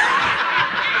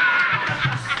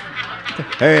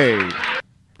 Hey,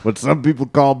 what some people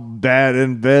call bad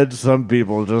in bed, some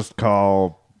people just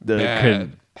call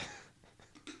Bad.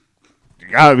 You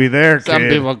gotta be there, kid. Some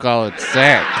people call it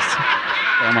sex.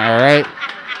 Am I right?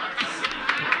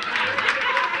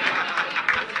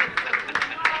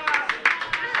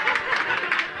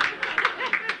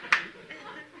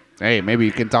 Hey, maybe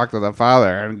you can talk to the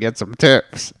father and get some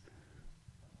tips.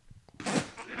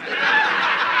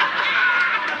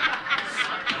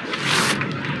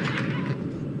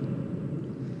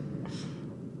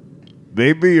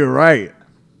 Maybe you're right.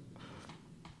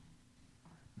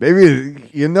 Maybe,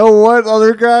 you know what,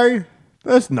 other guy?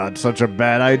 That's not such a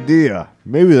bad idea.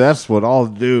 Maybe that's what I'll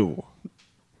do.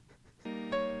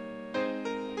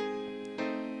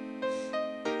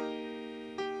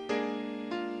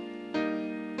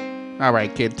 All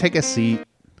right, kid, take a seat.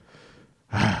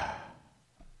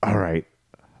 All right.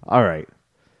 All right.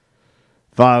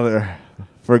 Father,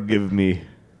 forgive me,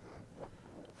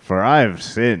 for I have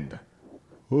sinned.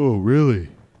 Oh, really?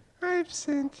 I've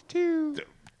sinned too.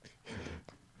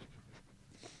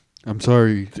 I'm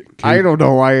sorry, I don't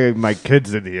know why my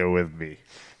kid's in here with me.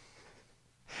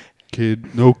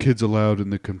 kid. No kids allowed in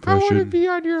the I want to confession. be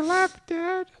on your lap,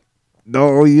 Dad.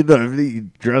 No, you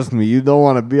don't. Trust me, you don't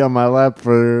want to be on my lap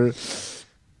for.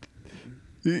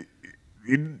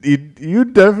 You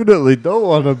definitely don't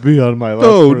want to be on my lap.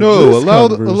 No, for no. this Allow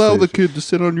the conversation. kid to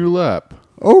sit on your lap.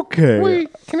 Okay. Wait,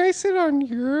 can I sit on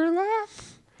your lap?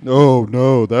 No,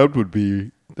 no. That would be.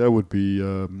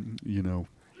 You know.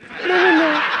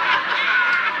 No.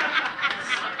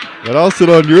 But I'll sit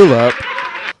on your lap.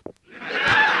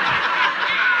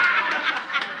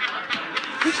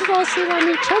 We should all sit on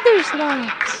each other's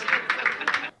laps.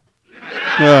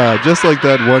 Yeah, just like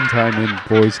that one time in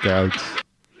Boy Scouts.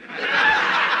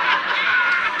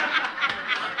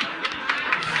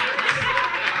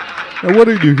 Now, what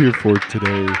are you here for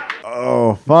today,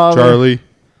 Oh, Father. Charlie?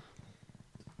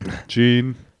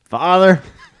 Gene? Father.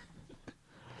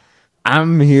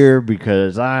 I'm here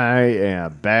because I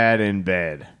am bad in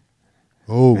bed.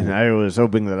 Oh, And I was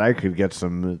hoping that I could get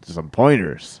some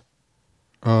pointers.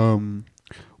 well,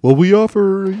 we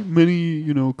offer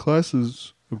many,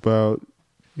 classes about,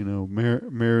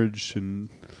 marriage and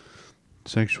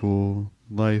sexual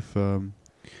life. I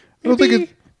don't think it.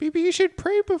 Maybe you should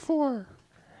pray before.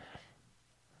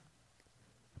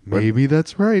 Maybe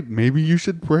that's right. Maybe you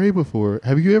should pray before.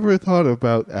 Have you ever thought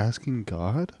about asking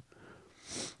God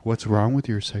what's wrong with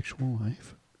your sexual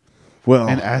life Well,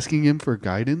 and asking Him for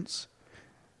guidance?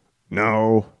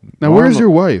 no. Now, where's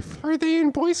your wife? Are they in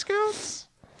Boy Scouts?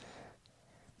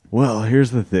 Well,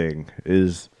 here's the thing: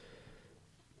 is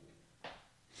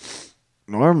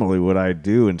normally what I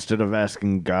do instead of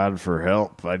asking God for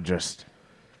help, I just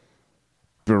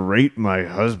berate my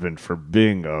husband for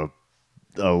being a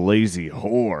lazy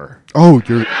whore. Oh,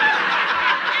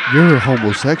 you're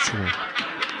homosexual.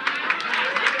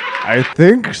 I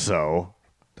think so,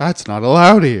 That's not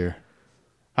allowed here.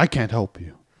 I can't help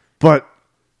you. but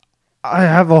I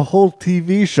have a whole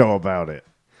TV show about it.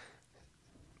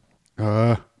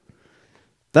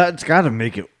 That's got to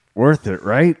make it worth it,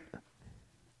 right?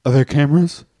 Are there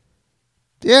cameras?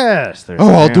 Yes. There's Oh,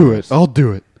 I'll do cameras. it. I'll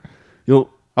do it.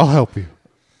 I'll help you.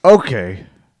 Okay.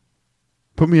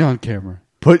 Put me on camera.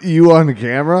 Put you on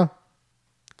camera?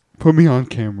 Put me on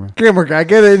camera. Camera guy,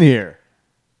 get in here.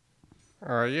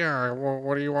 Yeah.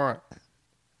 What do you want?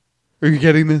 Are you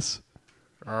getting this?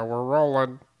 We're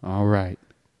rolling. All right.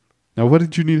 Now, what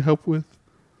did you need help with?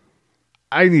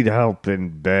 I need help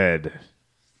in bed.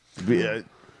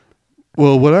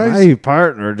 Well, My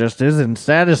partner just isn't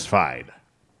satisfied.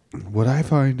 what I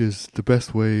find is the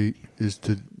best way is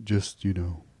to just,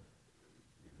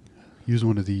 Use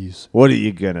one of these. What are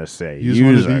you gonna say? Use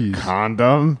one of a these.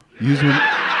 condom? Use one.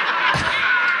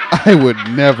 I would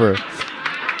never.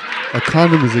 A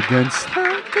condom is against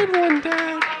Good one,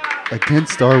 Dad.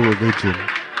 against our religion.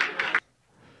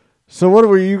 So what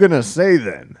were you gonna say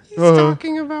then? He's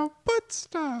talking about butt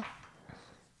stuff.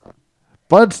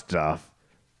 Butt stuff?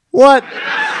 What?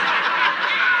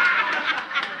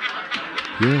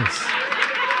 Yes.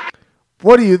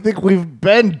 What do you think we've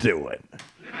been doing?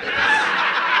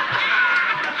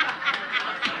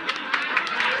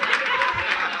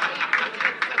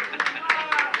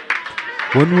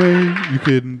 One way you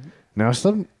can. Now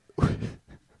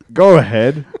Go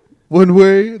ahead. One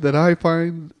way that I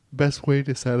find best way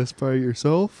to satisfy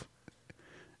yourself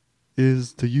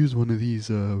is to use one of these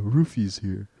roofies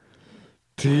here.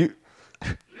 Do you?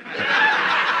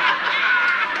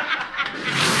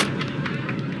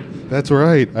 That's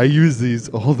right. I use these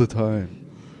all the time.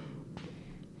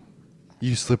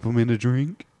 You slip them in a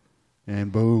drink,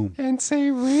 and boom. And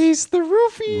say, raise the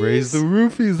roofies. Raise the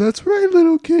roofies. That's right,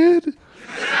 little kid.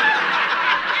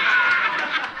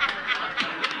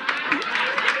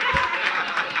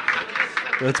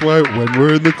 That's why when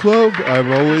we're in the club,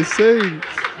 I'm always saying,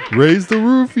 raise the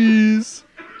roofies.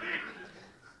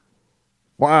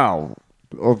 Wow.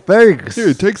 Well, thanks.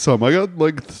 Here, take some. I got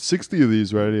like 60 of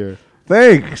these right here.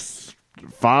 Thanks.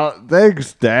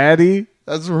 Thanks, Daddy.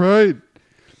 That's right.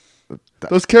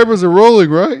 Those cameras are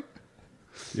rolling, right?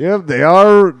 Yep, they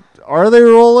are. Are they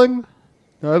rolling?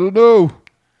 I don't know.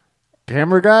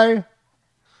 Camera guy?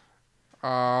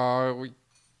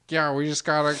 We just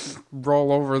gotta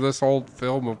roll over this old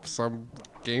film of some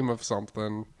game of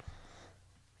something.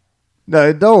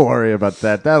 No, don't worry about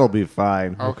that. That'll be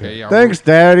fine. Okay, yeah. Thanks,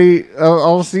 Daddy.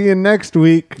 I'll see you next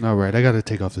week. All right, I got to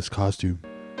take off this costume.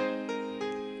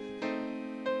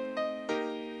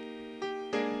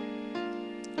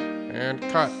 And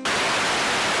cut.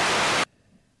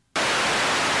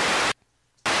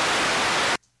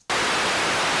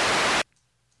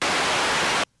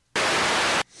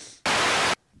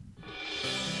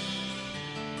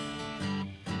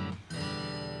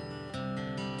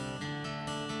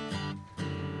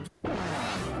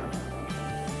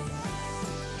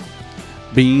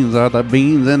 Beans are the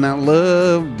beans, and I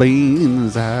love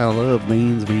beans. I love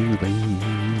beans, beans,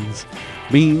 beans.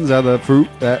 Beans are the fruit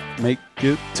that make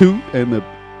it toot, and the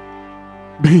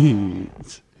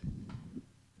beans.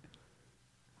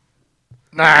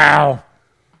 Now.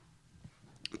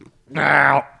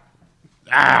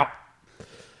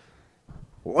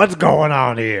 What's going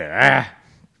on here, eh?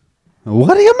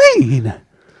 What do you mean?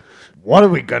 What are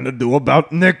we gonna do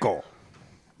about Nickel?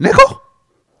 Nickel?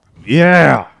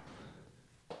 Yeah.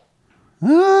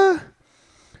 I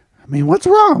mean, what's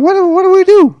wrong? What do we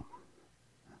do?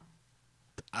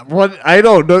 What? I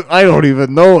don't know. I don't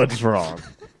even know what's wrong.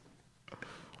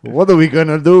 What are we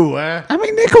gonna do, eh? I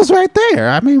mean, Nickel's right there.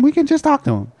 I mean, we can just talk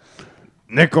to him.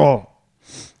 Nickel.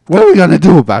 What are we gonna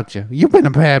do about you? You've been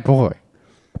a bad boy.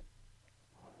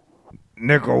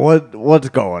 Nickel, what's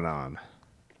going on?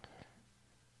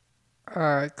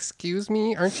 Excuse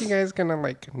me? Aren't you guys gonna,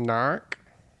 knock?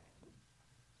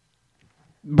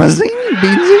 Bazing,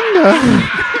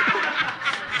 beanzinga.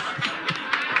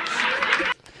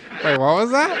 Wait, what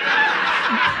was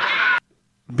that?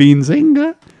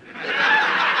 Beanzinga.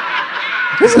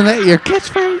 Isn't that your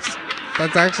catchphrase?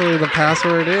 That's actually the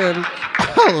password in.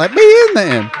 Oh, let me in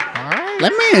then. Alright.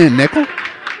 Let me in, Nickel.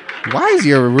 Why is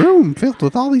your room filled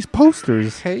with all these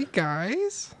posters? Hey,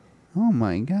 guys. Oh,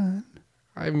 my God.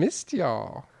 I missed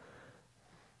y'all.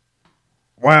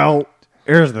 Well,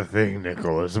 here's the thing,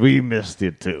 Nicholas. We missed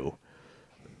you too.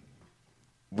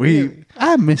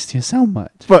 I missed you so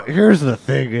much. But here's the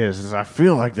thing is I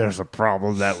feel like there's a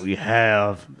problem that we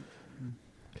have.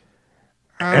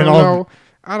 I And don't I'll- know.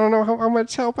 I don't know how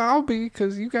much help I'll be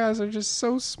because you guys are just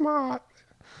so smart.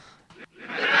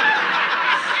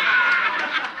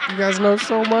 You guys know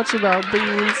so much about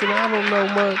beans, and I don't know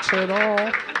much at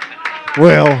all.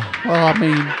 Well, Well, I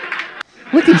mean,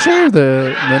 we can share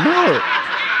the knowledge.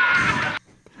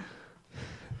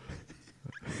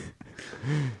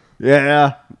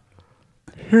 yeah.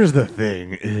 Here's the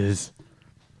thing is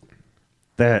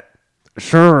that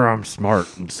sure I'm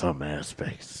smart in some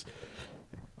aspects.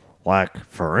 Like,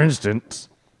 for instance,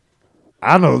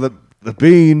 I know that the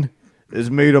bean is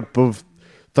made up of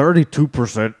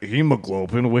 32%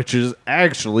 hemoglobin, which is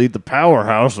actually the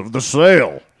powerhouse of the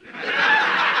cell.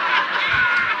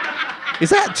 Is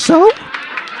that so?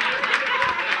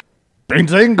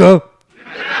 Benzinga.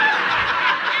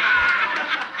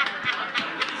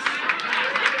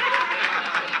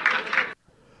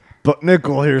 But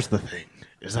Nickel, here's the thing: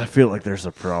 is I feel like there's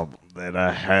a problem that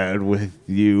I had with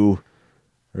you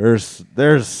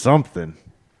there's something,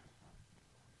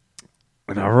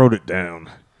 and I wrote it down,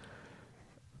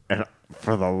 and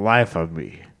for the life of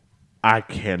me, I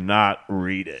cannot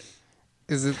read it.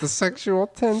 Is it the sexual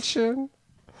tension?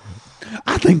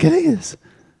 I think it is.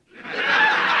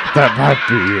 That might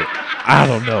be it. I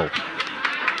don't know.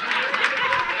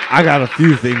 I got a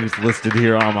few things listed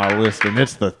here on my list, and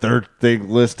it's the third thing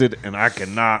listed, and I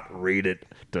cannot read it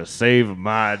to save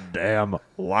my damn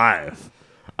life.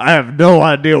 I have no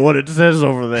idea what it says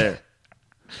over there.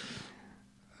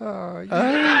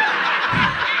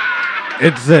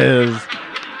 It says,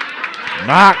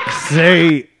 knock,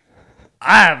 say,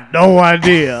 I have no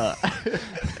idea.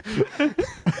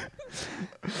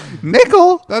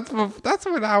 Nickel. That's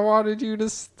what I wanted you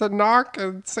to knock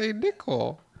and say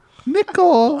nickel.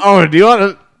 Nickel. Oh, do you want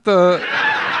to? The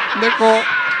nickel,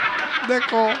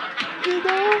 you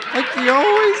know, like you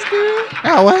always do.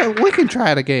 Oh, well, we can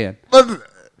try it again. Okay,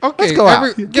 Let's go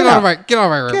out. Get out of my room. Get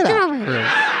out. Get out of my room.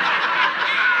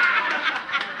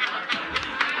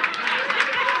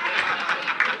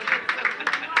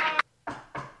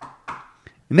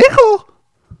 Nickel.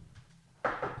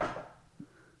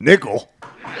 Nickel.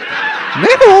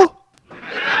 Nickel.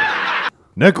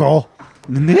 Nickel.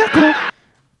 Nickel.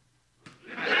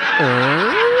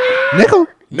 Nickel.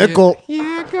 Nickel.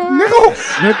 Yeah, guys. Nickel.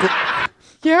 Nickel.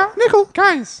 Yeah, Nickel.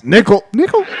 guys. Nickel.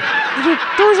 Nickel. The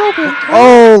door's open.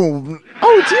 Oh,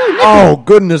 Oh, it's you, Nickel. oh,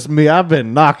 goodness me. I've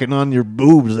been knocking on your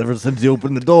boobs ever since you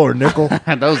opened the door, Nickel.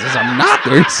 Those are some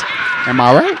knockers. Am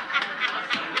I right?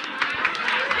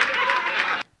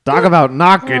 Talk about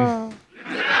knocking.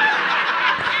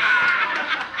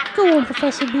 Go on,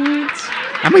 Professor Beans.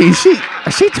 I mean,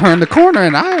 she turned the corner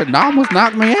and I almost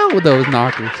knocked me out with those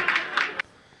knockers.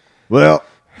 Well,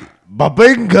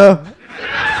 babinga.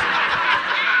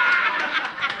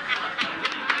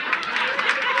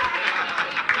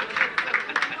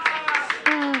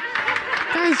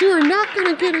 Guys, you are not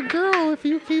going to get a girl if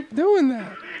you keep doing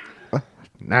that.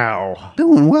 Now,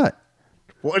 Doing what?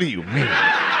 what do you mean?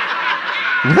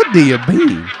 What do you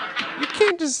mean? You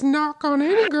can't just knock on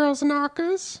any girl's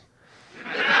knockers.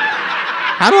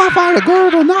 How do I find a girl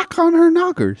to knock on her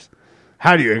knockers?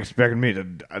 How do you expect me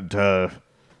to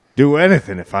do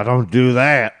anything if I don't do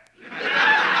that?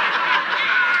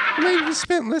 Maybe if you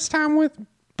spent less time with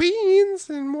Beans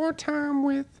and more time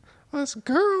with us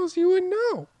girls, you would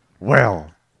know.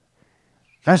 Well,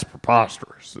 that's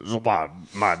preposterous. It's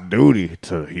my duty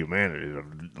to humanity to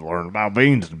learn about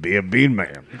beans and be a bean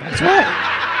man. That's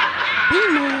right.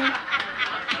 Bean man.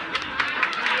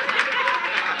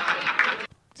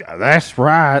 Yeah, that's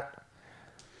right.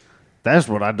 That's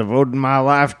what I devoted my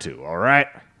life to, all right?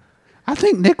 I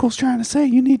think Nickel's trying to say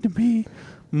you need to be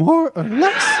more or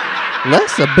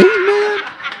less a bean man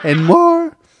and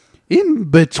more in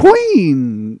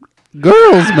between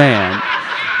girls man.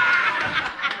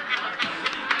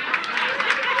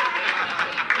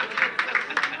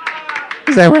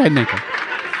 Is that right, Nickel?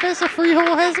 Professor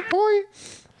Freehold has a point.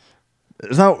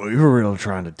 Is that what you were really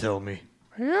trying to tell me?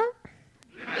 Yeah.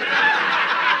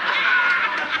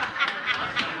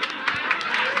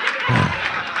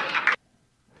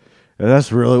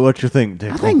 That's really what you think, I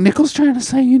Nickel. think Nickel's trying to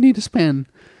say you need to spend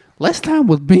less time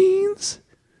with beans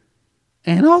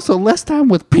and also less time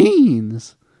with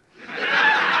peens.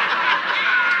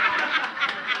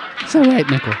 Is that right,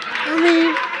 Nickel? I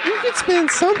mean, you could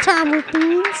spend some time with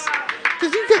Beans.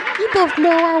 Because you both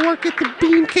know I work at the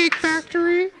Bean Cake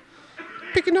Factory.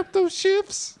 Picking up those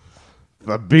shifts.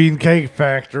 The Bean Cake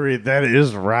Factory, that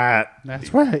is right.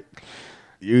 That's right.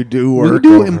 You do We work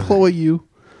do over employ you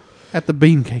at the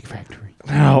Bean Cake Factory.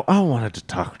 there. Now, I wanted to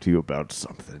talk to you about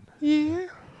something. Yeah.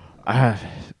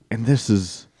 And this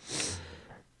is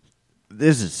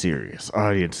serious.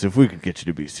 Audience, if we could get you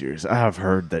to be serious. I have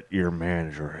heard that your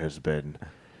manager has been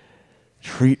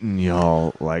treating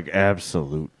y'all like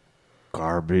absolute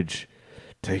garbage,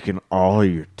 taking all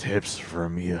your tips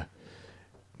from you,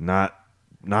 not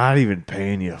even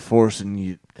paying you, forcing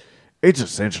you. It's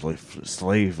essentially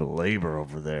slave labor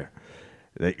over there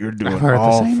that you're doing I've heard the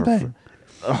all same for thing.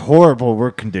 horrible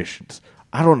work conditions.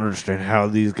 I don't understand how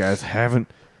these guys haven't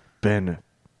been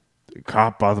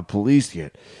caught by the police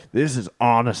yet. This is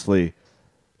honestly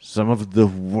some of the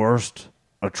worst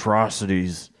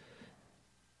atrocities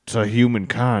to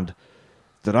humankind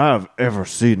that I have ever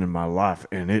seen in my life,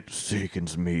 and it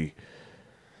sickens me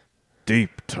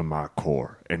deep to my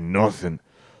core. And nothing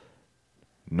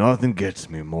gets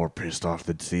me more pissed off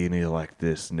than seeing you like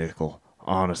this, Nickel.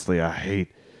 Honestly, I'm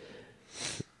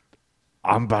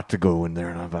about to go in there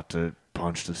and I'm about to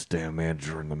punch this damn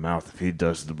manager in the mouth if he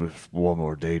does this one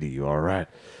more day to you, all right?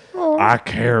 I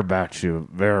care about you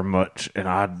very much, and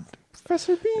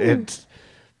Professor Bean. It's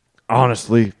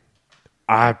honestly,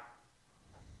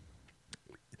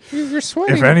 You're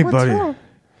sweating. if anybody, What's wrong?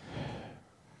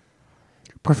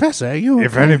 Professor, are you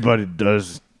if anybody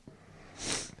does,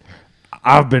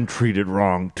 I've been treated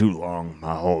wrong too long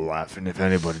my whole life, and if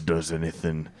anybody does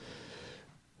anything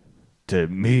to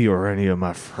me or any of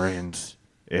my friends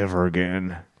ever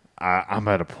again, I'm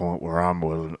at a point where I'm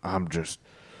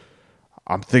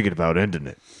thinking about ending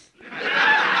it.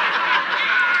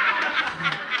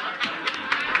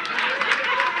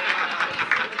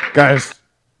 Guys,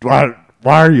 why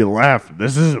are you laughing?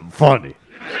 This isn't funny.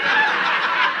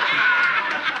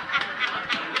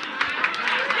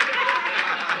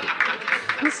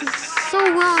 This is so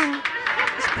wrong.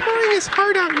 He's pouring his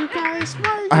heart out, you guys. Why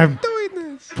are you I'm- doing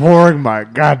this? Pouring my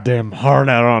goddamn heart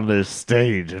out on this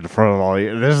stage in front of all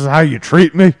you. This is how you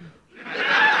treat me?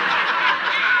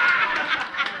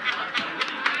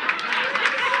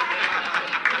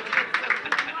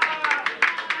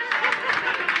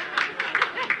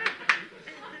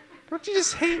 Don't you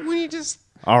just hate when you just...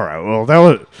 All right, well, that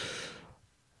was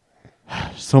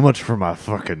so much for my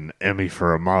fucking Emmy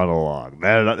for a monologue.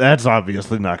 That's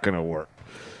obviously not going to work.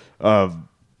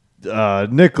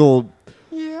 Nickel,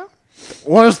 Yeah.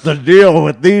 what's the deal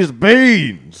with these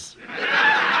beans?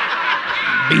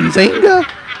 Beanzinga?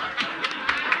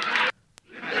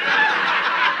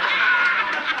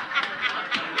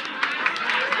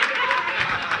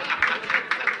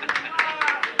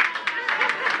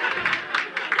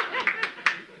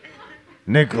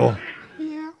 Nickel,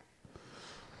 Yeah.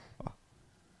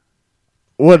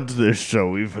 what's this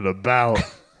show even about?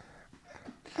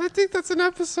 I think that's an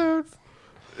episode.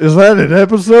 Is that an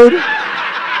episode?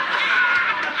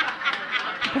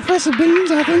 Professor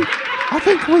Beans, I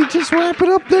think we just wrap it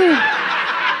up there.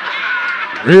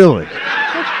 Really?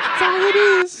 That's all it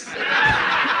is.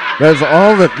 That's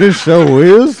all that this show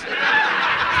is?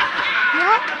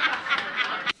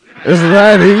 Is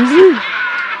that easy?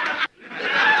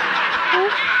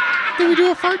 Did we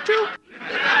do a fart joke?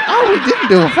 Oh, we didn't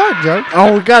do a fart joke.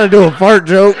 Oh, we gotta do a fart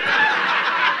joke.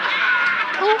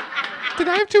 Oh, did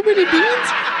I have too many beans?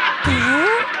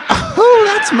 Oh,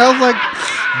 that smells like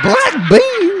black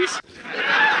beans.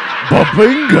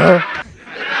 Babinga.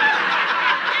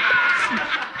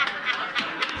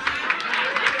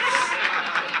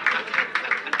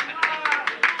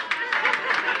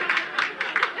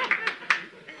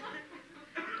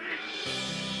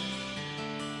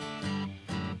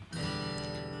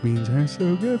 Beans are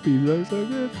so good. Beans are so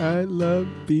good. I love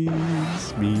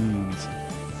beans. Beans.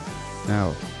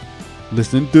 Now,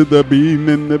 listen to the bean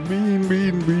and the bean,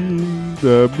 bean, bean.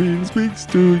 The bean speaks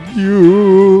to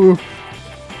you.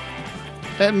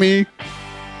 And me.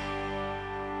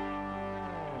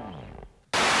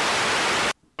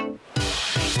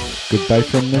 Goodbye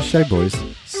from the Shy Boys.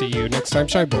 See you next time,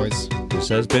 Shy Boys. This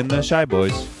has been the Shy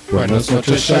Boys. Buenos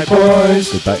noches, Shy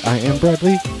Boys. Goodbye, I am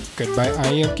Bradley. Goodbye, I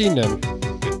am Keenan.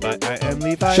 Goodbye, I am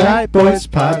Levi. Shy Boys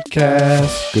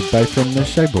Podcast. Goodbye from the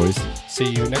Shy Boys. See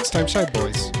you next time, Shy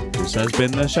Boys. This has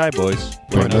been the Shy Boys.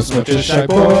 Buenos noches, Shy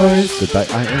Boys. Goodbye,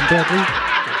 I am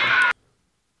Bradley.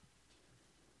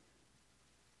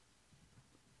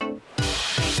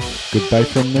 Goodbye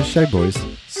from the Shy Boys.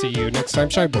 See you next time,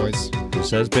 Shy Boys.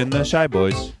 This has been the Shy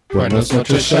Boys. Buenos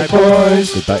noches, Shy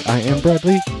Boys. Goodbye, I am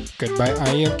Bradley. Goodbye, I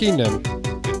am Keenan.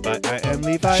 Goodbye, I am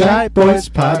Levi. Shy Boys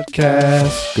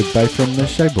Podcast. Goodbye from the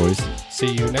Shy Boys.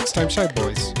 See you next time, Shy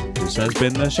Boys. This has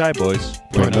been the Shy Boys.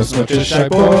 Buenos noches, Shy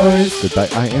Boys. Goodbye,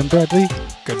 I am Bradley.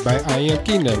 Goodbye, I am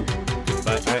Keenan.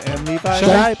 Goodbye, I am Levi.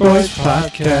 Shy Boys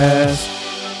Podcast.